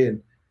away.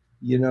 And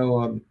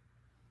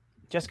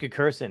Jessica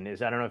Kirson I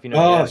don't know if you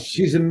know. Oh,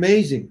 she's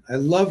amazing. I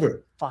love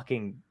her.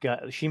 Fucking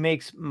God. She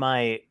makes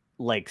my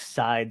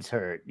sides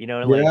hurt.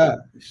 I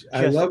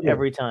love her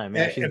every time.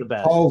 Yeah, she's the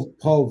best. Paul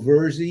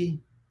Verzi.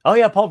 Oh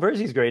yeah, Paul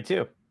Verzi's great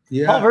too.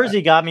 Yeah, Paul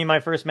Verzi got me my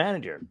first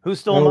manager, who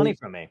stole money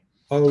from me.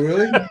 Oh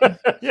really?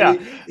 Yeah,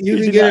 you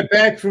can get it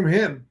back from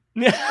him.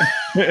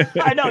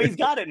 I know he's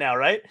got it now,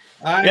 right?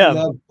 I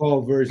love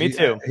Paul Verzi. Me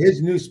too.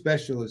 His new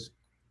special is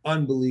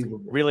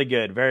unbelievable. Really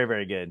good. Very,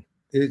 very good.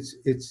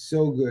 It's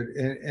so good,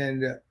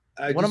 and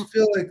I just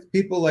feel like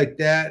people like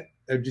that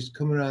are just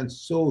coming on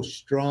so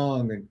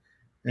strong, and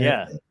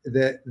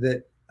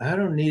that I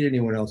don't need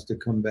anyone else to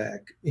come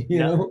back. You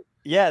know?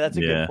 Yeah, that's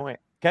a good point.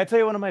 Can I tell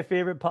you one of my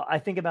favorite? I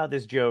think about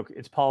this joke.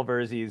 It's Paul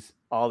Verzi's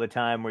all the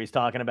time, where he's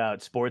talking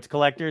about sports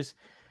collectors.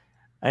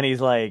 And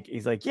he's like,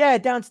 yeah,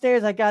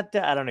 downstairs I got,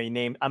 I don't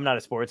know, I'm not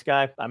a sports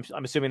guy. I'm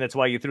assuming that's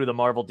why you threw the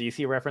Marvel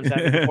DC reference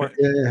at me before.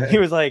 Yeah. He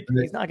was like,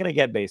 he's not gonna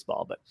get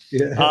baseball, but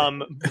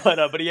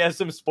but he has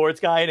some sports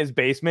guy in his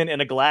basement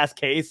in a glass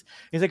case.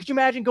 He's like, could you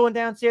imagine going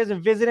downstairs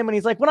and visit him? And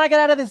he's like, when I get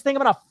out of this thing,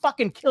 I'm gonna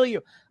fucking kill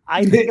you.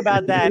 I think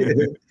about that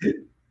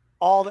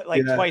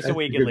twice a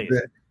week at least.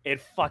 Bit. It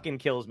fucking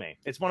kills me.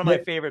 It's one of my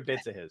favorite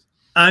bits of his.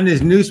 On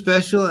his new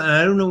special, and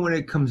I don't know when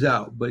it comes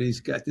out, but he's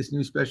got this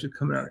new special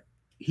coming out.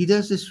 He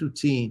does this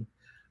routine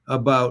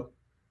about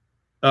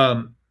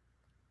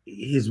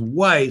his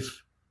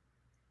wife,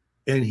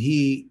 and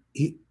she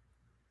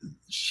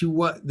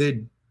wants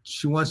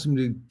him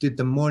to get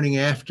the morning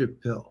after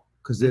pill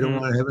because they don't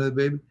want to have another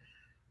baby,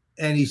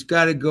 and he's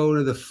got to go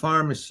to the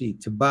pharmacy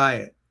to buy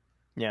it.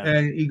 Yeah,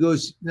 and he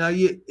goes, now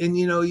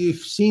you've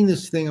seen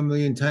this thing a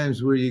million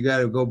times where you got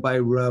to go buy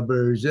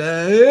rubbers.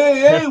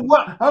 Hey,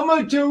 what? How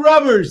much are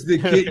rubbers? The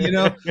kid,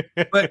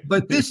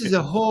 but this is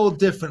a whole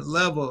different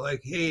level.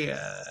 Like, hey,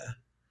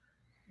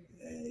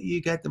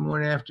 you got the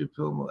morning after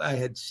pill. I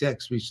had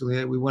sex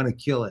recently. We want to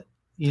kill it,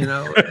 and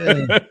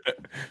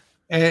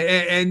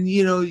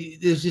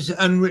there's this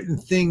unwritten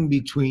thing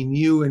between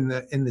you and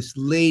this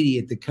lady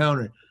at the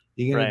counter.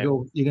 You're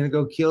gonna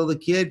go kill the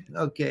kid?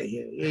 Okay,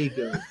 here you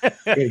go.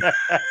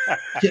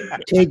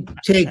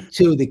 Take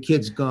two. The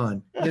kid's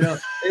gone.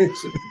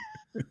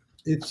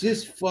 It's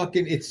just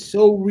fucking. It's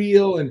so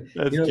real, and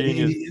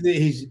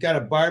he's got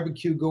a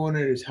barbecue going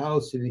at his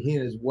house, and he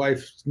and his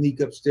wife sneak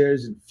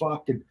upstairs and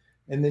fuck, and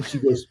then she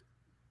goes,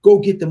 "Go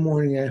get the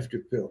morning after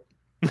pill."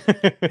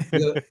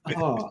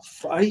 Oh,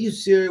 are you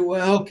serious?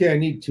 Well, okay, I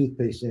need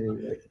toothpaste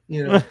anyway.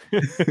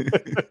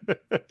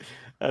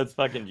 That's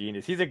fucking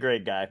genius. He's a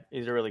great guy.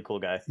 He's a really cool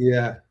guy.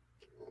 Yeah.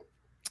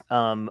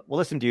 Well,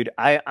 listen, dude,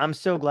 I'm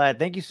so glad.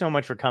 Thank you so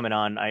much for coming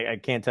on. I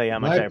can't tell you how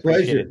much I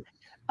appreciate it.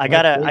 I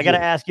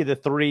gotta ask you the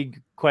 3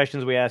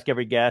 questions we ask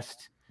every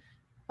guest.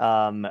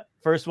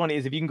 First one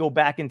is, if you can go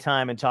back in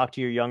time and talk to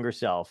your younger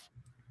self,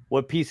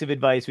 what piece of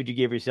advice would you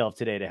give yourself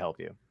today to help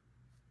you?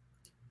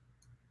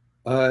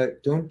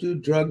 Don't do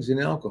drugs and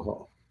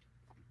alcohol.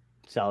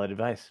 Solid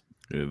advice.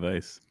 Good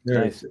advice.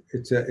 Nice.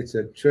 It's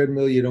a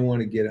treadmill you don't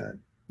want to get on.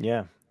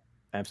 Yeah,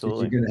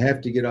 absolutely. You're going to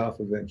have to get off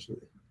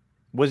eventually.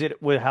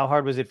 How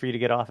hard was it for you to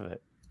get off of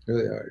it?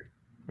 Really hard.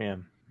 Yeah.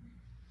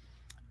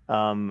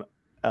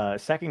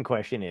 Second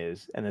question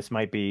is, and this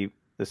might be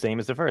the same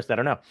as the first, I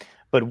don't know,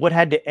 but what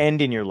had to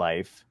end in your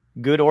life,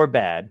 good or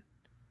bad,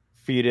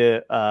 for you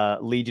to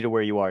lead you to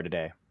where you are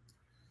today?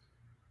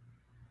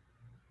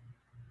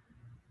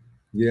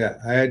 Yeah,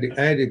 I had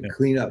to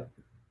clean up.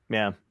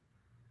 Yeah.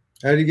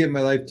 I had to get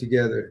my life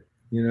together,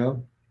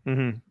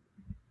 Mm-hmm.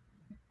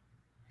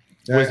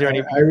 Was there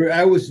any?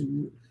 I was,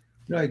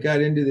 I got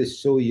into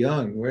this so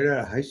young, right out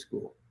of high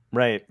school.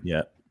 Right.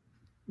 Yeah.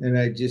 And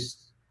I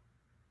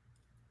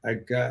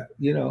got,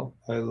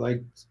 I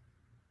liked,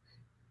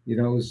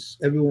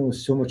 everyone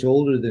was so much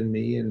older than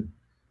me, and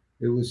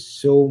it was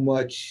so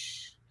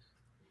much.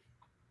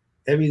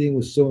 Everything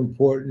was so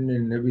important,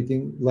 and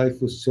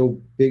life was so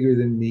bigger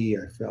than me.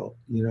 I felt,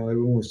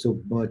 everyone was so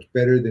much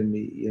better than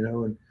me,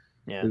 and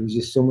it was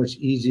just so much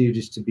easier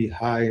just to be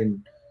high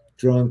and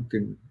drunk,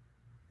 and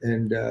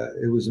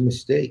it was a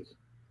mistake.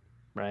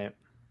 Right.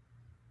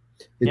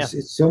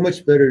 It's so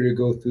much better to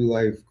go through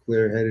life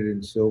clear-headed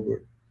and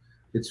sober.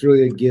 It's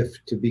really a gift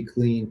to be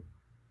clean.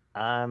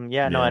 No,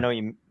 I know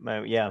you.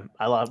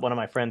 I lost one of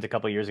my friends a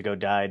couple of years ago,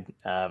 died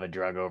of a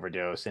drug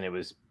overdose, and it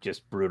was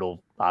just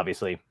brutal,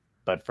 obviously,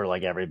 but for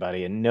like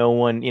everybody, and no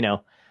one,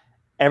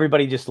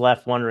 everybody just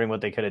left wondering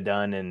what they could have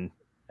done, and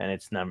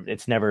it's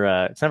never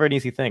an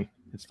easy thing.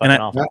 It's fucking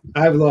awful.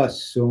 I've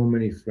lost so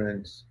many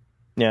friends.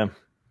 Yeah.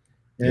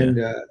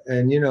 And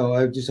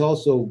I've just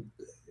also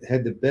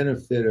had the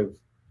benefit of,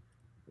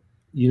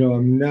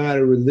 I'm not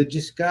a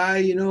religious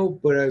guy,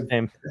 but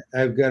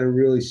I've got a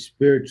really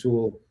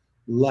spiritual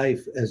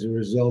life as a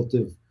result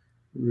of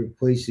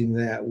replacing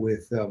that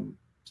with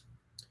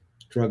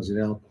drugs and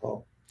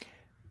alcohol.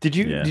 Did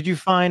you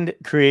find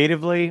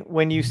creatively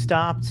when you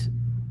stopped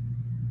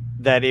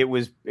that it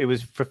was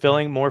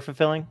more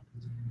fulfilling?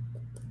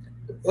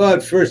 Well,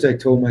 at first I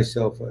told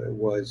myself it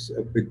was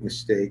a big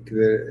mistake,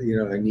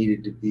 that I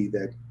needed to be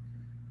that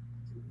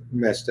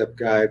messed up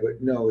guy,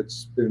 but no,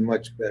 it's been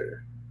much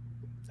better.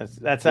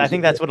 I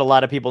think that's what a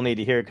lot of people need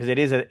to hear, because it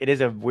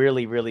is a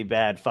really, really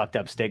bad fucked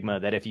up stigma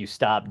that if you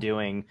stop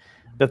doing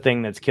the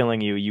thing that's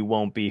killing you, you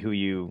won't be who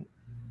you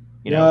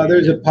know. No,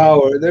 there's a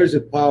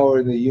power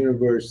in the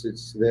universe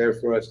that's there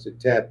for us to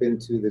tap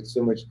into, that's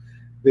so much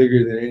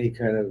bigger than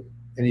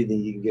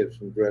anything you can get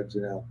from drugs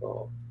and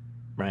alcohol.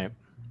 Right.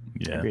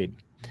 Yeah. Agreed.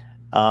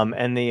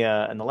 And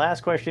the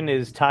last question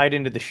is tied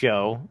into the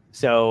show.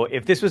 So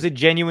if this was a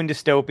genuine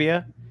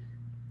dystopia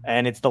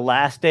and it's the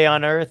last day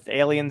on Earth,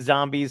 aliens,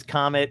 zombies,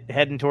 comet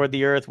heading toward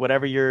the Earth,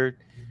 whatever your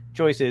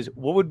choice is,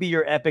 what would be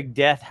your epic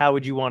death? How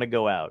would you want to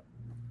go out?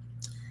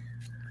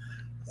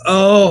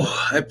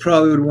 Oh, I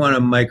probably would want a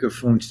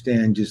microphone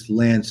stand just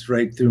lanced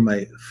right from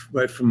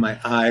my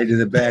eye to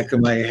the back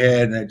of my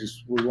head, and I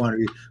just would want to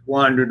be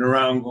wandering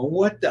around going,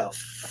 "What the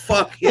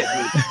fuck hit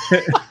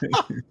me?"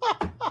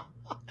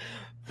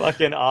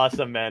 Fucking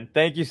awesome, man.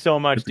 Thank you so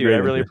much, dude. I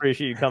really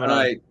appreciate you coming All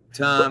on. right,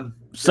 Tom.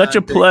 Such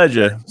a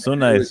pleasure. So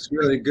nice. It's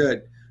really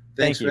good.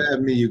 Thanks for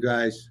having me, you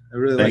guys. I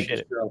really like the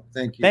show.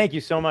 Thank you. Thank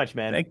you so much,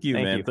 man. Thank you,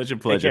 man. Such a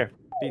pleasure.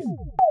 Take care. Peace.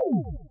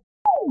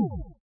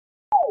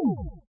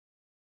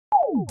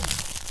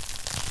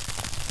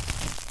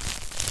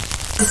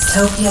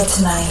 Dystopia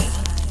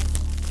Tonight.